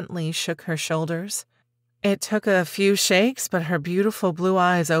 He gently shook her shoulders. It took a few shakes, but her beautiful blue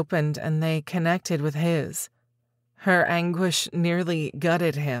eyes opened and they connected with his. Her anguish nearly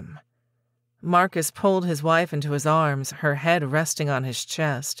gutted him. Marcus pulled his wife into his arms, her head resting on his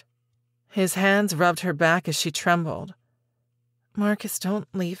chest. His hands rubbed her back as she trembled. "Marcus, don't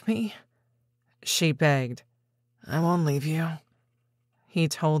leave me," she begged. "I won't leave you," he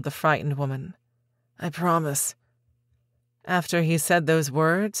told the frightened woman. "I promise." After he said those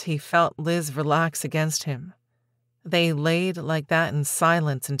words, he felt Liz relax against him. They laid like that in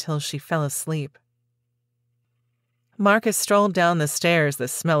silence until she fell asleep. Marcus strolled down the stairs, the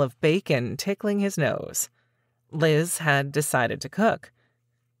smell of bacon tickling his nose. Liz had decided to cook.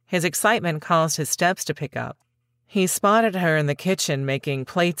 His excitement caused his steps to pick up. He spotted her in the kitchen making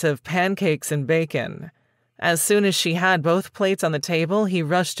plates of pancakes and bacon. As soon as she had both plates on the table, he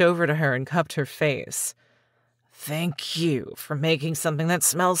rushed over to her and cupped her face. "Thank you for making something that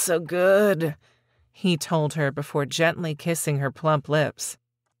smells so good," he told her before gently kissing her plump lips.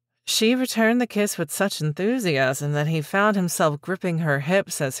 She returned the kiss with such enthusiasm that he found himself gripping her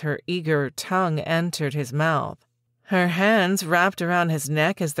hips as her eager tongue entered his mouth. Her hands wrapped around his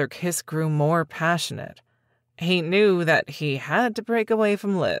neck as their kiss grew more passionate. He knew that he had to break away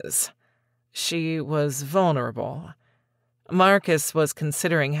from Liz. She was vulnerable. Marcus was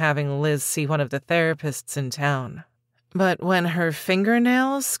considering having Liz see one of the therapists in town. But when her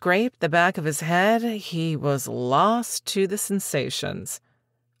fingernails scraped the back of his head, he was lost to the sensations.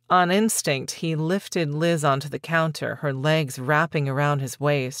 On instinct, he lifted Liz onto the counter, her legs wrapping around his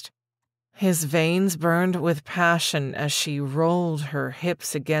waist. His veins burned with passion as she rolled her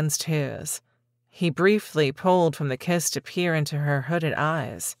hips against his. He briefly pulled from the kiss to peer into her hooded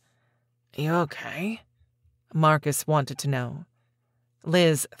eyes. "You okay?" Marcus wanted to know.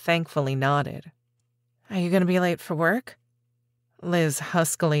 Liz thankfully nodded. "Are you going to be late for work?" Liz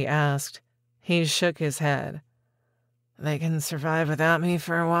huskily asked. He shook his head. "They can survive without me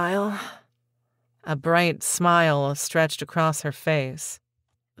for a while." A bright smile stretched across her face.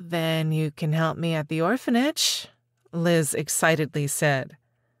 "Then you can help me at the orphanage," Liz excitedly said.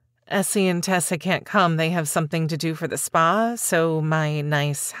 "Essie and Tessa can't come. They have something to do for the spa, so my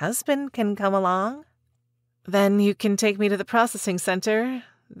nice husband can come along. Then you can take me to the processing center.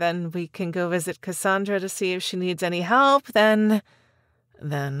 Then we can go visit Cassandra to see if she needs any help. Then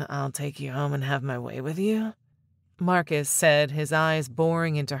I'll take you home and have my way with you," Marcus said, his eyes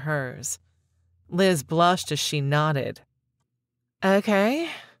boring into hers. Liz blushed as she nodded. "Okay.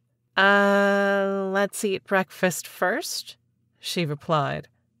 Let's eat breakfast first," she replied.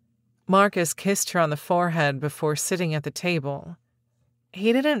 Marcus kissed her on the forehead before sitting at the table.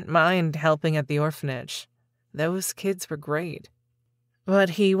 He didn't mind helping at the orphanage. Those kids were great.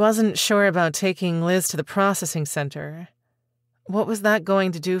 But he wasn't sure about taking Liz to the processing center. What was that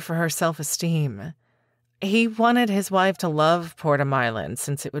going to do for her self-esteem? He wanted his wife to love Portham Island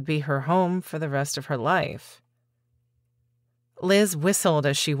since it would be her home for the rest of her life. Liz whistled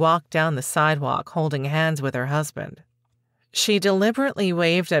as she walked down the sidewalk holding hands with her husband. She deliberately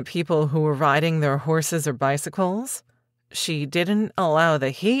waved at people who were riding their horses or bicycles. She didn't allow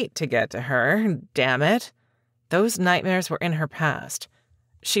the heat to get to her, damn it. Those nightmares were in her past.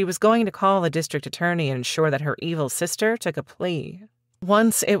 She was going to call the district attorney and ensure that her evil sister took a plea.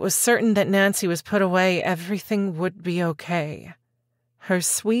 Once it was certain that Nancy was put away, everything would be okay. Her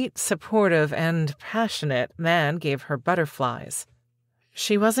sweet, supportive, and passionate man gave her butterflies.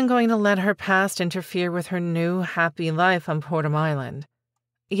 She wasn't going to let her past interfere with her new, happy life on Portham Island.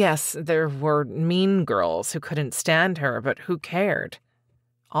 Yes, there were mean girls who couldn't stand her, but who cared?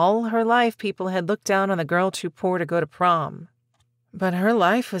 All her life, people had looked down on the girl too poor to go to prom. But her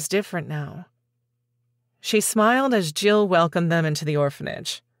life was different now. She smiled as Jill welcomed them into the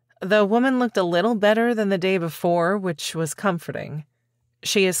orphanage. The woman looked a little better than the day before, which was comforting.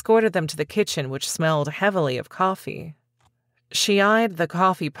 She escorted them to the kitchen, which smelled heavily of coffee. She eyed the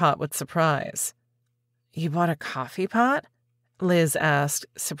coffee pot with surprise. "You bought a coffee pot?" Liz asked,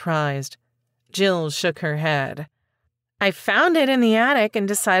 surprised. Jill shook her head. "I found it in the attic and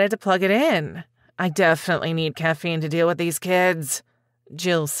decided to plug it in. I definitely need caffeine to deal with these kids,"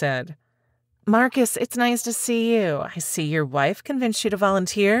 Jill said. "Marcus, it's nice to see you. I see your wife convinced you to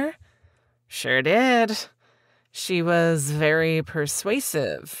volunteer." "Sure did. She was very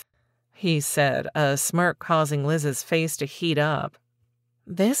persuasive," he said, a smirk causing Liz's face to heat up.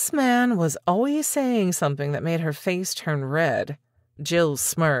 This man was always saying something that made her face turn red. Jill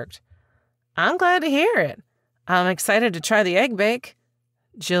smirked. "I'm glad to hear it. I'm excited to try the egg bake."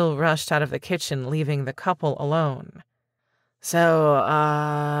 Jill rushed out of the kitchen, leaving the couple alone. "So,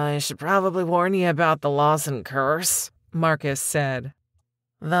 I should probably warn you about the Lawson curse," Marcus said.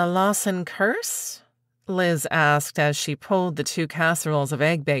 "The Lawson curse?" Liz asked as she pulled the 2 casseroles of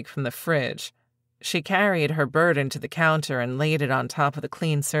egg bake from the fridge. She carried her burden to the counter and laid it on top of the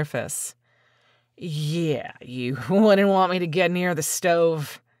clean surface. "Yeah, you wouldn't want me to get near the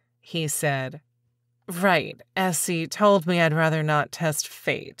stove," he said. "Right, Essie told me I'd rather not test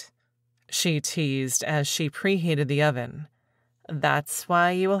fate," she teased as she preheated the oven. "That's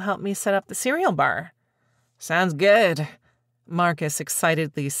why you will help me set up the cereal bar." "Sounds good," Marcus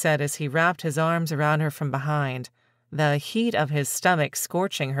excitedly said as he wrapped his arms around her from behind, the heat of his stomach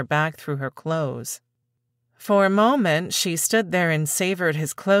scorching her back through her clothes. For a moment, she stood there and savored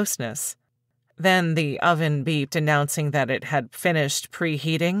his closeness. Then the oven beeped, announcing that it had finished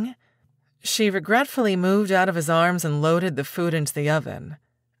preheating. She regretfully moved out of his arms and loaded the food into the oven.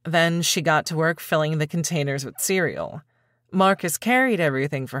 Then she got to work filling the containers with cereal. Marcus carried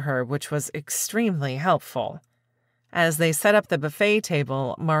everything for her, which was extremely helpful. As they set up the buffet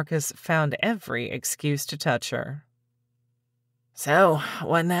table, Marcus found every excuse to touch her. "So,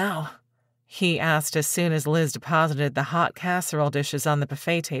 what now?" he asked as soon as Liz deposited the hot casserole dishes on the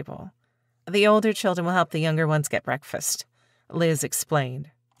buffet table. "The older children will help the younger ones get breakfast," Liz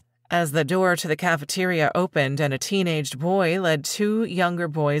explained. As the door to the cafeteria opened and a teenaged boy led 2 younger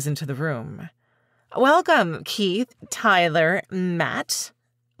boys into the room. "Welcome, Keith, Tyler, Matt,"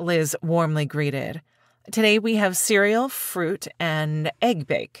 Liz warmly greeted. "Today we have cereal, fruit, and egg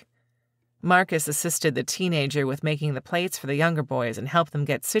bake." Marcus assisted the teenager with making the plates for the younger boys and helped them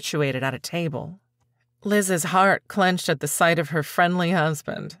get situated at a table. Liz's heart clenched at the sight of her friendly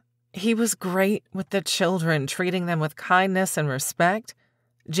husband. He was great with the children, treating them with kindness and respect.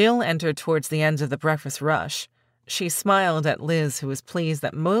 Jill entered towards the end of the breakfast rush. She smiled at Liz, who was pleased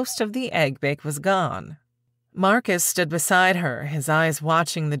that most of the egg bake was gone. Marcus stood beside her, his eyes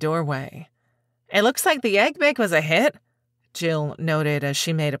watching the doorway. "It looks like the egg bake was a hit," Jill noted as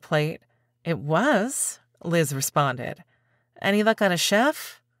she made a plate. "It was," Liz responded. "Any luck on a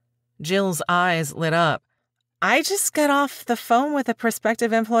chef?" Jill's eyes lit up. "I just got off the phone with a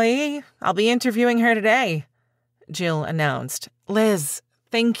prospective employee. I'll be interviewing her today," Jill announced. "Liz,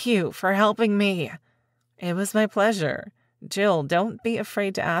 thank you for helping me." "It was my pleasure. Jill, don't be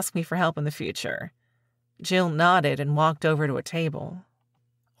afraid to ask me for help in the future." Jill nodded and walked over to a table.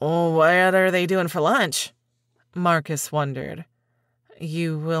 "Oh, what are they doing for lunch?" Marcus wondered.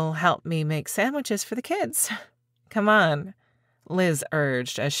 "You will help me make sandwiches for the kids. Come on," Liz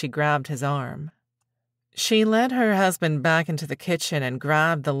urged as she grabbed his arm. She led her husband back into the kitchen and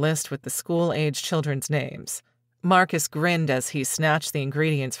grabbed the list with the school-age children's names. Marcus grinned as he snatched the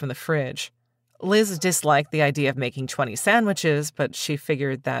ingredients from the fridge. Liz disliked the idea of making 20 sandwiches, but she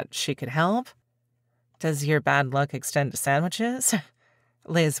figured that she could help. "Does your bad luck extend to sandwiches?"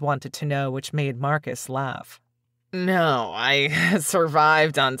 Liz wanted to know, which made Marcus laugh. "No, I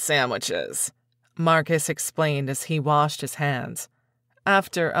survived on sandwiches," Marcus explained as he washed his hands.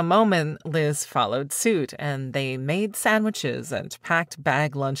 After a moment, Liz followed suit, and they made sandwiches and packed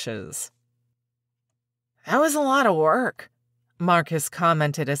bag lunches. "That was a lot of work," Marcus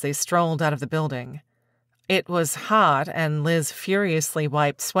commented as they strolled out of the building. It was hot, and Liz furiously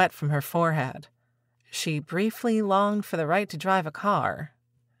wiped sweat from her forehead. She briefly longed for the right to drive a car.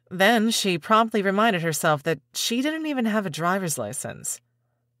 Then she promptly reminded herself that she didn't even have a driver's license.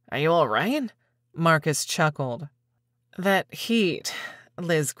 "Are you all right?" Marcus chuckled. That heat,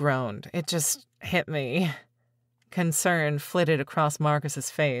 Liz groaned. It just hit me. Concern flitted across Marcus's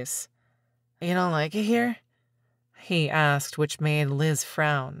face. You don't like it here? He asked, which made Liz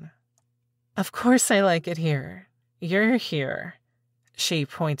frown. Of course I like it here. You're here. She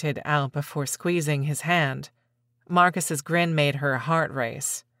pointed out before squeezing his hand. Marcus's grin made her heart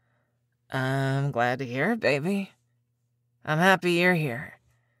race. I'm glad to hear it, baby. I'm happy you're here.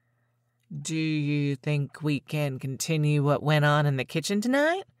 Do you think we can continue what went on in the kitchen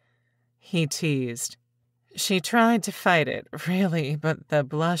tonight? He teased. She tried to fight it, really, but the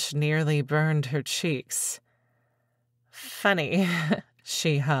blush nearly burned her cheeks. Funny,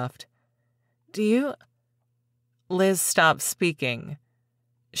 she huffed. Do you... Liz stopped speaking.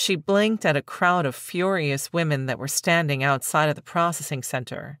 She blinked at a crowd of furious women that were standing outside of the processing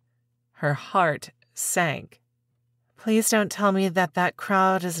center. Her heart sank. Please don't tell me that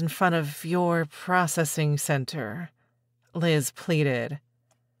crowd is in front of your processing center, Liz pleaded.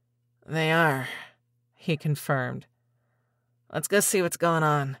 They are, he confirmed. Let's go see what's going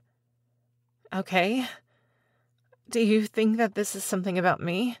on. Okay. Do you think that this is something about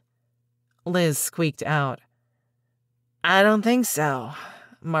me? Liz squeaked out. I don't think so,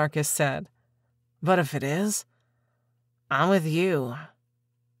 Marcus said. But if it is, I'm with you.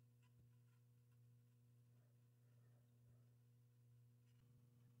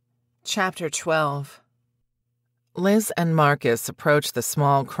 Chapter 12. Liz and Marcus approached the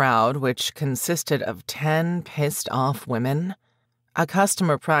small crowd, which consisted of 10 pissed-off women. A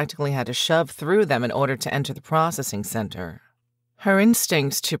customer practically had to shove through them in order to enter the processing center. Her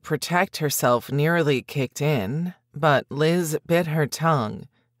instincts to protect herself nearly kicked in, but Liz bit her tongue,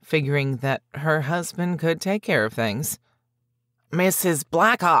 figuring that her husband could take care of things. Mrs.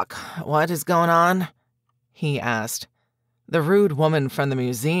 Blackhawk, what is going on? He asked. The rude woman from the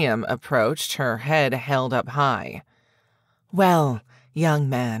museum approached, her head held up high. Well, young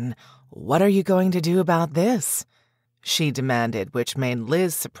man, what are you going to do about this? She demanded, which made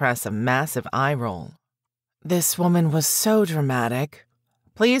Liz suppress a massive eye roll. This woman was so dramatic.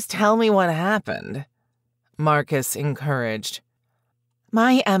 Please tell me what happened, Marcus encouraged.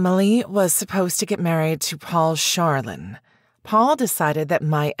 My Emily was supposed to get married to Paul Charlin. Paul decided that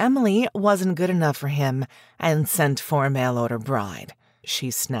my Emily wasn't good enough for him and sent for a mail-order bride, she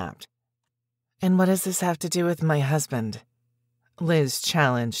snapped. And what does this have to do with my husband? Liz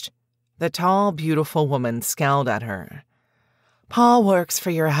challenged. The tall, beautiful woman scowled at her. Paul works for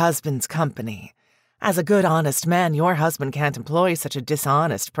your husband's company. As a good, honest man, your husband can't employ such a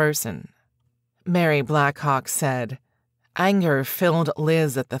dishonest person. Mary Blackhawk said. Anger filled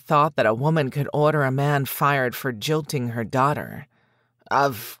Liz at the thought that a woman could order a man fired for jilting her daughter.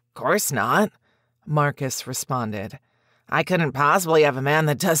 Of course not, Marcus responded. I couldn't possibly have a man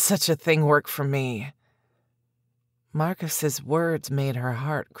that does such a thing work for me. Marcus's words made her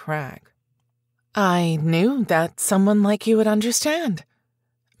heart crack. I knew that someone like you would understand,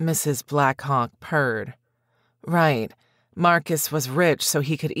 Mrs. Blackhawk purred. Right, Marcus was rich so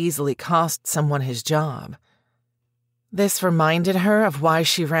he could easily cost someone his job. This reminded her of why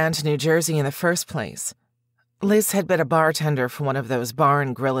she ran to New Jersey in the first place. Liz had been a bartender for one of those bar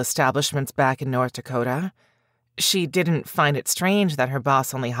and grill establishments back in North Dakota. She didn't find it strange that her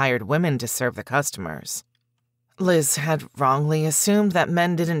boss only hired women to serve the customers. Liz had wrongly assumed that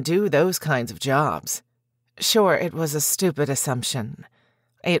men didn't do those kinds of jobs. Sure, it was a stupid assumption.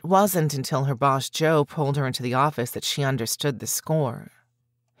 It wasn't until her boss Joe pulled her into the office that she understood the score.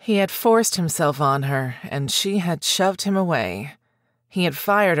 He had forced himself on her, and she had shoved him away. He had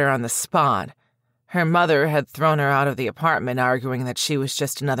fired her on the spot. Her mother had thrown her out of the apartment, arguing that she was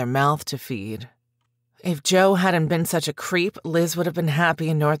just another mouth to feed. If Joe hadn't been such a creep, Liz would have been happy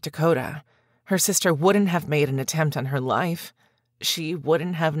in North Dakota. Her sister wouldn't have made an attempt on her life. She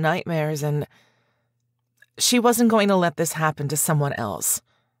wouldn't have nightmares, and she wasn't going to let this happen to someone else.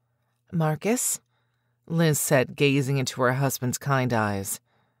 Marcus? Liz said, gazing into her husband's kind eyes.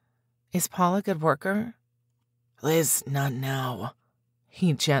 Is Paul a good worker? Liz, not now,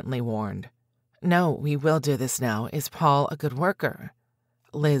 he gently warned. No, we will do this now. Is Paul a good worker?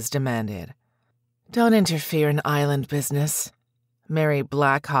 Liz demanded. Don't interfere in island business, Mary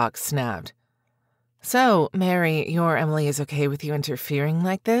Blackhawk snapped. So, Mary, your Emily is okay with you interfering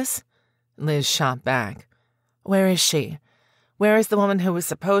like this? Liz shot back. Where is she? Where is the woman who was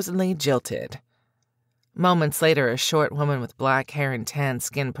supposedly jilted? Moments later, a short woman with black hair and tan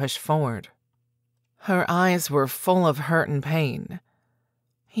skin pushed forward. Her eyes were full of hurt and pain.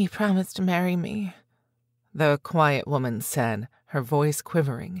 He promised to marry me, the quiet woman said, her voice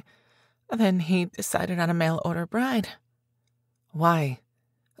quivering. Then he decided on a mail-order bride. Why?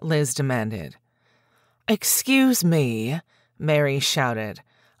 Liz demanded. "Excuse me," Mary shouted.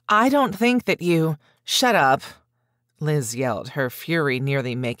 "I don't think that you—" "Shut up," Liz yelled, her fury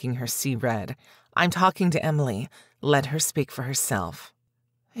nearly making her see red. "I'm talking to Emily. Let her speak for herself."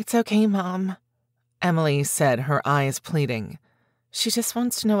 "It's okay, Mom," Emily said, her eyes pleading. "She just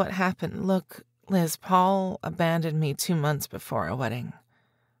wants to know what happened. Look, Liz, Paul abandoned me 2 months before our wedding."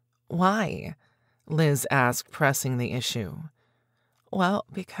 "Why?" Liz asked, pressing the issue. "Well,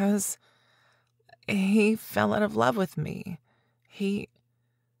 because he fell out of love with me.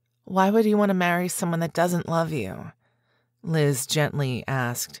 Why would you want to marry someone that doesn't love you?" Liz gently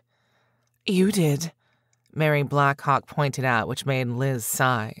asked. "You did," Mary Blackhawk pointed out, which made Liz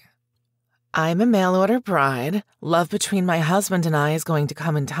sigh. "I'm a mail-order bride. Love between my husband and I is going to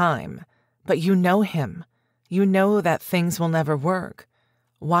come in time. But you know him. You know that things will never work.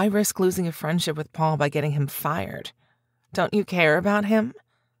 Why risk losing a friendship with Paul by getting him fired? Don't you care about him?"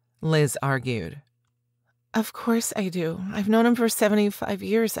 Liz argued. "Of course I do. I've known him for 75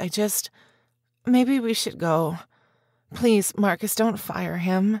 years. Maybe we should go. Please, Marcus, don't fire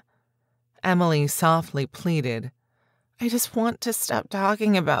him," Emily softly pleaded. "I just want to stop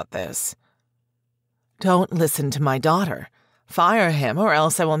talking about this." "Don't listen to my daughter. Fire him, or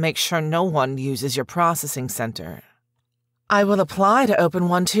else I will make sure no one uses your processing center." "I will apply to open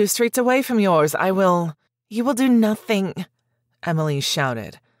one 2 streets away from yours. You will do nothing," Emily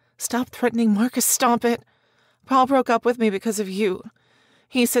shouted. "Stop threatening Marcus. Stop it. Paul broke up with me because of you.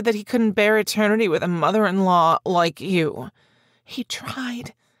 He said that he couldn't bear eternity with a mother-in-law like you. He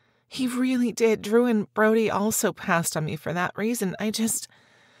tried. He really did. Drew and Brody also passed on me for that reason.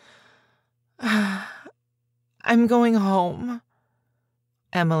 I'm going home,"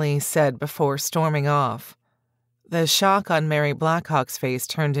 Emily said before storming off. The shock on Mary Blackhawk's face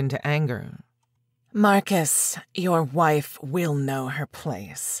turned into anger. "Marcus, your wife will know her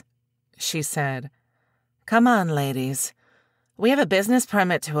place," she said. "Come on, ladies. We have a business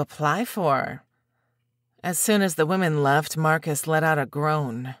permit to apply for." As soon as the women left, Marcus let out a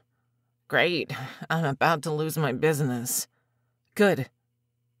groan. "Great. I'm about to lose my business." "Good,"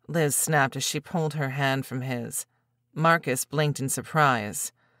 Liz snapped as she pulled her hand from his. Marcus blinked in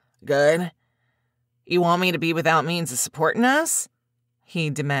surprise. "Good? You want me to be without means of supporting us?" he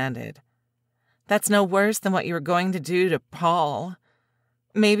demanded. "That's no worse than what you were going to do to Paul.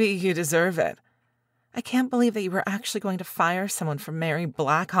 Maybe you deserve it. I can't believe that you were actually going to fire someone for Mary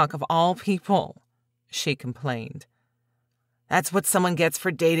Blackhawk of all people," she complained. "That's what someone gets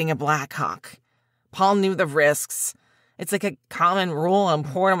for dating a Blackhawk. Paul knew the risks. It's like a common rule on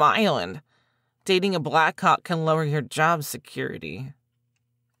Portman Island. Dating a Blackhawk can lower your job security."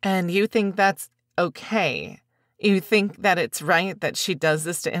 "And you think that's okay? You think that it's right that she does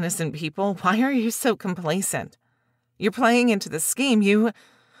this to innocent people? Why are you so complacent? You're playing into the scheme.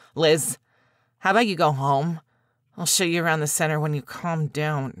 Liz, how about you go home? I'll show you around the center when you calm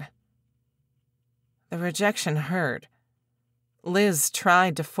down." The rejection hurt. Liz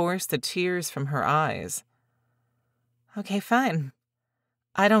tried to force the tears from her eyes. "Okay, fine.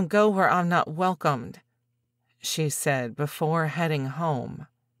 I don't go where I'm not welcomed," she said before heading home.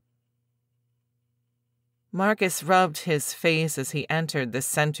 Marcus rubbed his face as he entered the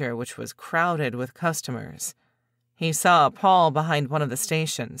center, which was crowded with customers. He saw Paul behind one of the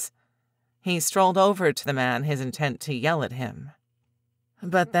stations. He strolled over to the man, his intent to yell at him.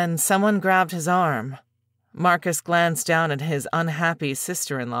 But then someone grabbed his arm. Marcus glanced down at his unhappy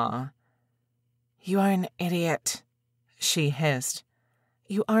sister-in-law. "You are an idiot," she hissed.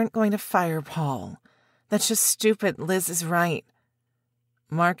 "You aren't going to fire Paul. That's just stupid. Liz is right."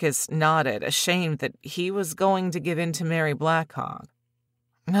 Marcus nodded, ashamed that he was going to give in to Mary Blackhawk.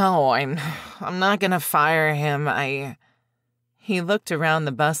 "No, I'm not going to fire him. He looked around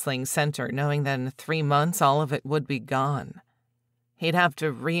the bustling center, knowing that in 3 months all of it would be gone. He'd have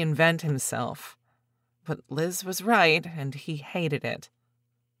to reinvent himself. But Liz was right, and he hated it.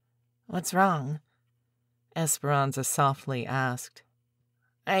 "What's wrong?" Esperanza softly asked.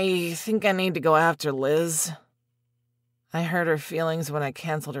 "I think I need to go after Liz. I hurt her feelings when I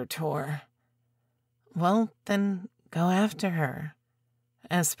canceled her tour." "Well, then go after her,"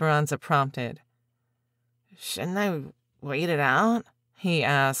 Esperanza prompted. "Shouldn't I wait it out?" he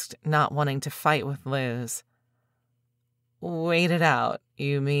asked, not wanting to fight with Liz. "Wait it out?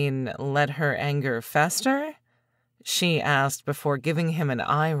 You mean let her anger fester?" she asked before giving him an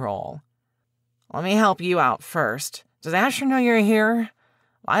eye roll. "Let me help you out first. Does Asher know you're here?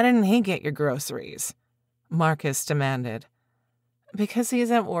 Why didn't he get your groceries?" Marcus demanded. "Because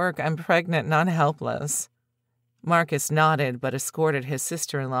he's at work. I'm pregnant, not helpless." Marcus nodded but escorted his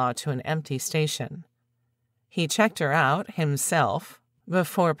sister-in-law to an empty station. He checked her out himself,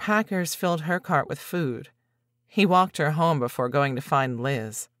 before packers filled her cart with food. He walked her home before going to find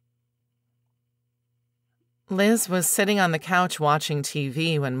Liz. Liz was sitting on the couch watching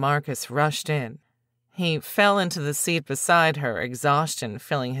TV when Marcus rushed in. He fell into the seat beside her, exhaustion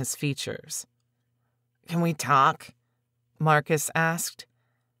filling his features. "Can we talk?" Marcus asked.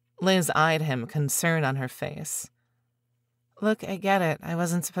 Liz eyed him, concern on her face. "Look, I get it. I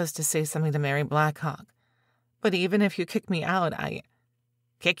wasn't supposed to say something to Mary Blackhawk. But even if you kick me out,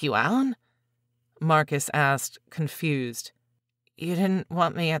 Kick you out?" Marcus asked, confused. "You didn't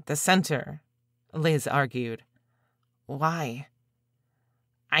want me at the center," Liz argued. "Why?"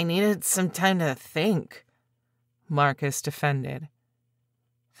 "I needed some time to think," Marcus defended.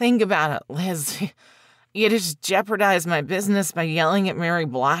 "Think about it, Liz. You just jeopardized my business by yelling at Mary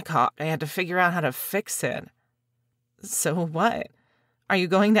Blackhawk. I had to figure out how to fix it." "So what? Are you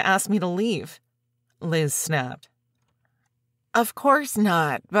going to ask me to leave?" Liz snapped. "Of course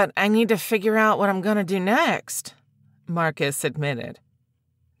not, but I need to figure out what I'm going to do next," Marcus admitted.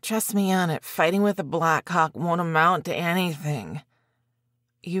 "Trust me on it, fighting with a Blackhawk won't amount to anything."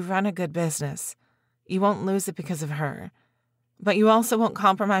 "You run a good business. You won't lose it because of her. But you also won't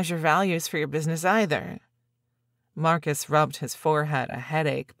compromise your values for your business either." Marcus rubbed his forehead, a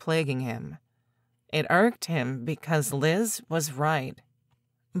headache plaguing him. It irked him because Liz was right.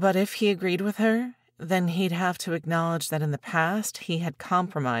 But if he agreed with her, then he'd have to acknowledge that in the past he had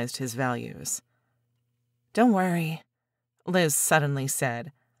compromised his values. "Don't worry," Liz suddenly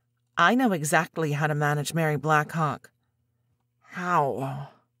said. "I know exactly how to manage Mary Blackhawk." "How?"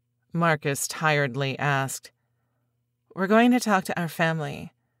 Marcus tiredly asked. "We're going to talk to our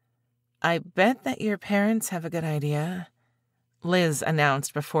family. I bet that your parents have a good idea," Liz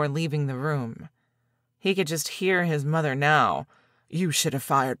announced before leaving the room. He could just hear his mother now. "You should have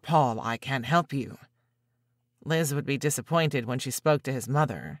fired Paul. I can't help you." Liz would be disappointed when she spoke to his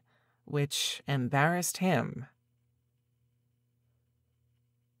mother, which embarrassed him.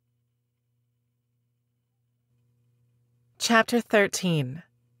 Chapter 13.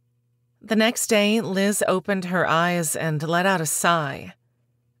 The next day, Liz opened her eyes and let out a sigh.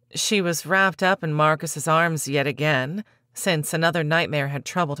 She was wrapped up in Marcus's arms yet again, since another nightmare had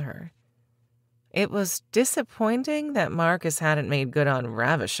troubled her. It was disappointing that Marcus hadn't made good on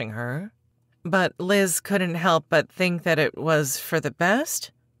ravishing her, but Liz couldn't help but think that it was for the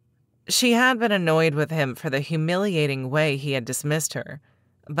best. She had been annoyed with him for the humiliating way he had dismissed her,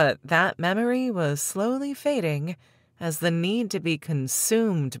 but that memory was slowly fading as the need to be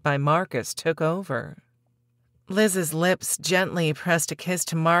consumed by Marcus took over. Liz's lips gently pressed a kiss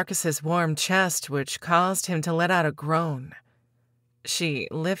to Marcus's warm chest, which caused him to let out a groan. She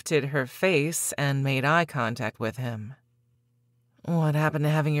lifted her face and made eye contact with him. "What happened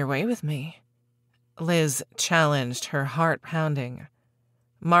to having your way with me?" Liz challenged, her heart pounding.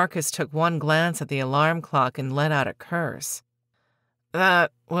 Marcus took one glance at the alarm clock and let out a curse.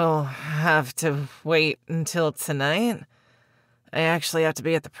 "That will have to wait until tonight. I actually have to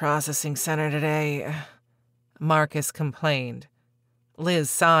be at the processing center today," Marcus complained. Liz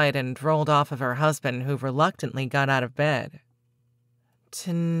sighed and rolled off of her husband, who reluctantly got out of bed.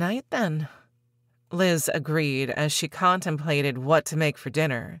 "Tonight, then," Liz agreed as she contemplated what to make for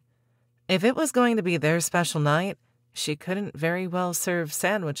dinner. If it was going to be their special night, she couldn't very well serve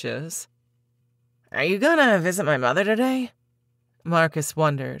sandwiches. "Are you gonna visit my mother today?" Marcus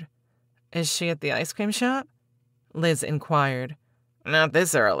wondered. "Is she at the ice cream shop?" Liz inquired. "Not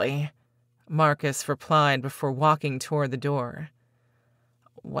this early," Marcus replied before walking toward the door.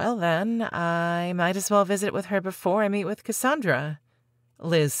 "Well then, I might as well visit with her before I meet with Cassandra,"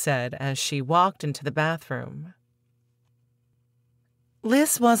 Liz said as she walked into the bathroom.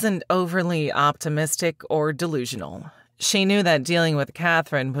 Liz wasn't overly optimistic or delusional. She knew that dealing with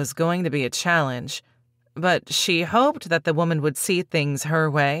Catherine was going to be a challenge, but she hoped that the woman would see things her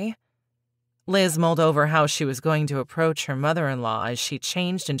way. Liz mulled over how she was going to approach her mother-in-law as she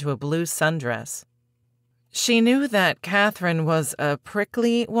changed into a blue sundress. She knew that Catherine was a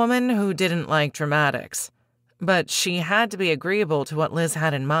prickly woman who didn't like dramatics, but she had to be agreeable to what Liz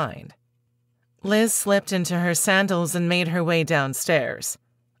had in mind. Liz slipped into her sandals and made her way downstairs.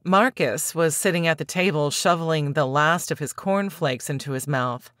 Marcus was sitting at the table shoveling the last of his cornflakes into his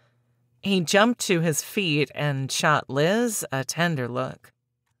mouth. He jumped to his feet and shot Liz a tender look.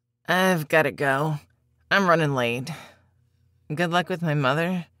 "I've got to go. I'm running late." "Good luck with my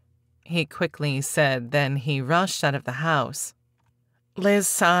mother," he quickly said, then he rushed out of the house. Liz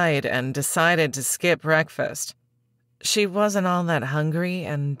sighed and decided to skip breakfast. She wasn't all that hungry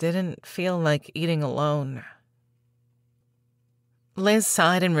and didn't feel like eating alone. Liz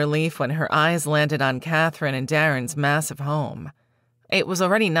sighed in relief when her eyes landed on Catherine and Darren's massive home. It was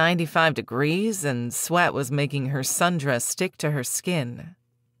already 95 degrees, and sweat was making her sundress stick to her skin.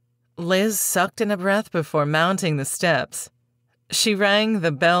 Liz sucked in a breath before mounting the steps. She rang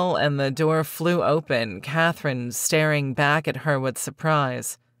the bell and the door flew open, Catherine staring back at her with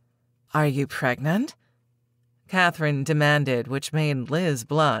surprise. "Are you pregnant?" Catherine demanded, which made Liz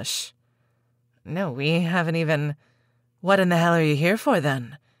blush. "No, we haven't even—" "What in the hell are you here for,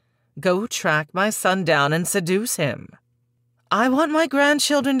 then?" "Go track my son down and seduce him." "I want my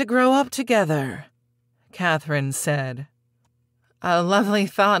grandchildren to grow up together," Catherine said. "A lovely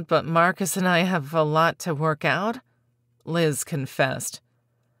thought, but Marcus and I have a lot to work out," Liz confessed.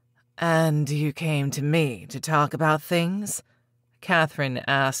 "And you came to me to talk about things?" Catherine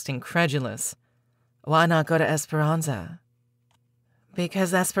asked, incredulous. "Why not go to Esperanza?"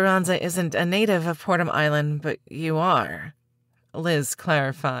 "Because Esperanza isn't a native of Portum Island, but you are," Liz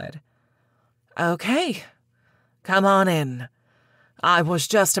clarified. "Okay, come on in. I was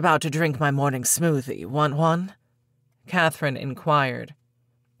just about to drink my morning smoothie. Want one?" Catherine inquired.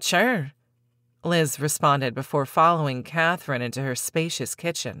 "Sure," Liz responded before following Catherine into her spacious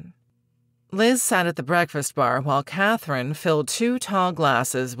kitchen. Liz sat at the breakfast bar while Catherine filled 2 tall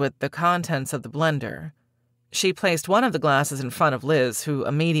glasses with the contents of the blender. She placed one of the glasses in front of Liz, who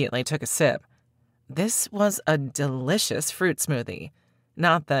immediately took a sip. This was a delicious fruit smoothie,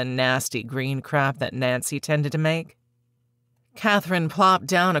 not the nasty green crap that Nancy tended to make. Catherine plopped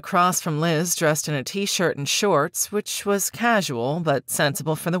down across from Liz, dressed in a t-shirt and shorts, which was casual but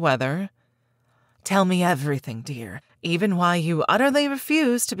sensible for the weather. "Tell me everything, dear, even why you utterly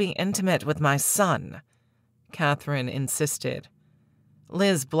refuse to be intimate with my son," Catherine insisted.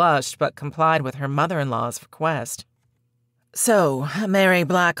 Liz blushed but complied with her mother-in-law's request. "So, Mary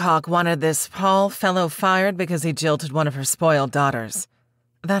Blackhawk wanted this Paul fellow fired because he jilted one of her spoiled daughters.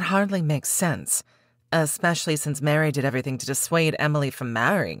 That hardly makes sense, especially since Mary did everything to dissuade Emily from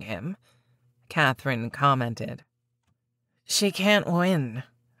marrying him," Catherine commented. "She can't win,"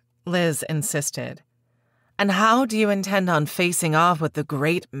 Liz insisted. "And how do you intend on facing off with the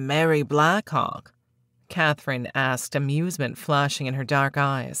great Mary Blackhawk?" Catherine asked, amusement flashing in her dark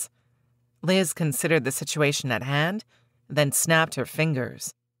eyes. Liz considered the situation at hand, then snapped her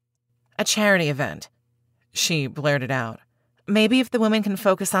fingers. "A charity event," she blurted out. "Maybe if the women can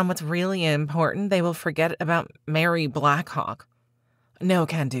focus on what's really important, they will forget about Mary Blackhawk." "No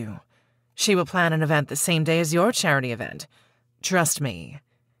can do. She will plan an event the same day as your charity event. Trust me,"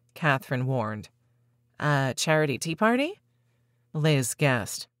 Catherine warned. "A charity tea party?" Liz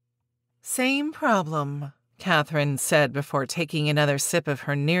guessed. "Same problem," Catherine said before taking another sip of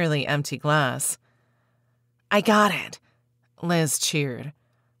her nearly empty glass. "I got it," Liz cheered.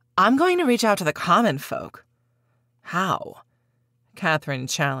 "I'm going to reach out to the common folk." "How?" Catherine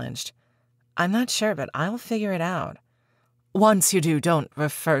challenged. "I'm not sure, but I'll figure it out." "Once you do, don't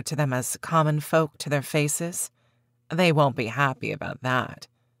refer to them as common folk to their faces. They won't be happy about that,"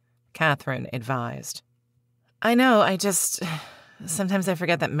 Catherine advised. "I know, sometimes I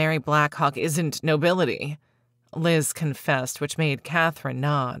forget that Mary Blackhawk isn't nobility," Liz confessed, which made Catherine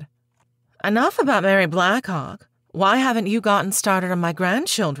nod. "Enough about Mary Blackhawk. Why haven't you gotten started on my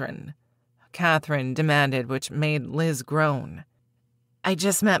grandchildren?" Catherine demanded, which made Liz groan. "I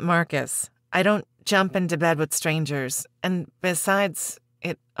just met Marcus. I don't jump into bed with strangers, and besides,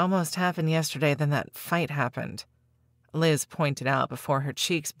 it almost happened yesterday, then that fight happened," Liz pointed out before her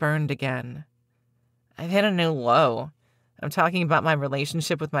cheeks burned again. "I've hit a new low. I'm talking about my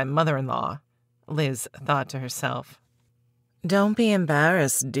relationship with my mother-in-law," Liz thought to herself. "Don't be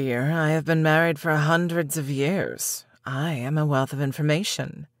embarrassed, dear. I have been married for hundreds of years. I am a wealth of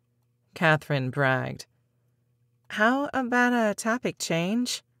information," Catherine bragged. "How about a topic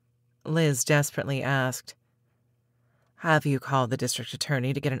change?" Liz desperately asked. "Have you called the district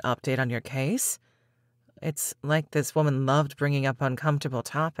attorney to get an update on your case? It's like this woman loved bringing up uncomfortable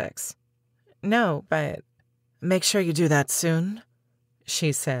topics." "No, but—" "Make sure you do that soon,"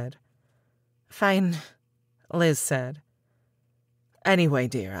 she said. "Fine," Liz said. "Anyway,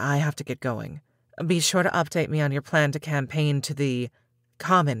 dear, I have to get going. Be sure to update me on your plan to campaign to the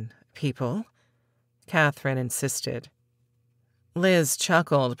common people," Catherine insisted. Liz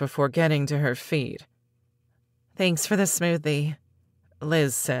chuckled before getting to her feet. "Thanks for the smoothie,"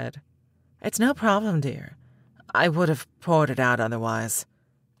 Liz said. "It's no problem, dear. I would have poured it out otherwise,"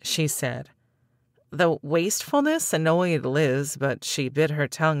 she said. The wastefulness annoyed Liz, but she bit her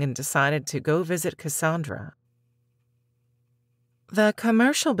tongue and decided to go visit Cassandra. The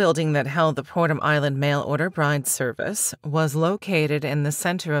commercial building that held the Portum Island mail-order bride service was located in the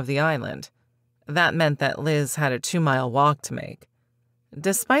center of the island. That meant that Liz had a 2-mile walk to make.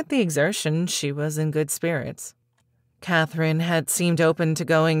 Despite the exertion, she was in good spirits. Catherine had seemed open to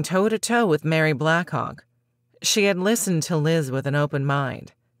going toe-to-toe with Mary Blackhawk. She had listened to Liz with an open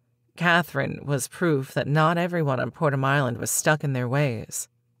mind. Catherine was proof that not everyone on Portham Island was stuck in their ways.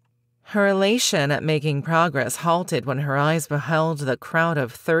 Her elation at making progress halted when her eyes beheld the crowd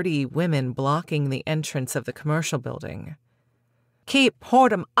of 30 women blocking the entrance of the commercial building. "Keep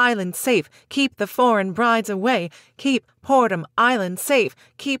Portham Island safe! Keep the foreign brides away! Keep Portham Island safe!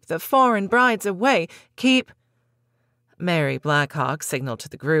 Keep the foreign brides away! Keep—" Mary Blackhawk signaled to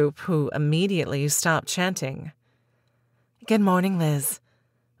the group, who immediately stopped chanting. "Good morning, Liz,"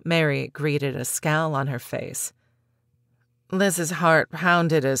 Mary greeted, a scowl on her face. Liz's heart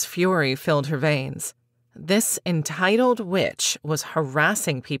pounded as fury filled her veins. This entitled witch was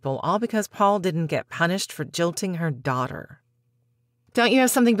harassing people all because Paul didn't get punished for jilting her daughter. "Don't you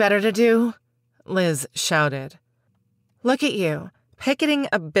have something better to do?" Liz shouted. "Look at you, picketing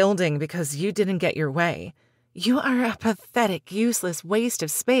a building because you didn't get your way. You are a pathetic, useless waste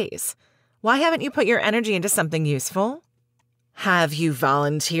of space. Why haven't you put your energy into something useful? Have you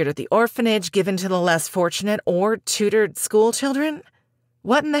volunteered at the orphanage given to the less fortunate or tutored school children?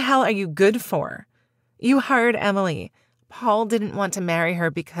 What in the hell are you good for? You heard Emily. Paul didn't want to marry her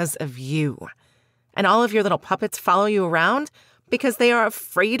because of you. And all of your little puppets follow you around because they are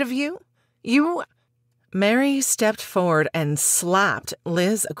afraid of you? You—" Mary stepped forward and slapped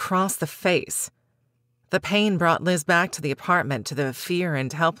Liz across the face. The pain brought Liz back to the apartment, to the fear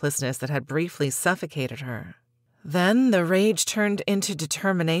and helplessness that had briefly suffocated her. Then the rage turned into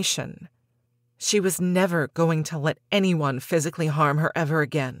determination. She was never going to let anyone physically harm her ever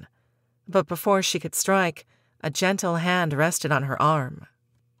again. But before she could strike, a gentle hand rested on her arm.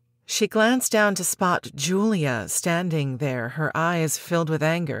 She glanced down to spot Julia standing there, her eyes filled with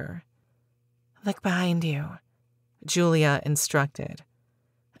anger. "Look behind you," Julia instructed.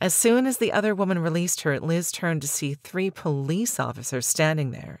 As soon as the other woman released her, Liz turned to see 3 police officers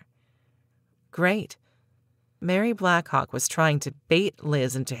standing there. Great. Mary Blackhawk was trying to bait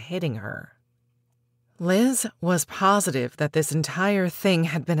Liz into hitting her. Liz was positive that this entire thing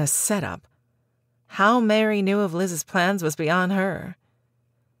had been a setup. How Mary knew of Liz's plans was beyond her.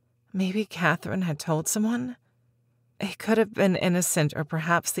 Maybe Catherine had told someone? It could have been innocent, or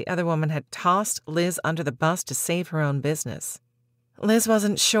perhaps the other woman had tossed Liz under the bus to save her own business. Liz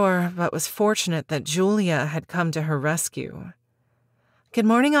wasn't sure, but was fortunate that Julia had come to her rescue. "Good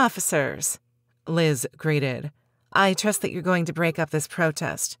morning, officers," Liz greeted. "I trust that you're going to break up this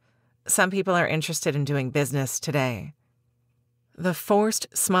protest. Some people are interested in doing business today." The forced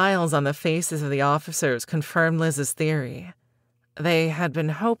smiles on the faces of the officers confirmed Liz's theory. They had been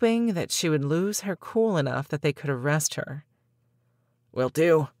hoping that she would lose her cool enough that they could arrest her. "Will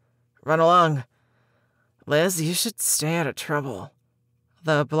do. Run along. Liz, you should stay out of trouble,"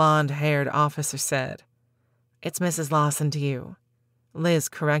 the blonde-haired officer said. "It's Mrs. Lawson to you," Liz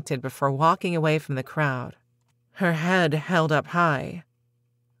corrected before walking away from the crowd, her head held up high.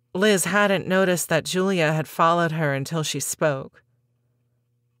 Liz hadn't noticed that Julia had followed her until she spoke.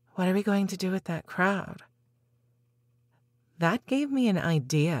 "What are we going to do with that crowd?" "That gave me an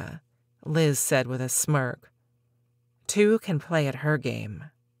idea," Liz said with a smirk. "Two can play at her game."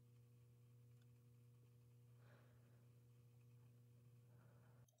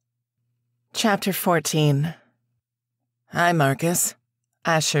 Chapter 14. "Hi, Marcus,"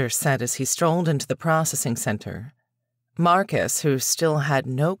 Asher said as he strolled into the processing center. Marcus, who still had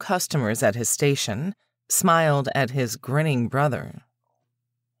no customers at his station, smiled at his grinning brother.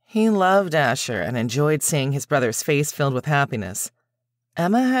 He loved Asher and enjoyed seeing his brother's face filled with happiness.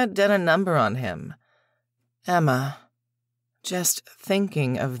 Emma had done a number on him. Emma. Just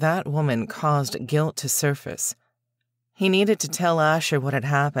thinking of that woman caused guilt to surface. He needed to tell Asher what had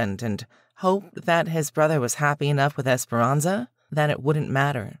happened and hoped that his brother was happy enough with Esperanza that it wouldn't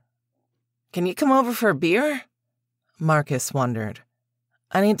matter. "Can you come over for a beer?" Marcus wondered.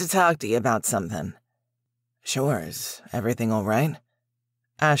 "I need to talk to you about something." "Sure, is everything all right?"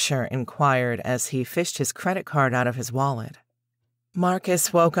 Asher inquired as he fished his credit card out of his wallet.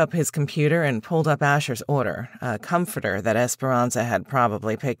 Marcus woke up his computer and pulled up Asher's order, a comforter that Esperanza had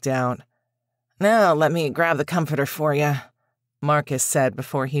probably picked out. "Now let me grab the comforter for you," Marcus said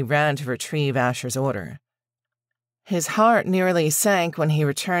before he ran to retrieve Asher's order. His heart nearly sank when he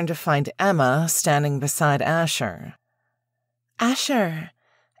returned to find Emma standing beside Asher. "Asher,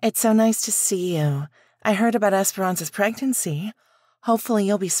 it's so nice to see you. I heard about Esperanza's pregnancy. Hopefully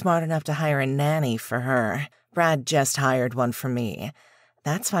you'll be smart enough to hire a nanny for her. Brad just hired one for me.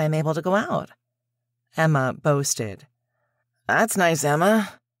 That's why I'm able to go out," Emma boasted. "That's nice,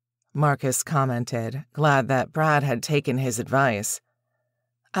 Emma," Marcus commented, glad that Brad had taken his advice.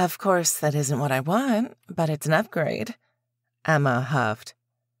 Of course, that isn't what I want, but it's an upgrade. Emma huffed.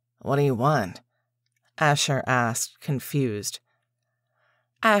 What do you want? Asher asked, confused.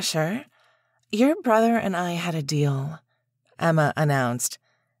 Asher, your brother and I had a deal, Emma announced.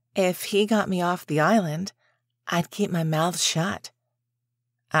 If he got me off the island, I'd keep my mouth shut.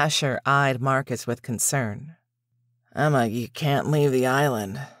 Asher eyed Marcus with concern. Emma, you can't leave the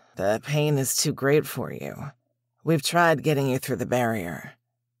island. The pain is too great for you. We've tried getting you through the barrier.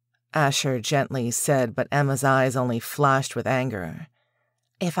 Asher gently said, but Emma's eyes only flashed with anger.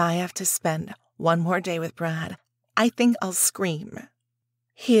 If I have to spend one more day with Brad, I think I'll scream.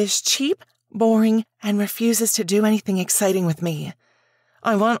 He is cheap, boring, and refuses to do anything exciting with me.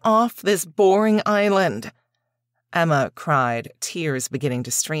 I want off this boring island. Emma cried, tears beginning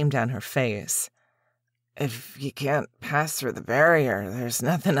to stream down her face. If you can't pass through the barrier, there's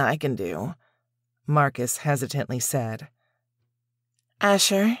nothing I can do, Marcus hesitantly said.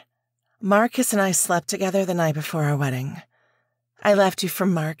 Asher, Marcus and I slept together the night before our wedding. I left you for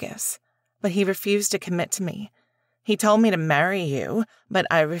Marcus, but he refused to commit to me. He told me to marry you, but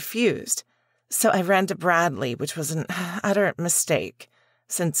I refused. So I ran to Bradley, which was an utter mistake,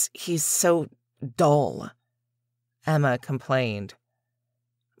 since he's so dull. Emma complained.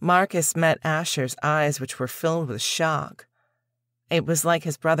 Marcus met Asher's eyes, which were filled with shock. It was like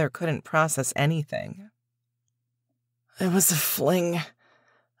his brother couldn't process anything. It was a fling.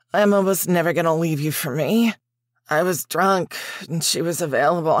 Emma was never going to leave you for me. I was drunk, and she was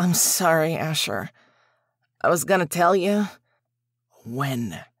available. I'm sorry, Asher. I was going to tell you.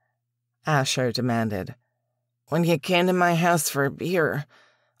 When? Asher demanded. When you came to my house for a beer.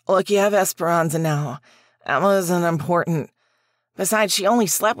 Look, you have Esperanza now. Emma isn't important. Besides, she only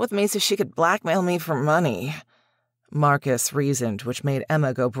slept with me so she could blackmail me for money. Marcus reasoned, which made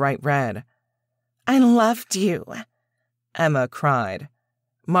Emma go bright red. I loved you, Emma cried.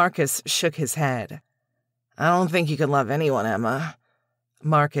 Marcus shook his head. I don't think you could love anyone, Emma,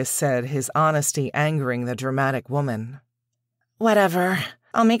 Marcus said, his honesty angering the dramatic woman. Whatever.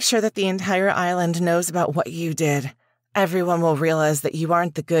 I'll make sure that the entire island knows about what you did. Everyone will realize that you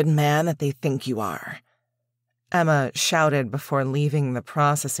aren't the good man that they think you are. Emma shouted before leaving the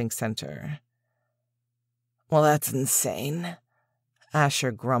processing center. Well, that's insane,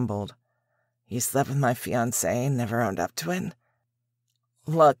 Asher grumbled. You slept with my fiancé and never owned up to it?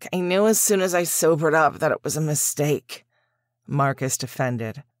 Look, I knew as soon as I sobered up that it was a mistake, Marcus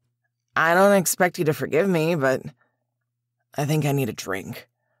defended. I don't expect you to forgive me, but I think I need a drink.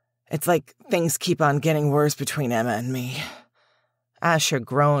 It's like things keep on getting worse between Emma and me. Asher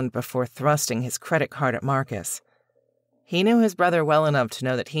groaned before thrusting his credit card at Marcus. He knew his brother well enough to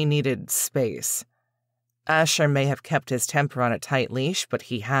know that he needed space. Asher may have kept his temper on a tight leash, but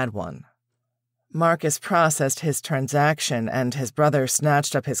he had one. Marcus processed his transaction, and his brother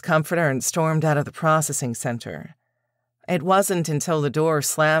snatched up his comforter and stormed out of the processing center. It wasn't until the door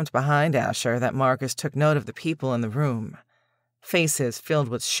slammed behind Asher that Marcus took note of the people in the room. Faces filled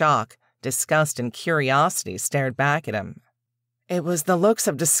with shock, disgust, and curiosity stared back at him. It was the looks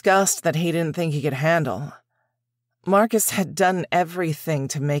of disgust that he didn't think he could handle. Marcus had done everything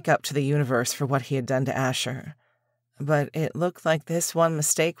to make up to the universe for what he had done to Asher, but it looked like this one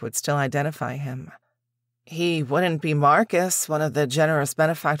mistake would still identify him. He wouldn't be Marcus, one of the generous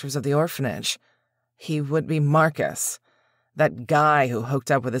benefactors of the orphanage. He would be Marcus, that guy who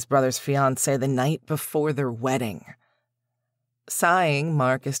hooked up with his brother's fiancée the night before their wedding. Sighing,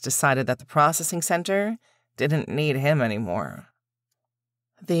 Marcus decided that the processing center didn't need him anymore.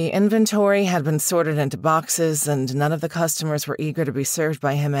 The inventory had been sorted into boxes, and none of the customers were eager to be served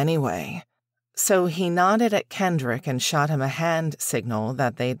by him anyway. So he nodded at Kendrick and shot him a hand signal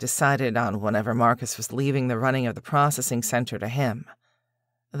that they'd decided on whenever Marcus was leaving the running of the processing center to him.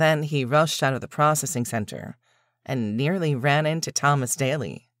 Then he rushed out of the processing center and nearly ran into Thomas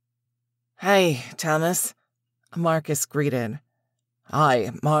Daly. Hey, Thomas, Marcus greeted. Hi,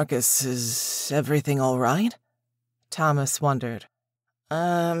 Marcus, is everything all right? Thomas wondered.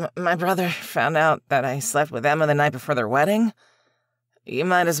 My brother found out that I slept with Emma the night before their wedding. You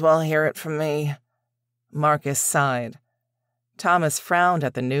might as well hear it from me. Marcus sighed. Thomas frowned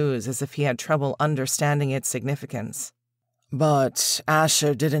at the news as if he had trouble understanding its significance. But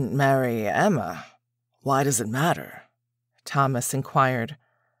Asher didn't marry Emma. Why does it matter? Thomas inquired.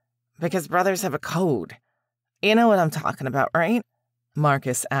 Because brothers have a code. You know what I'm talking about, right?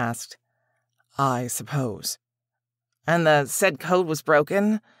 Marcus asked. I suppose. And the said code was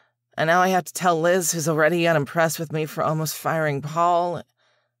broken, and now I have to tell Liz, who's already unimpressed with me for almost firing Paul.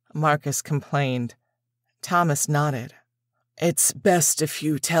 Marcus complained. Thomas nodded. It's best if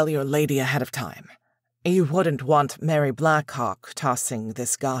you tell your lady ahead of time. You wouldn't want Mary Blackhawk tossing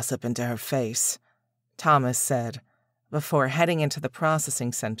this gossip into her face, Thomas said, before heading into the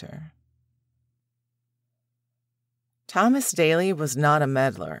processing center. Thomas Daly was not a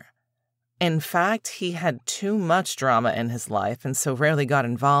meddler. In fact, he had too much drama in his life and so rarely got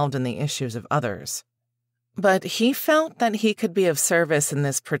involved in the issues of others. But he felt that he could be of service in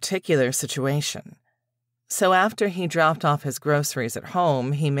this particular situation. So after he dropped off his groceries at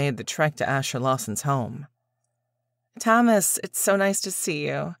home, he made the trek to Asher Lawson's home. "Thomas, it's so nice to see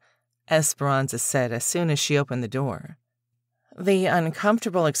you," Esperanza said as soon as she opened the door. The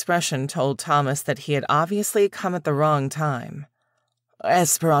uncomfortable expression told Thomas that he had obviously come at the wrong time.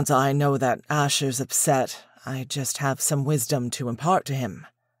 "Esperanza, I know that Asher's upset. I just have some wisdom to impart to him,"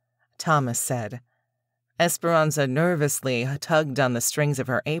 Thomas said. Esperanza nervously tugged on the strings of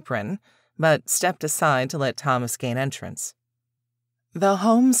her apron, but stepped aside to let Thomas gain entrance. The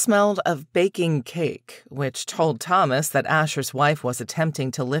home smelled of baking cake, which told Thomas that Asher's wife was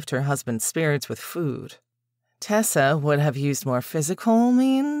attempting to lift her husband's spirits with food. Tessa would have used more physical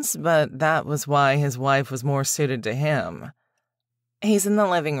means, but that was why his wife was more suited to him. "He's in the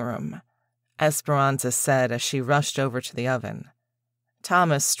living room," Esperanza said as she rushed over to the oven.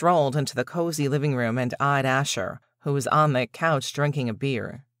 Thomas strolled into the cozy living room and eyed Asher, who was on the couch drinking a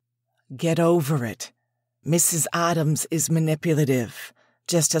beer. "Get over it. Mrs. Adams is manipulative,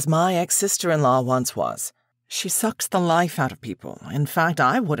 just as my ex-sister-in-law once was. She sucks the life out of people. In fact,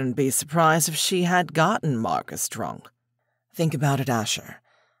 I wouldn't be surprised if she had gotten Marcus drunk. Think about it, Asher.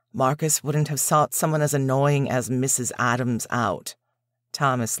 Marcus wouldn't have sought someone as annoying as Mrs. Adams out,"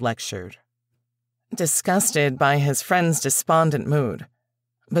 Thomas lectured, disgusted by his friend's despondent mood.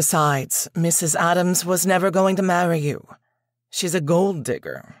 "Besides, Mrs. Adams was never going to marry you. She's a gold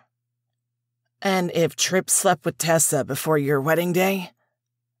digger." "And if Tripp slept with Tessa before your wedding day?"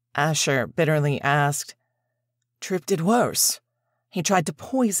 Asher bitterly asked. "Tripp did worse. He tried to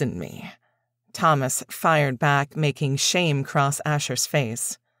poison me," Thomas fired back, making shame cross Asher's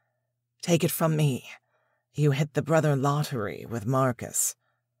face. "Take it from me. You hit the brother lottery with Marcus."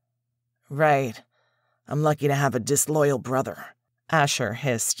 "Right. I'm lucky to have a disloyal brother," Asher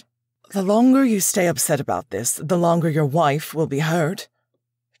hissed. "The longer you stay upset about this, the longer your wife will be hurt,"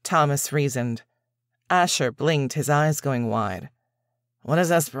 Thomas reasoned. Asher blinked, his eyes going wide. "What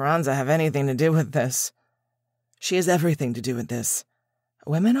does Esperanza have anything to do with this?" "She has everything to do with this.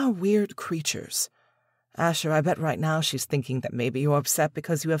 Women are weird creatures. Asher, I bet right now she's thinking that maybe you're upset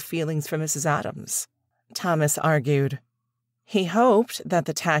because you have feelings for Mrs. Adams," Thomas argued. He hoped that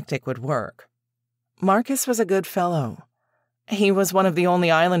the tactic would work. Marcus was a good fellow. He was one of the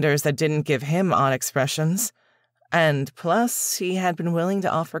only islanders that didn't give him odd expressions. And plus, he had been willing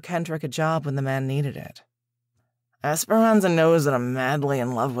to offer Kendrick a job when the man needed it. "Esperanza knows that I'm madly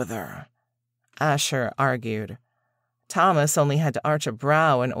in love with her," Asher argued. Thomas only had to arch a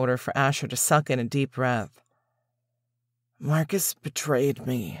brow in order for Asher to suck in a deep breath. "Marcus betrayed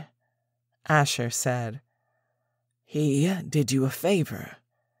me," Asher said. "He did you a favor.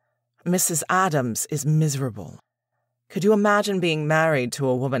 Mrs. Adams is miserable. Could you imagine being married to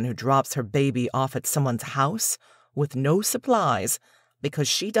a woman who drops her baby off at someone's house with no supplies because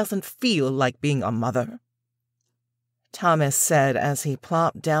she doesn't feel like being a mother?" Thomas said as he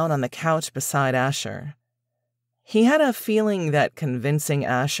plopped down on the couch beside Asher. He had a feeling that convincing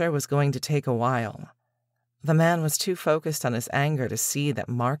Asher was going to take a while. The man was too focused on his anger to see that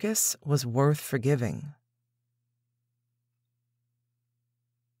Marcus was worth forgiving.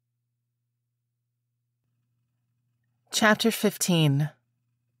 Chapter 15.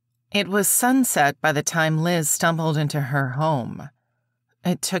 It was sunset by the time Liz stumbled into her home.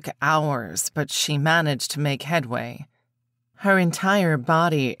 It took hours, but she managed to make headway. Her entire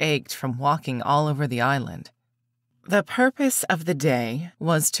body ached from walking all over the island. The purpose of the day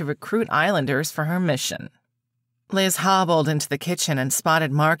was to recruit islanders for her mission. Liz hobbled into the kitchen and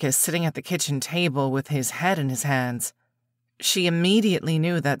spotted Marcus sitting at the kitchen table with his head in his hands. She immediately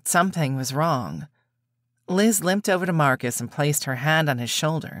knew that something was wrong. Liz limped over to Marcus and placed her hand on his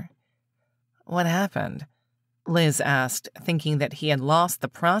shoulder. "What happened?" Liz asked, thinking that he had lost the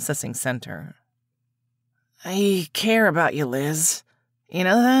processing center. "I care about you, Liz. You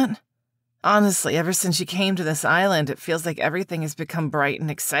know that? Honestly, ever since you came to this island, it feels like everything has become bright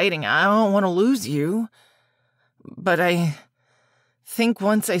and exciting. I don't want to lose you. But I think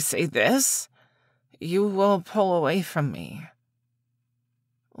once I say this, you will pull away from me."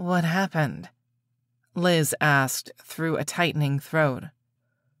 "What happened?" Liz asked through a tightening throat.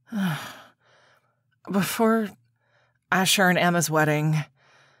 "Before Asher and Emma's wedding,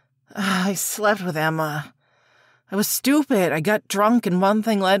 I slept with Emma. I was stupid. I got drunk and one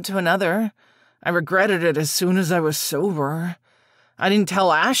thing led to another. I regretted it as soon as I was sober. I didn't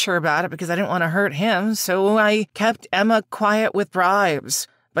tell Asher about it because I didn't want to hurt him, so I kept Emma quiet with bribes.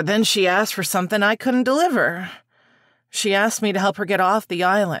 But then she asked for something I couldn't deliver. She asked me to help her get off the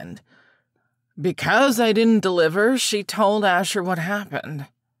island. Because I didn't deliver, she told Asher what happened,"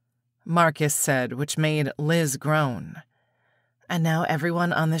 Marcus said, which made Liz groan. "And now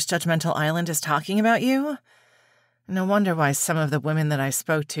everyone on this judgmental island is talking about you? No wonder why some of the women that I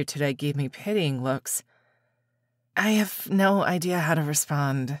spoke to today gave me pitying looks. I have no idea how to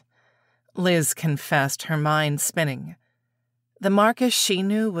respond," Liz confessed, her mind spinning. The Marcus she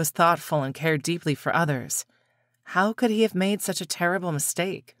knew was thoughtful and cared deeply for others. How could he have made such a terrible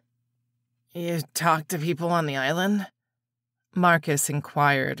mistake? "You talked to people on the island?" Marcus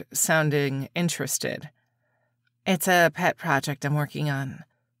inquired, sounding interested. "It's a pet project I'm working on."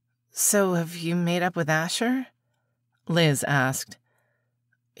 "So have you made up with Asher?" Liz asked.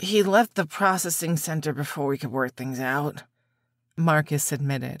 "He left the processing center before we could work things out," Marcus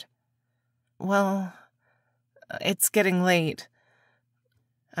admitted. "Well, it's getting late.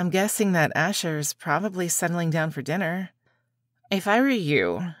 I'm guessing that Asher's probably settling down for dinner. If I were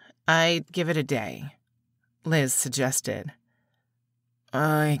you, I'd give it a day," Liz suggested.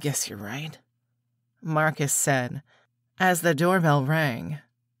 "I guess you're right," Marcus said, as the doorbell rang.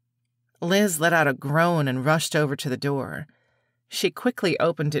 Liz let out a groan and rushed over to the door. She quickly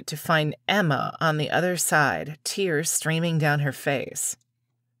opened it to find Emma on the other side, tears streaming down her face.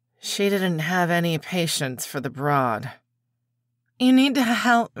 She didn't have any patience for the broad. "You need to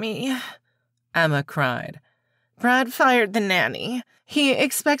help me," Emma cried. "Brad fired the nanny. He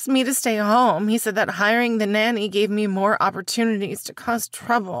expects me to stay home. He said that hiring the nanny gave me more opportunities to cause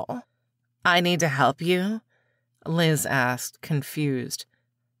trouble." "I need to help you?" Liz asked, confused.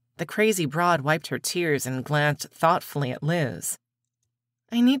 The crazy broad wiped her tears and glanced thoughtfully at Liz.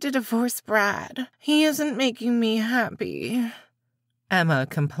 "I need to divorce Brad. He isn't making me happy," Emma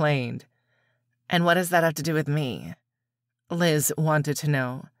complained. "And what does that have to do with me?" Liz wanted to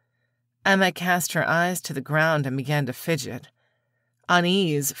know. Emma cast her eyes to the ground and began to fidget.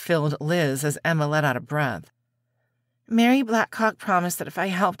 Unease filled Liz as Emma let out a breath. "Mary Blackcock promised that if I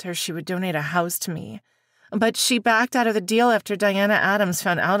helped her, she would donate a house to me. But she backed out of the deal after Diana Adams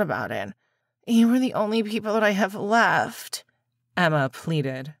found out about it. You were the only people that I have left," Emma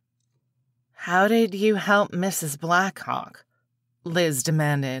pleaded. "How did you help Mrs. Blackhawk?" Liz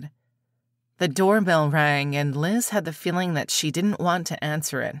demanded. The doorbell rang, and Liz had the feeling that she didn't want to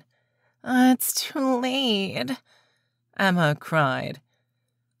answer it. "It's too late," Emma cried.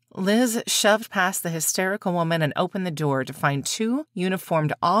 Liz shoved past the hysterical woman and opened the door to find two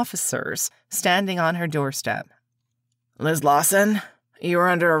uniformed officers standing on her doorstep. "Liz Lawson, you are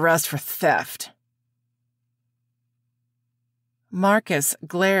under arrest for theft." Marcus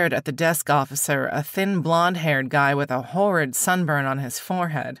glared at the desk officer, a thin blonde-haired guy with a horrid sunburn on his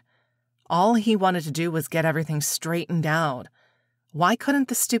forehead. All he wanted to do was get everything straightened out. Why couldn't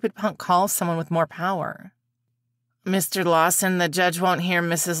the stupid punk call someone with more power? "Mr. Lawson, the judge won't hear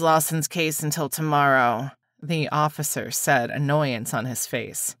Mrs. Lawson's case until tomorrow," the officer said, annoyance on his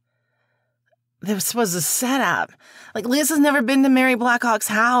face. "This was a setup. Liz has never been to Mary Blackhawk's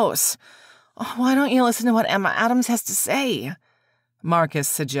house. Why don't you listen to what Emma Adams has to say?" Marcus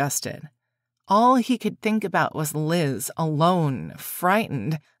suggested. All he could think about was Liz, alone,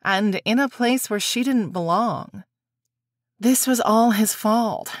 frightened, and in a place where she didn't belong. This was all his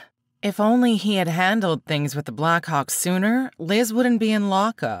fault. If only he had handled things with the Blackhawks sooner, Liz wouldn't be in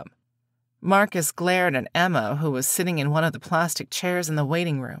lockup. Marcus glared at Emma, who was sitting in one of the plastic chairs in the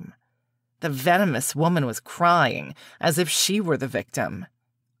waiting room. The venomous woman was crying, as if she were the victim.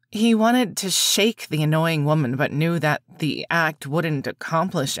 He wanted to shake the annoying woman, but knew that the act wouldn't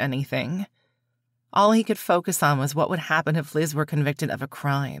accomplish anything. All he could focus on was what would happen if Liz were convicted of a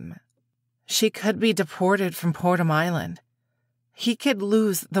crime. She could be deported from Portham Island. He could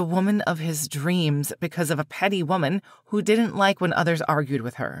lose the woman of his dreams because of a petty woman who didn't like when others argued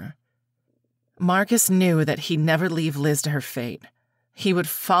with her. Marcus knew that he'd never leave Liz to her fate. He would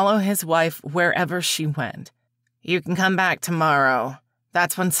follow his wife wherever she went. "You can come back tomorrow.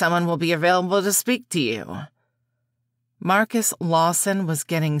 That's when someone will be available to speak to you." Marcus Lawson was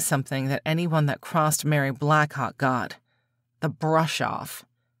getting something that anyone that crossed Mary Blackhawk got. The brush-off.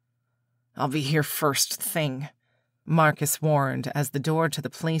 "I'll be here first thing," Marcus warned as the door to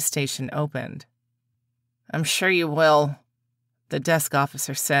the police station opened. "I'm sure you will," the desk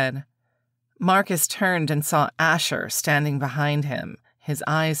officer said. Marcus turned and saw Asher standing behind him, his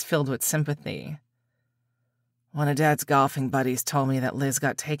eyes filled with sympathy. "One of Dad's golfing buddies told me that Liz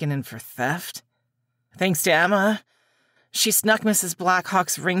got taken in for theft. Thanks to Emma, She snuck Mrs.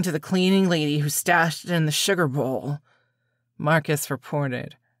 Blackhawk's ring to the cleaning lady who stashed it in the sugar bowl," Marcus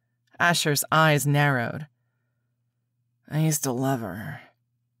reported. Asher's eyes narrowed. "I used to love her,"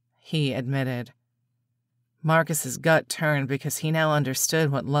 he admitted. Marcus's gut turned because he now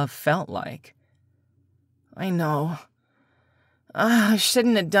understood what love felt like. "I know. I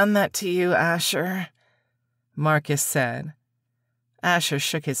shouldn't have done that to you, Asher," Marcus said. Asher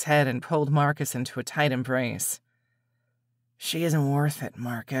shook his head and pulled Marcus into a tight embrace. "She isn't worth it,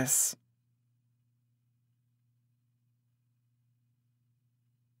 Marcus."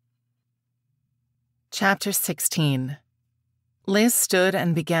 Chapter 16. Liz stood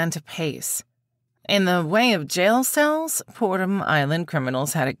and began to pace. In the way of jail cells, Portham Island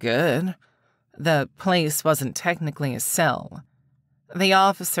criminals had it good. The place wasn't technically a cell. The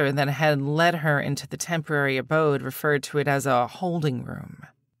officer that had led her into the temporary abode referred to it as a holding room.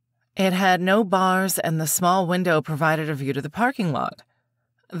 It had no bars, and the small window provided a view to the parking lot.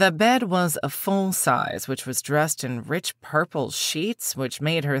 The bed was a full size, which was dressed in rich purple sheets, which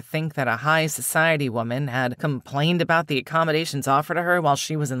made her think that a high society woman had complained about the accommodations offered to her while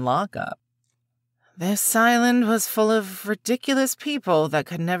she was in lockup. This island was full of ridiculous people that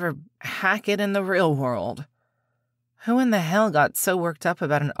could never hack it in the real world. Who in the hell got so worked up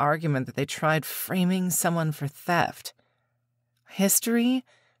about an argument that they tried framing someone for theft? History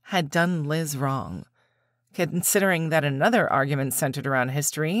had done Liz wrong, considering that another argument centered around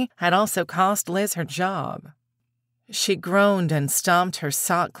history had also cost Liz her job. She groaned and stomped her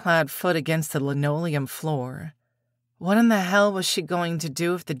sock-clad foot against the linoleum floor. What in the hell was she going to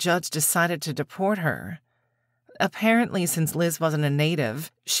do if the judge decided to deport her? Apparently, since Liz wasn't a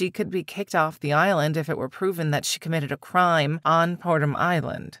native, she could be kicked off the island if it were proven that she committed a crime on Portham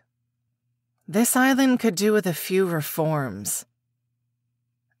Island. This island could do with a few reforms.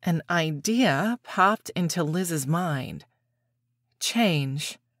 An idea popped into Liz's mind.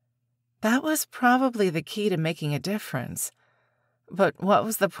 Change. That was probably the key to making a difference. But what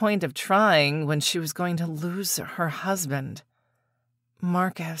was the point of trying when she was going to lose her husband?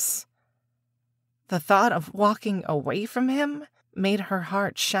 Marcus. The thought of walking away from him made her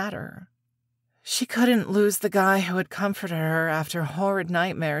heart shatter. She couldn't lose the guy who had comforted her after horrid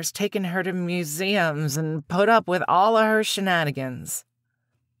nightmares, taken her to museums, and put up with all of her shenanigans.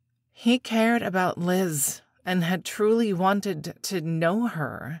 He cared about Liz and had truly wanted to know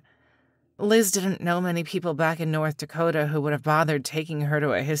her. Liz didn't know many people back in North Dakota who would have bothered taking her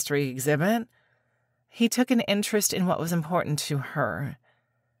to a history exhibit. He took an interest in what was important to her.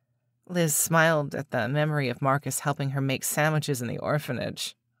 Liz smiled at the memory of Marcus helping her make sandwiches in the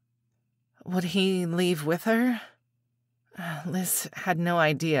orphanage. Would he leave with her? Liz had no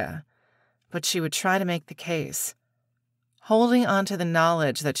idea, but she would try to make the case. Holding on to the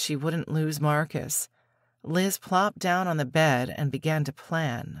knowledge that she wouldn't lose Marcus, Liz plopped down on the bed and began to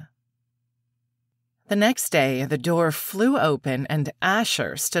plan. The next day, the door flew open and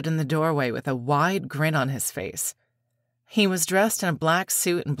Asher stood in the doorway with a wide grin on his face. He was dressed in a black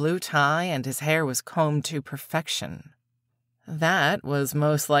suit and blue tie, and his hair was combed to perfection. That was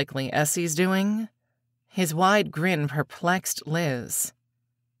most likely Essie's doing. His wide grin perplexed Liz.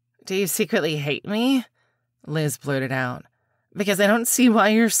 "Do you secretly hate me?" Liz blurted out. "Because I don't see why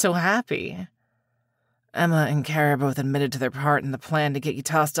you're so happy." "Emma and Kara both admitted to their part in the plan to get you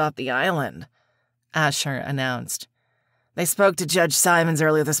tossed off the island," Asher announced. "They spoke to Judge Simons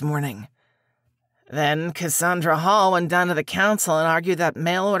earlier this morning. Then Cassandra Hall went down to the council and argued that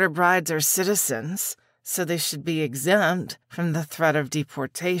mail-order brides are citizens, so they should be exempt from the threat of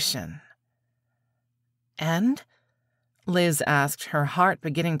deportation." "And?" Liz asked, her heart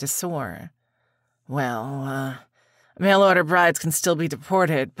beginning to soar. "Well, mail-order brides can still be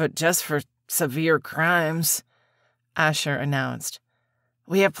deported, but just for severe crimes," Asher announced.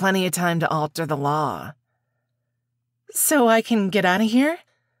 "We have plenty of time to alter the law." "So I can get out of here?"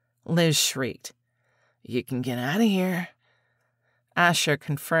 Liz shrieked. "You can get out of here," Asher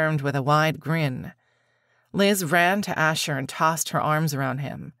confirmed with a wide grin. Liz ran to Asher and tossed her arms around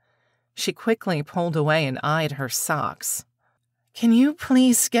him. She quickly pulled away and eyed her socks. "Can you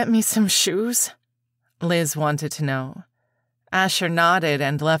please get me some shoes?" Liz wanted to know. Asher nodded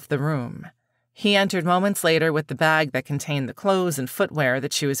and left the room. He entered moments later with the bag that contained the clothes and footwear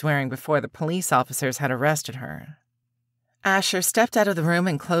that she was wearing before the police officers had arrested her. Asher stepped out of the room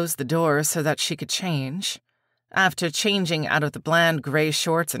and closed the door so that she could change. After changing out of the bland gray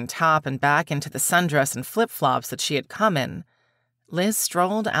shorts and top and back into the sundress and flip-flops that she had come in, Liz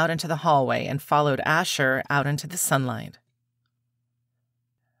strolled out into the hallway and followed Asher out into the sunlight.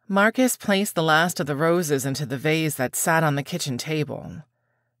 Marcus placed the last of the roses into the vase that sat on the kitchen table.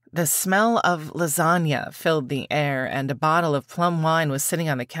 The smell of lasagna filled the air, and a bottle of plum wine was sitting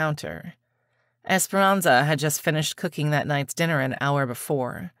on the counter. Esperanza had just finished cooking that night's dinner an hour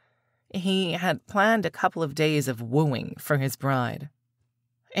before. He had planned a couple of days of wooing for his bride.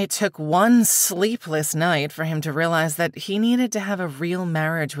 It took one sleepless night for him to realize that he needed to have a real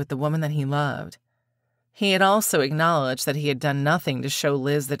marriage with the woman that he loved. He had also acknowledged that he had done nothing to show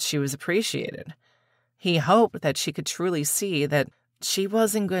Liz that she was appreciated. He hoped that she could truly see that she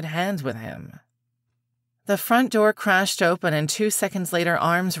was in good hands with him. The front door crashed open, and 2 seconds later,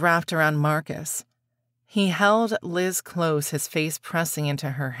 arms wrapped around Marcus. He held Liz close, his face pressing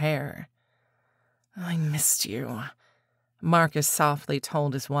into her hair. "I missed you," Marcus softly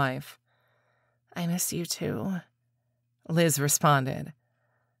told his wife. "I miss you too," Liz responded.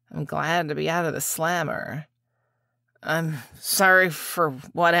 "I'm glad to be out of the slammer. I'm sorry for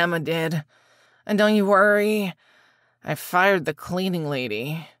what Emma did. And don't you worry, I fired the cleaning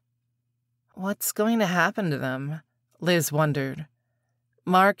lady." What's going to happen to them? Liz wondered.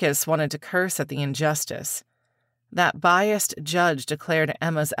 Marcus wanted to curse at the injustice. That biased judge declared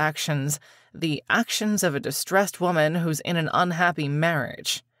Emma's actions the actions of a distressed woman who's in an unhappy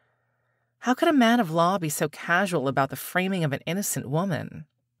marriage. How could a man of law be so casual about the framing of an innocent woman?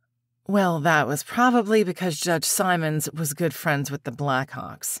 Well, that was probably because Judge Simons was good friends with the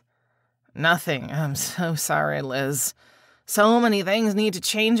Blackhawks. "Nothing. I'm so sorry, Liz. So many things need to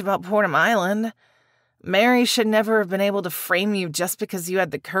change about Portham Island. Mary should never have been able to frame you just because you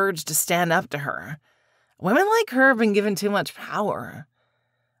had the courage to stand up to her. Women like her have been given too much power,"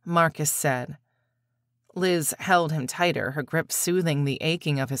 Marcus said. Liz held him tighter, her grip soothing the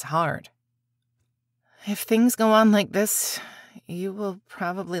aching of his heart. "If things go on like this, you will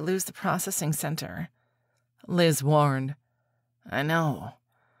probably lose the processing center," Liz warned. "I know.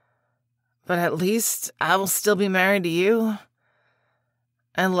 But at least I will still be married to you.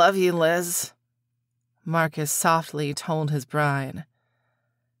 I love you, Liz," Marcus softly told his bride.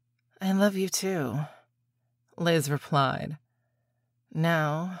 "I love you too," Liz replied.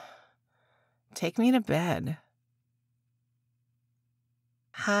 "Now, take me to bed."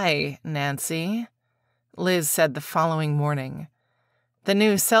 "Hi, Nancy," Liz said the following morning. The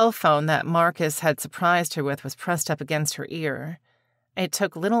new cell phone that Marcus had surprised her with was pressed up against her ear. It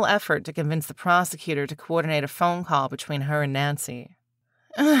took little effort to convince the prosecutor to coordinate a phone call between her and Nancy.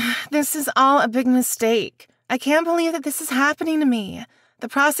 "This is all a big mistake. I can't believe that this is happening to me. The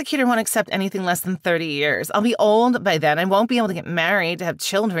prosecutor won't accept anything less than 30 years. I'll be old by then. I won't be able to get married, to have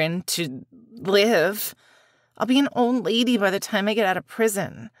children, to live. I'll be an old lady by the time I get out of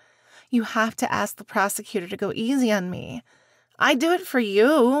prison. You have to ask the prosecutor to go easy on me. I'd do it for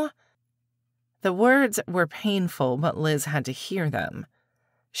you." The words were painful, but Liz had to hear them.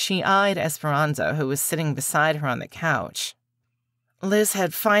 She eyed Esperanza, who was sitting beside her on the couch. Liz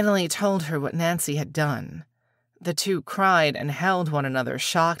had finally told her what Nancy had done. The two cried and held one another,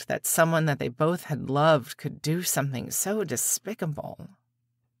 shocked that someone that they both had loved could do something so despicable.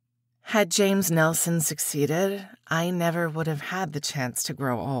 "Had James Nelson succeeded, I never would have had the chance to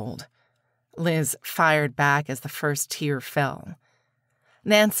grow old," Liz fired back as the first tear fell.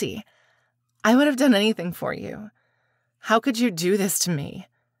 "Nancy, I would have done anything for you. How could you do this to me?"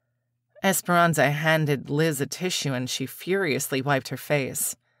 Esperanza handed Liz a tissue and she furiously wiped her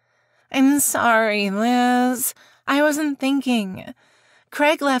face. "I'm sorry, Liz. I wasn't thinking.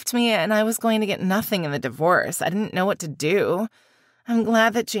 Craig left me and I was going to get nothing in the divorce. I didn't know what to do. I'm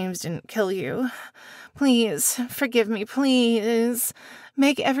glad that James didn't kill you. Please, forgive me, please.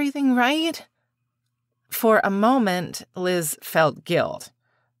 Make everything right." For a moment, Liz felt guilt.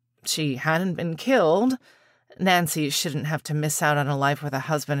 She hadn't been killed. Nancy shouldn't have to miss out on a life with a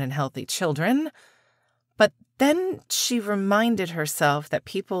husband and healthy children. But then she reminded herself that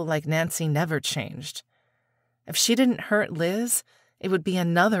people like Nancy never changed. If she didn't hurt Liz, it would be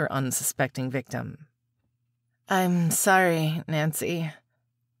another unsuspecting victim. "I'm sorry, Nancy.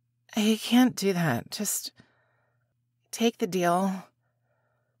 I can't do that. Just take the deal.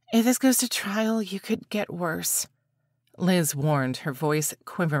 If this goes to trial, you could get worse," Liz warned, her voice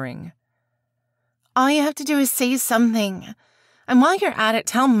quivering. "All you have to do is say something. And while you're at it,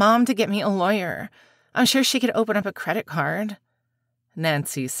 tell Mom to get me a lawyer. I'm sure she could open up a credit card,"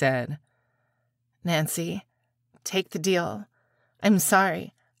 Nancy said. "Nancy, take the deal. I'm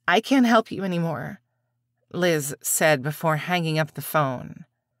sorry. I can't help you anymore," Liz said before hanging up the phone.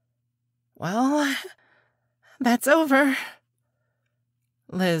 "Well, that's over,"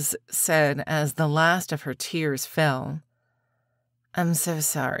 Liz said as the last of her tears fell. "I'm so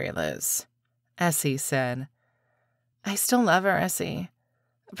sorry, Liz," Essie said. "I still love her, Essie,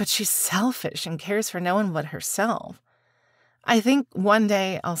 but she's selfish and cares for no one but herself. I think one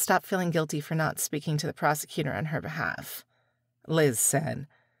day I'll stop feeling guilty for not speaking to the prosecutor on her behalf, Liz said.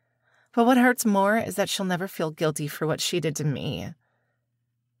 But what hurts more is that she'll never feel guilty for what she did to me.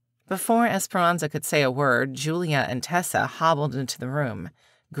 Before Esperanza could say a word, Julia and Tessa hobbled into the room,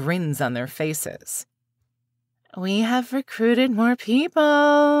 grins on their faces. We have recruited more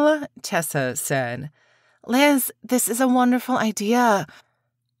people, Tessa said. Liz, this is a wonderful idea.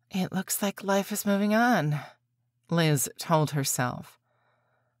 It looks like life is moving on, Liz told herself.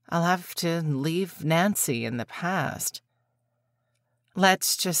 I'll have to leave Nancy in the past.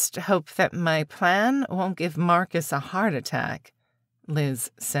 Let's just hope that my plan won't give Marcus a heart attack,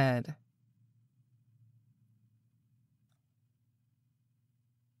 Liz said.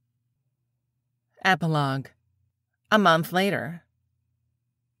 Epilogue. A month later.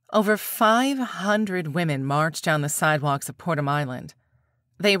 Over 500 women marched down the sidewalks of Portham Island.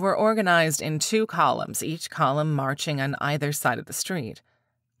 They were organized in 2 columns, each column marching on either side of the street.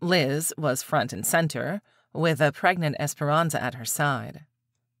 Liz was front and center, with a pregnant Esperanza at her side.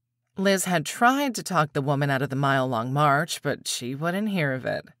 Liz had tried to talk the woman out of the mile-long march, but she wouldn't hear of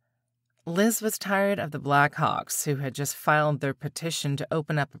it. Liz was tired of the Blackhawks, who had just filed their petition to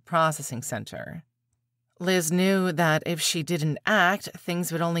open up a processing center. Liz knew that if she didn't act,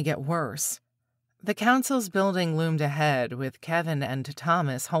 things would only get worse. The council's building loomed ahead, with Kevin and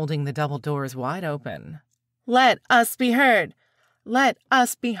Thomas holding the double doors wide open. Let us be heard! Let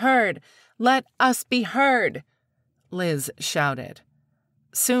us be heard! Let us be heard! Liz shouted.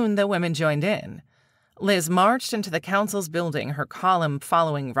 Soon the women joined in. Liz marched into the council's building, her column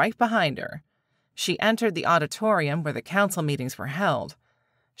following right behind her. She entered the auditorium where the council meetings were held.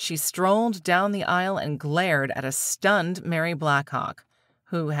 She strolled down the aisle and glared at a stunned Mary Blackhawk,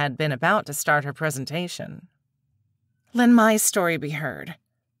 who had been about to start her presentation. Let my story be heard,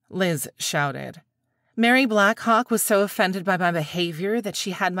 Liz shouted. Mary Blackhawk was so offended by my behavior that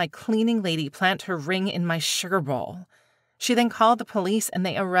she had my cleaning lady plant her ring in my sugar bowl. She then called the police and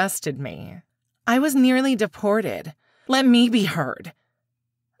they arrested me. I was nearly deported. Let me be heard,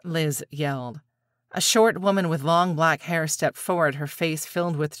 Liz yelled. A short woman with long black hair stepped forward, her face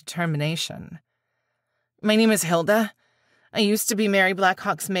filled with determination. My name is Hilda. I used to be Mary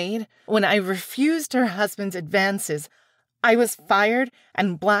Blackhawk's maid. When I refused her husband's advances, I was fired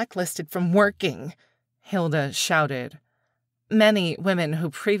and blacklisted from working, Hilda shouted. Many women who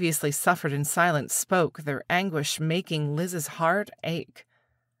previously suffered in silence spoke, their anguish making Liz's heart ache.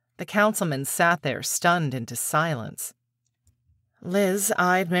 The councilman sat there, stunned into silence. Liz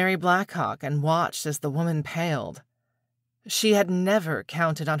eyed Mary Blackhawk and watched as the woman paled. She had never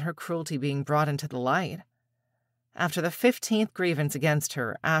counted on her cruelty being brought into the light. After the 15th grievance against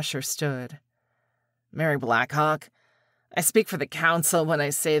her, Asher stood. Mary Blackhawk, I speak for the council when I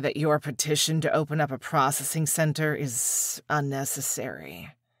say that your petition to open up a processing center is unnecessary.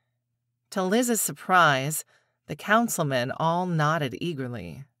 To Liz's surprise, the councilmen all nodded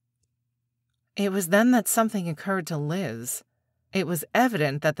eagerly. It was then that something occurred to Liz. It was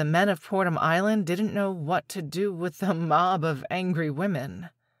evident that the men of Portham Island didn't know what to do with the mob of angry women.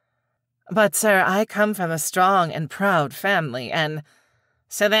 But, sir, I come from a strong and proud family, and—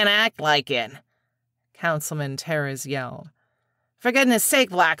 So then act like it, Councilman Terrace yelled. For goodness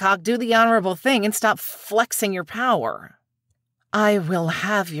sake, Blackhawk, do the honorable thing and stop flexing your power. I will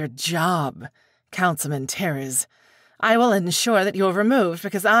have your job, Councilman Terrace. I will ensure that you're removed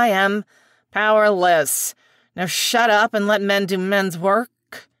because I am powerless. Now shut up and let men do men's work,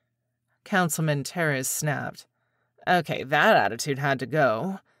 Councilman Terrace snapped. Okay, that attitude had to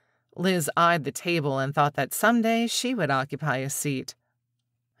go. Liz eyed the table and thought that someday she would occupy a seat.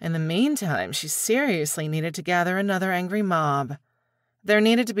 In the meantime, she seriously needed to gather another angry mob. There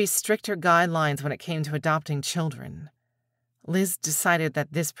needed to be stricter guidelines when it came to adopting children. Liz decided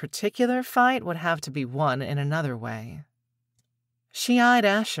that this particular fight would have to be won in another way. She eyed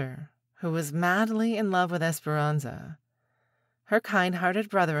Asher, who was madly in love with Esperanza. Her kind-hearted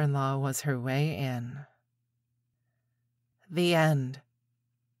brother-in-law was her way in. The end.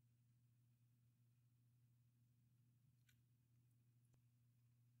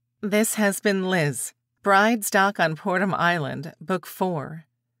 This has been Liz, Bride Stock on Portham Island, Book 4.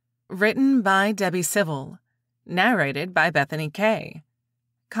 Written by Debbie Civil. Narrated by Bethany K.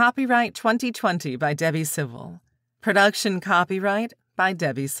 Copyright 2020 by Debbie Civil. Production copyright by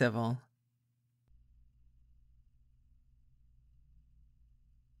Debbie Civil.